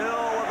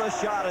still with a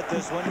shot at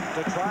this one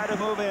to try to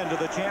move into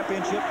the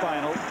championship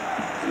final.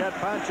 He's got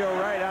Pancho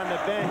right on the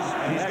bench.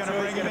 And he's going to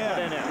bring him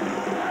in.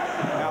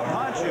 Now,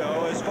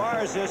 Pancho, as far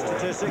as his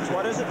statistics,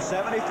 what is it?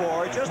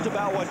 74, just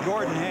about what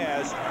Gordon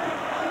has.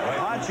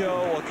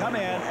 Pancho will come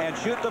in and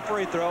shoot the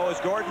free throw as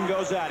Gordon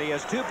goes out. He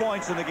has 2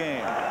 points in the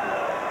game.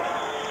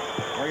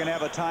 We're going to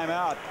have a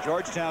timeout.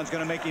 Georgetown's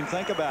going to make him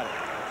think about it.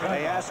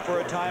 They asked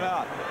for a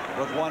timeout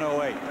with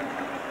 1:08.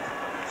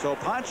 So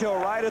Pancho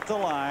right at the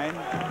line.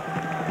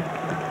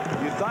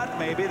 You'd thought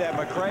maybe that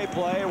McCray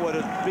play would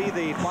be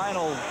the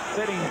final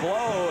fitting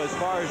blow as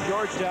far as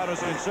Georgetown was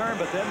concerned,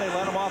 but then they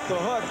let him off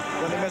the hook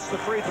when they missed the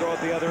free throw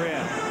at the other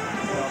end.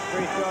 Well,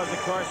 free throws,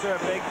 of course, are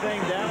a big thing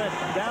down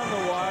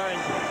the wire,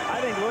 and I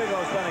think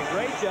Louisville's done a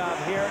great job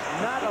here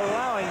not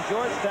allowing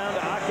Georgetown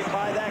to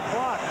occupy that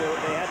clock.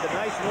 They had the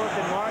nice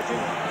working margin.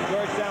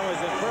 Georgetown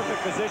was in perfect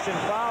position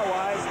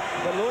foul-wise,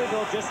 but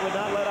Louisville just would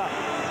not let up.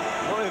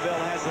 Louisville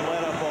hasn't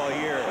let up all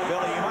year.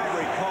 Billy, you might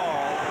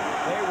recall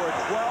they were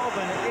 12-8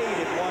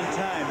 at one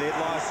time. They'd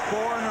lost 4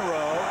 in a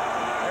row.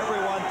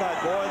 Everyone thought,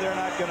 boy, they're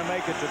not going to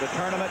make it to the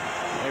tournament.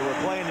 They were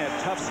playing that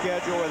tough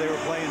schedule where they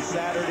were playing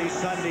Saturday,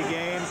 Sunday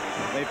games.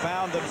 They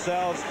found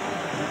themselves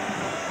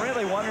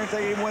really wondering if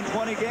they even win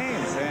 20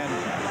 games. And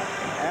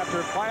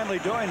after finally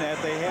doing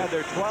that, they had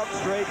their 12th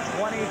straight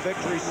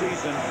 20-victory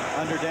season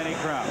under Denny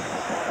Crum.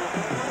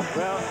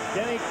 Well,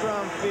 Denny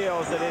Crum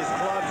feels that his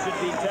club should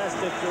be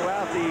tested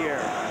throughout the year.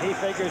 He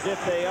figures if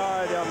they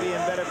are, they'll be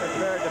better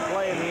prepared to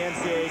play in the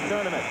NCAA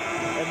tournament.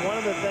 And one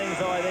of the things,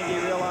 though, I think he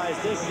realized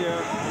this year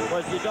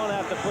was you don't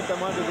have to put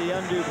them under the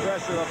undue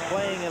pressure of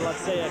playing in,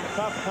 let's say, a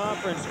tough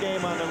conference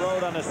game on the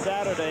road on a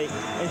Saturday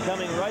and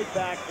coming right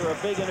back for a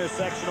big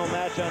intersectional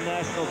match on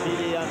national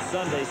TV on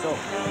Sunday. So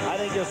I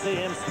think you'll see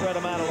him spread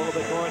them out a little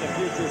bit more in the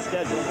future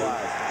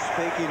schedule-wise.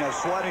 Speaking of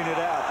sweating it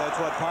out, that's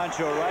what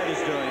Pancho Wright is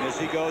doing as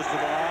he goes to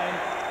the line.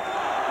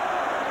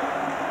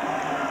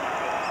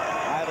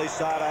 Highly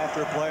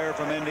sought-after player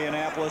from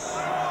Indianapolis.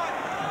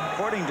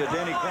 According to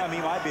Denny Crum,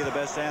 he might be the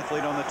best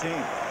athlete on the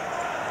team.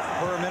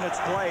 Per minutes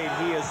played,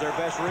 he is their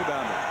best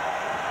rebounder.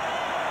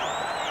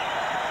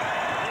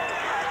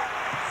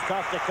 It's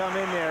tough to come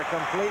in there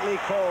completely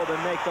cold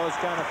and make those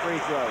kind of free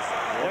throws.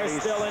 They're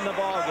still in the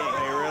ball game.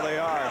 They really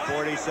are.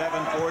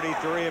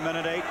 47-43, a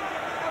minute 8.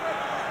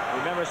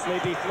 Remember,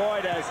 Sleepy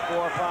Floyd has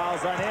 4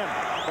 fouls on him.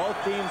 Both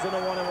teams in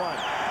a 1-1.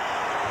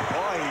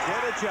 Boy, he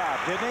did a job,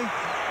 didn't he?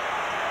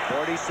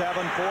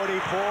 47-44,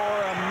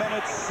 a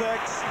minute 6.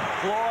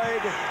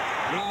 Floyd,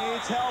 he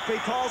needs help. He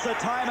calls a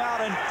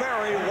timeout, and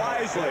very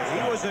wisely.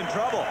 He was in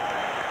trouble.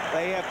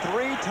 They have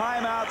 3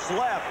 timeouts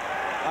left.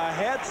 A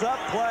heads-up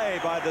play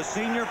by the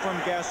senior from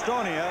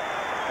Gastonia,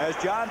 as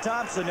John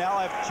Thompson now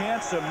have a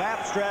chance to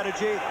map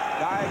strategy,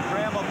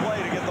 diagram a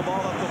play to get the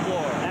ball up the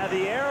floor. Now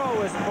the arrow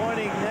is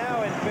pointing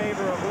now in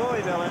favor of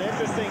Louisville. An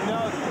interesting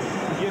note,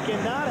 you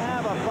cannot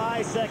have a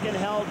 5-second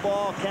held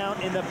ball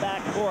count in the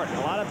backcourt.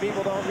 A lot of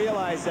people don't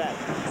realize that.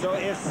 So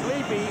if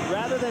Sleepy,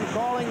 rather than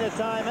calling the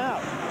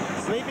timeout,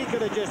 Sleepy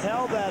could have just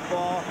held that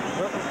ball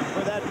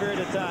for that period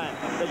of time.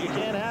 But you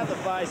can't have the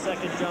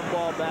 5-second jump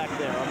ball back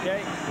there,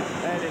 okay?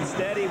 And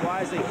instead, he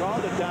wisely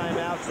called a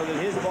timeout so that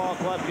his ball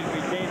club could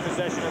retain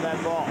possession of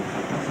that ball.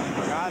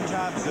 John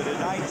Thompson in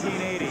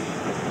 1980.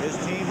 His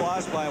team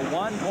lost by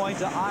 1 point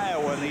to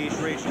Iowa in the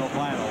East Regional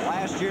Final.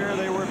 Last year,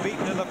 they were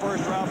beaten in the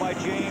first round by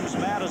James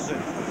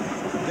Madison.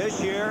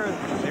 This year,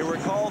 they were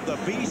called the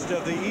Beast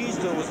of the East.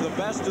 It was the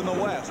best in the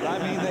West. I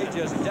mean, they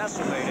just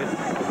decimated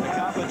the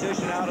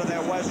competition out in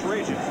that West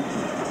region.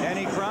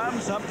 Denny Crum,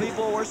 some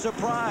people were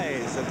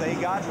surprised that they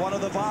got one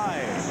of the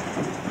buys.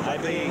 I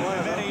mean,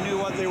 the committee knew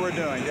what they were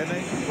doing, didn't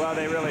they? Well,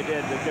 they really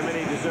did. The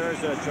committee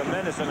deserves a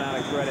tremendous amount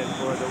of credit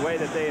for the way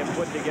that they have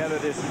put together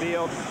this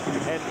field.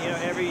 And, you know,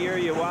 every year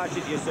you watch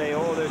it, you say,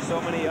 oh, there's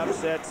so many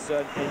upsets.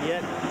 And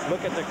yet,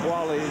 look at the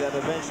quality that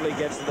eventually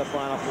gets to the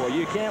Final Four.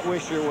 You can't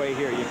wish your way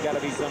here. You've got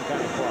to be some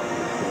kind of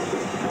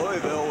quality.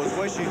 Louisville was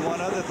wishing one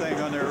other thing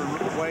on their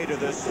way to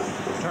this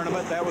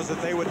tournament. That was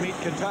that they would meet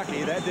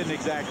Kentucky. That didn't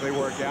exactly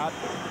work out.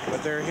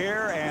 But they're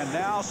here and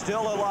now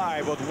still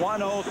alive with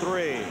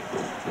 103.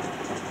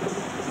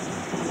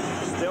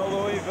 Still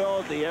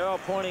Louisville, the arrow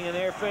pointing in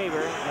their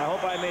favor. I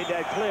hope I made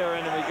that clear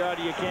in regard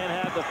to you can't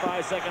have the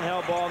 5-second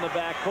held ball in the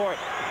backcourt,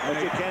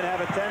 but you can't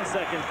have a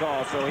 10-second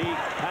call, so he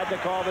had to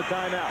call the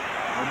timeout.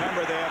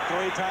 Remember, they have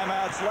 3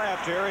 timeouts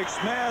left. Eric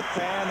Smith,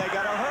 and they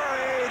got to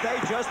hurry. They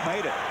just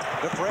made it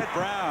to Fred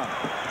Brown.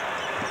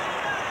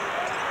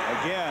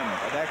 Again,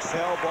 an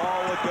XL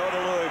ball would go to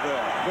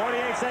Louisville.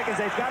 48 seconds,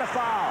 they've got a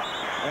foul.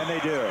 And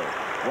they do.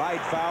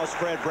 Wright fouls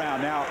Fred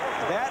Brown. Now,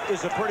 that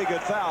is a pretty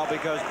good foul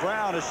because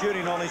Brown is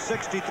shooting only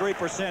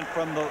 63%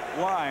 from the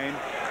line.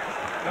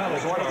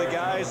 As one of the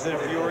guys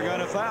that if you were going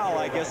to foul,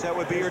 I guess that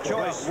would be your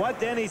choice. What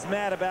Denny's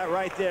mad about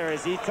right there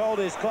is he told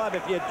his club,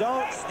 if you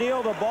don't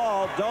steal the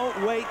ball, don't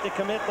wait to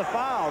commit the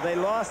foul. They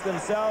lost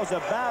themselves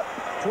about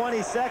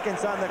 20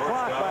 seconds on the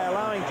clock by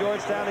allowing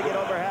Georgetown to get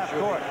over half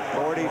court.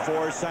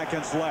 44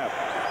 seconds left.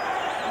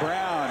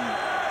 Brown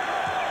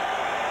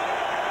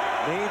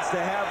needs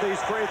to have these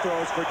free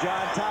throws for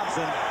John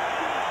Thompson.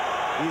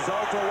 He's 0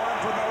 for 1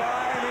 from the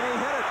line, and he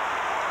hit it.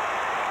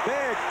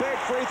 Big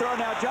free throw.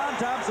 Now John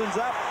Thompson's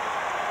up.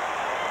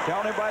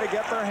 Telling everybody to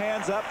get their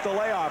hands up to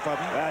lay off of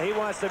him. He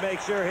wants to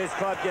make sure his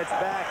club gets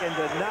back and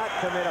does not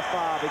commit a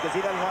foul because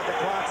he doesn't want the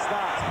clock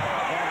stopped.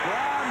 And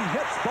Brown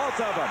hits both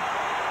of them.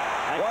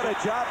 What a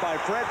job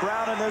by Fred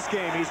Brown in this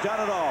game. He's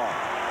done it all.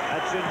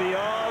 That should be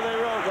all they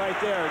wrote right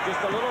there. Just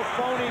a little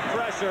phony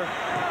pressure.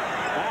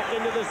 Back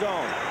into the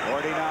zone.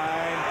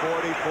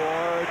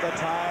 49-44 at the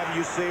time.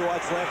 You see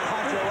what's left.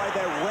 Contra right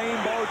there.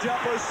 Rainbow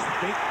jumper.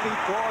 Speaky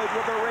Floyd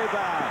with the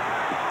rebound.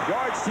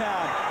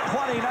 Georgetown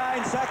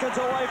 29 seconds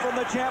away from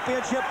the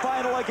championship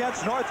final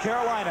against North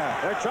Carolina.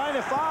 They're trying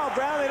to foul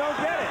Brown. They don't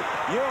get it.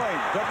 Ewing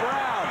to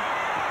Brown.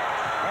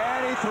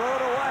 And he threw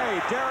it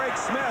away. Derek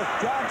Smith.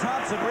 John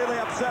Thompson really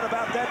upset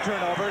about that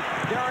turnover.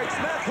 Derek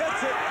Smith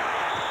hits it.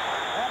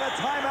 And a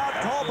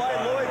timeout called by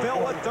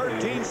Louisville with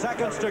 13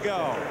 seconds to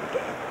go.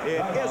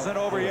 It isn't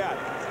over yet.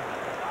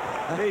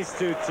 These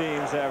two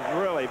teams have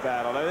really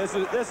battled.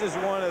 This is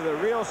one of the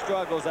real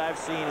struggles I've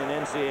seen in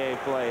NCAA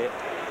play.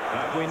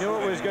 We knew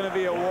it was going to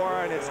be a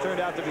war, and it's turned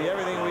out to be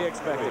everything we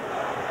expected.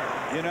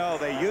 You know,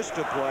 they used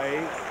to play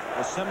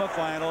a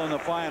semifinal and the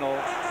final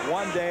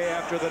one day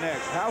after the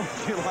next. How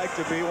would you like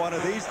to be one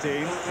of these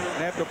teams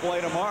and have to play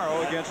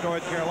tomorrow against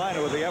North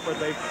Carolina with the effort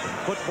they've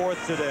put forth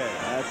today?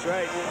 That's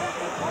right.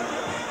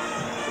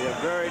 Be a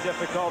very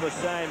difficult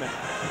assignment.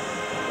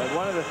 But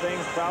one of the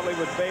things probably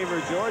would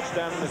favor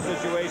Georgetown in a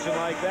situation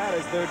like that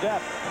is their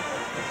depth.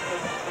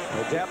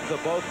 The depth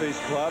of both these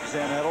clubs,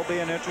 and it'll be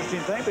an interesting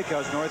thing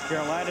because North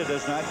Carolina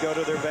does not go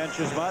to their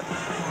bench as much.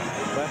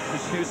 But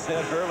as you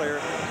said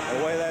earlier,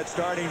 the way that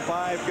starting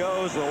five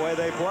goes, the way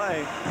they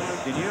play,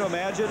 can you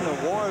imagine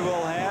the war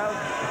we'll have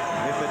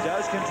if it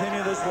does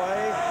continue this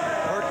way?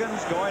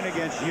 Perkins going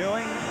against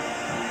Ewing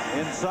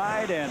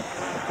inside, and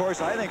of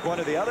course I think one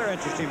of the other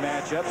interesting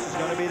matchups is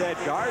going to be that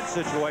guard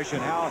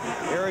situation, how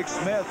Eric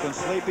Smith and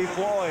Sleepy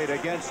Floyd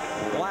against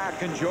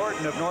Black and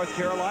Jordan of North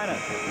Carolina.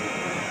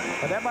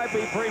 But that might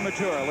be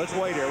premature. Let's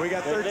wait here. We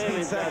got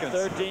 13 seconds.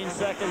 13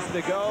 seconds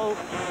to go.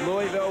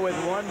 Louisville with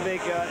one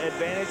big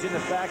advantage in the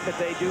fact that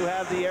they do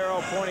have the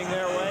arrow pointing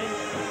their way.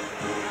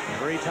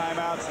 3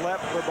 timeouts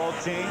left for both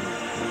teams.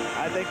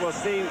 I think we'll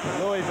see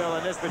Louisville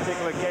in this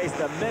particular case,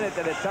 the minute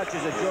that it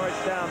touches a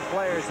Georgetown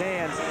player's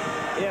hands,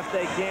 if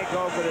they can't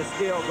go for the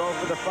steal, go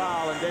for the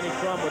foul. And Denny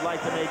Crum would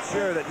like to make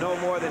sure that no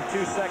more than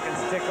 2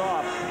 seconds tick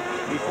off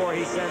before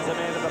he sends a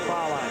man to the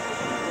foul line.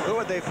 Who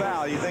would they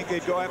foul? You think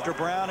they'd go after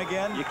Brown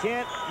again? You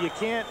can't,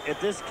 at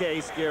this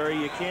case, Gary,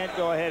 you can't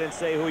go ahead and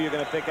say who you're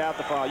going to pick out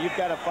the foul. You've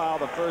got to foul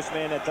the first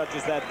man that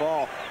touches that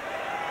ball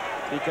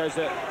because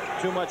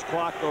too much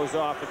clock goes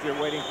off if you're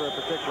waiting for a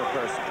particular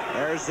person.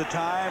 There's the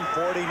time,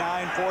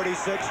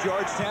 49-46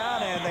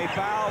 Georgetown, and they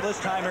foul this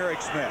time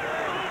Eric Smith.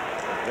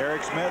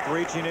 Eric Smith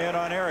reaching in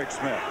on Eric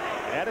Smith.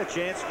 Had a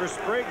chance for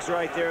Spriggs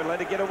right there, let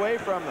it get away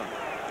from them.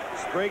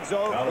 Spriggs,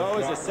 though,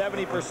 is a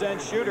 70%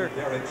 shooter.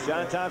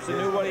 John Thompson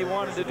knew what he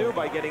wanted to do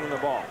by getting him the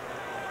ball.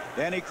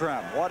 Denny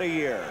Crum, what a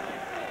year.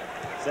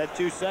 Said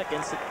 2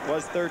 seconds, it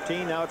was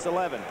 13, now it's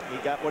 11. He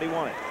got what he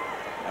wanted.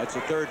 That's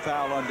the third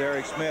foul on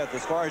Derek Smith.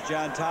 As far as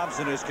John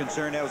Thompson is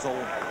concerned, that was a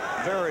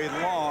very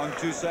long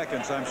 2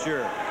 seconds, I'm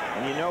sure.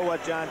 And you know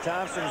what John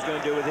Thompson is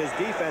going to do with his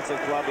defensive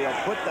club. He'll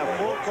put the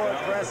full court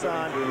press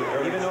on,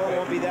 even though it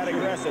won't be that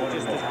aggressive.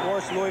 Just to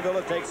force Louisville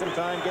to take some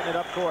time getting it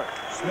up court.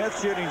 Smith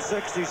shooting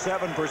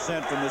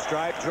 67% from the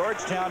stripe.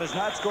 Georgetown has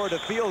not scored a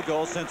field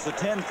goal since the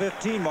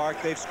 10-15 mark.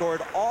 They've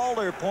scored all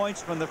their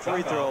points from the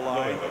free throw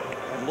line.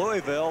 And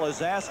Louisville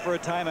has asked for a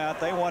timeout.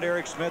 They want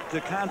Eric Smith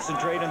to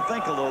concentrate and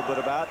think a little bit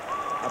about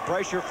a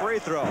pressure free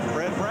throw.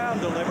 Fred Brown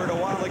delivered a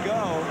while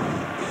ago,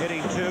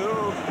 hitting 2,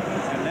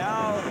 and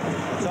now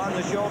it's on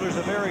the shoulders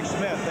of Eric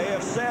Smith. They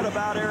have said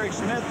about Eric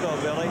Smith, though,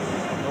 Billy,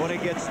 when he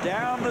gets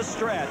down the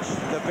stretch,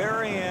 the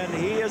very end,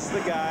 he is the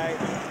guy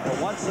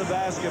that wants the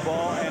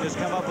basketball and has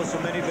come up with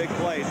so many big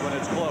plays when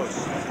it's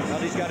close. Now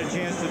he's got a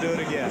chance to do it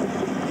again.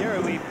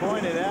 Gary, we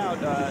pointed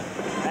out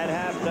at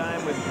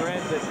halftime with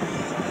Brent that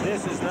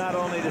this is not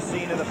only the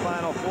scene of the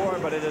Final Four,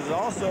 but it is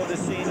also the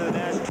scene of the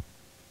national.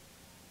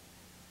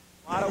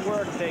 A lot of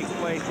work takes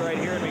place right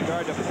here in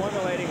regard to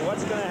formulating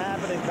what's going to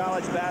happen in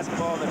college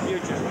basketball in the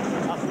future.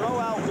 I'll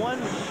throw out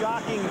one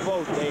shocking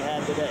vote they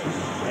had today.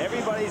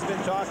 Everybody's been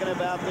talking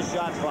about the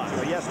shot clock,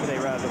 or yesterday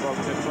rather, the vote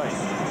took place.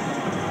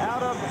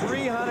 Out of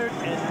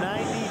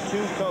 392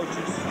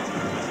 coaches,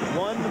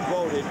 one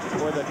voted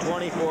for the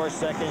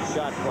 24-second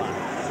shot clock.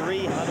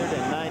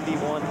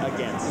 391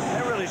 against.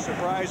 That really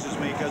surprises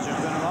me because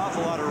there's been an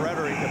awful lot of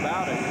rhetoric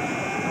about it,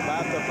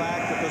 about the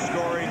fact that the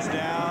scoring's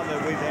down,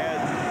 that we've had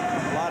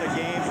a lot of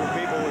games where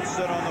people would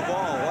sit on the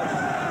ball.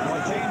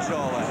 What changed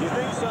all that? Do you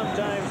think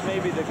sometimes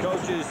maybe the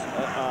coaches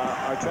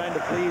are trying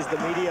to please the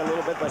media a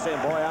little bit by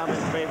saying, boy, I'm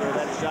in favor of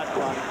that shot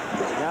clock.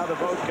 Now the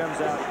vote comes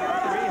out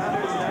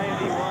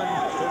 391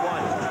 to 1.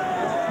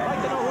 I'd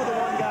like to know who the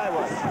one guy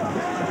was.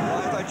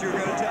 Well, I thought you were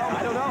going to tell me.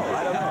 I don't know.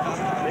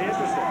 Be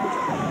interesting.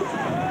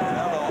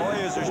 Now the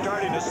Hoyas are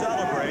starting to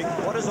celebrate.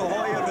 What is a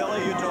Hoya,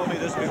 Billy? You told me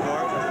this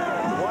before.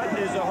 What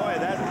is a Hoya?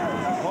 That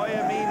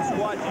Hoya means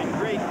what in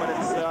Greek, but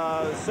it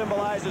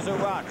symbolizes a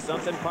rock,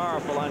 something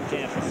powerful on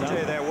campus. I tell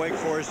you, that Wake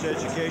Forest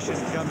education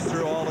comes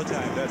through all the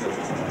time, doesn't it?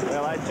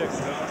 Well, I took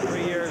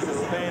 3 years of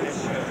Spanish.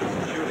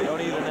 Don't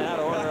even know how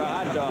to order a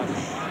hot dog.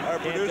 Our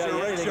producer,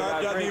 Rick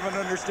Sharp, doesn't even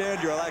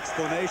understand your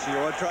explanation. You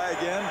want to try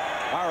again?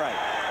 All right.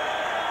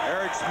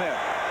 Eric Smith,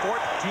 14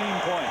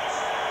 points.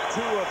 2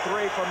 of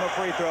 3 from the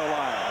free throw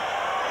line.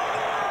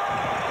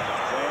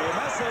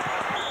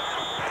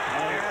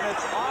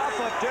 It's off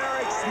of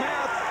Derek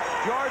Smith.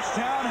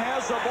 Georgetown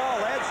has the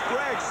ball. Ed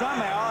Sprague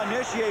somehow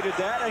initiated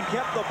that and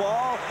kept the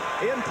ball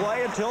in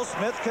play until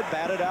Smith could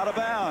bat it out of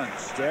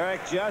bounds.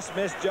 Derek just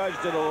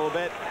misjudged it a little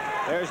bit.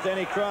 There's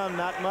Denny Crum,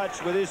 not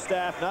much with his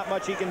staff, not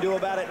much he can do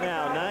about it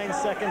now. 9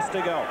 seconds to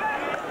go.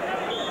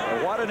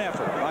 What an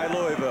effort by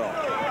Louisville.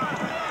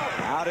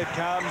 Out it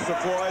comes to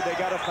Floyd. They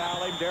got to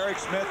foul him. Derek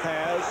Smith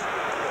has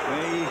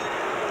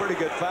a pretty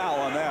good foul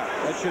on that.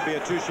 That should be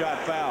a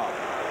 2-shot foul.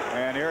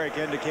 And Eric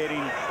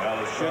indicating,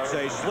 should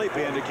say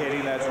Sleepy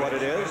indicating that's what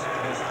it is.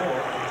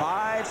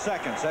 5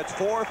 seconds. That's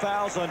 4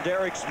 fouls on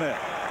Derek Smith.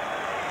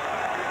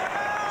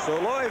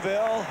 So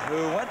Louisville,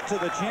 who went to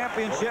the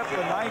championship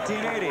in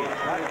 1980,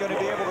 not going to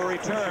be able to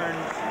return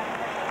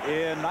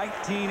in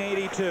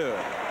 1982.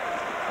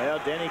 Well,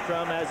 Denny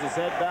Crum has his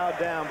head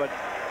bowed down, but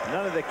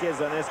none of the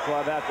kids on this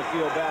club have to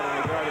feel bad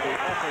in regard to the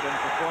effort and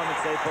performance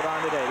they put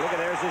on today. Look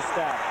at, there's his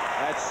stat.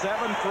 That's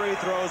 7 free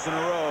throws in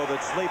a row that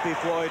Sleepy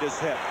Floyd has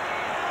hit.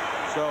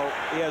 So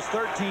he has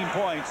 13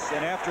 points,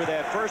 and after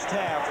that first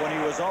half, when he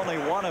was only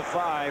 1 of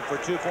 5 for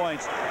 2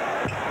 points,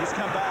 he's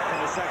come back in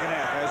the second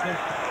half, hasn't he?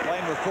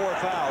 Playing with 4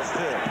 fouls,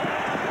 too.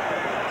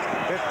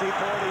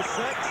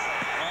 50-46,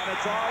 and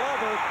it's all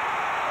over.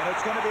 And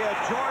it's going to be a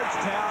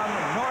Georgetown,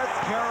 North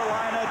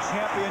Carolina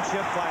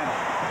championship final.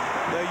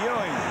 The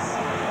Ewings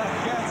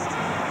against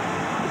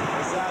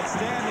this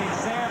outstanding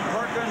Sam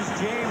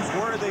Perkins-James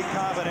Worthy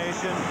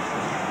combination.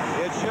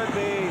 It should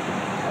be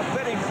a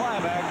fitting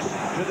climax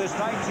to this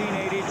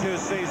 1982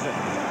 season,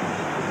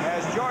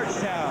 as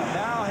Georgetown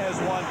now has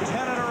won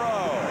 10 in a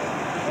row.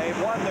 They've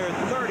won their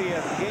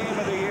 30th game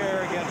of the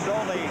year against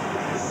only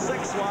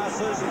 6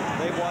 losses.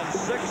 They've won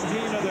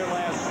 16 of their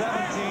last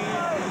 17,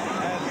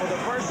 and for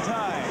the first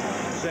time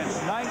since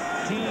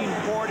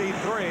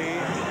 1943,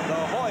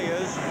 the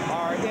Hoyas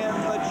are in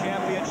the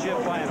championship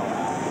final.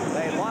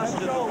 They lost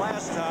it the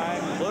last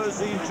time,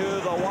 losing to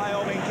the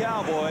Wyoming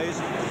Cowboys,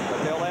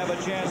 but they'll have a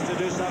chance to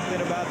do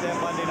something about that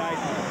Monday night.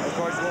 Of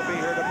course, we'll be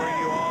here to bring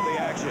you all the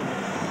action.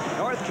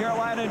 North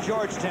Carolina and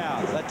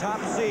Georgetown, the top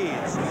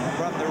seeds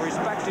from the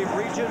respective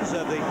regions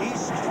of the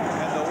East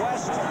and the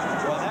West,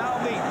 will now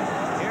meet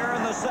here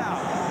in the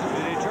South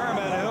to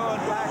determine who,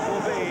 in fact,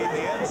 will be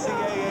the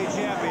NCAA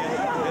champion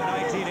in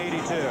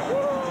 1982.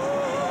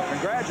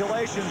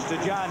 Congratulations to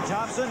John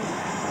Thompson.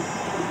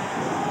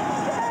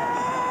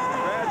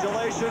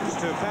 Congratulations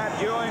to Pat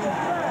Ewing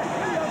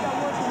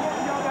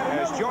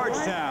as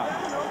Georgetown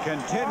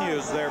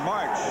continues their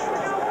march.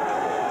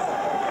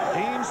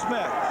 Dean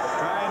Smith,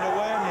 trying to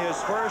win his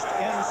first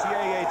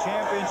NCAA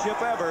championship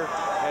ever,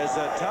 has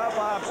a tough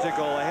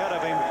obstacle ahead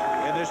of him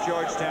in this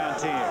Georgetown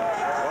team.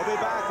 We'll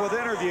be back with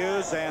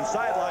interviews and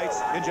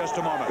sidelights in just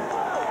a moment.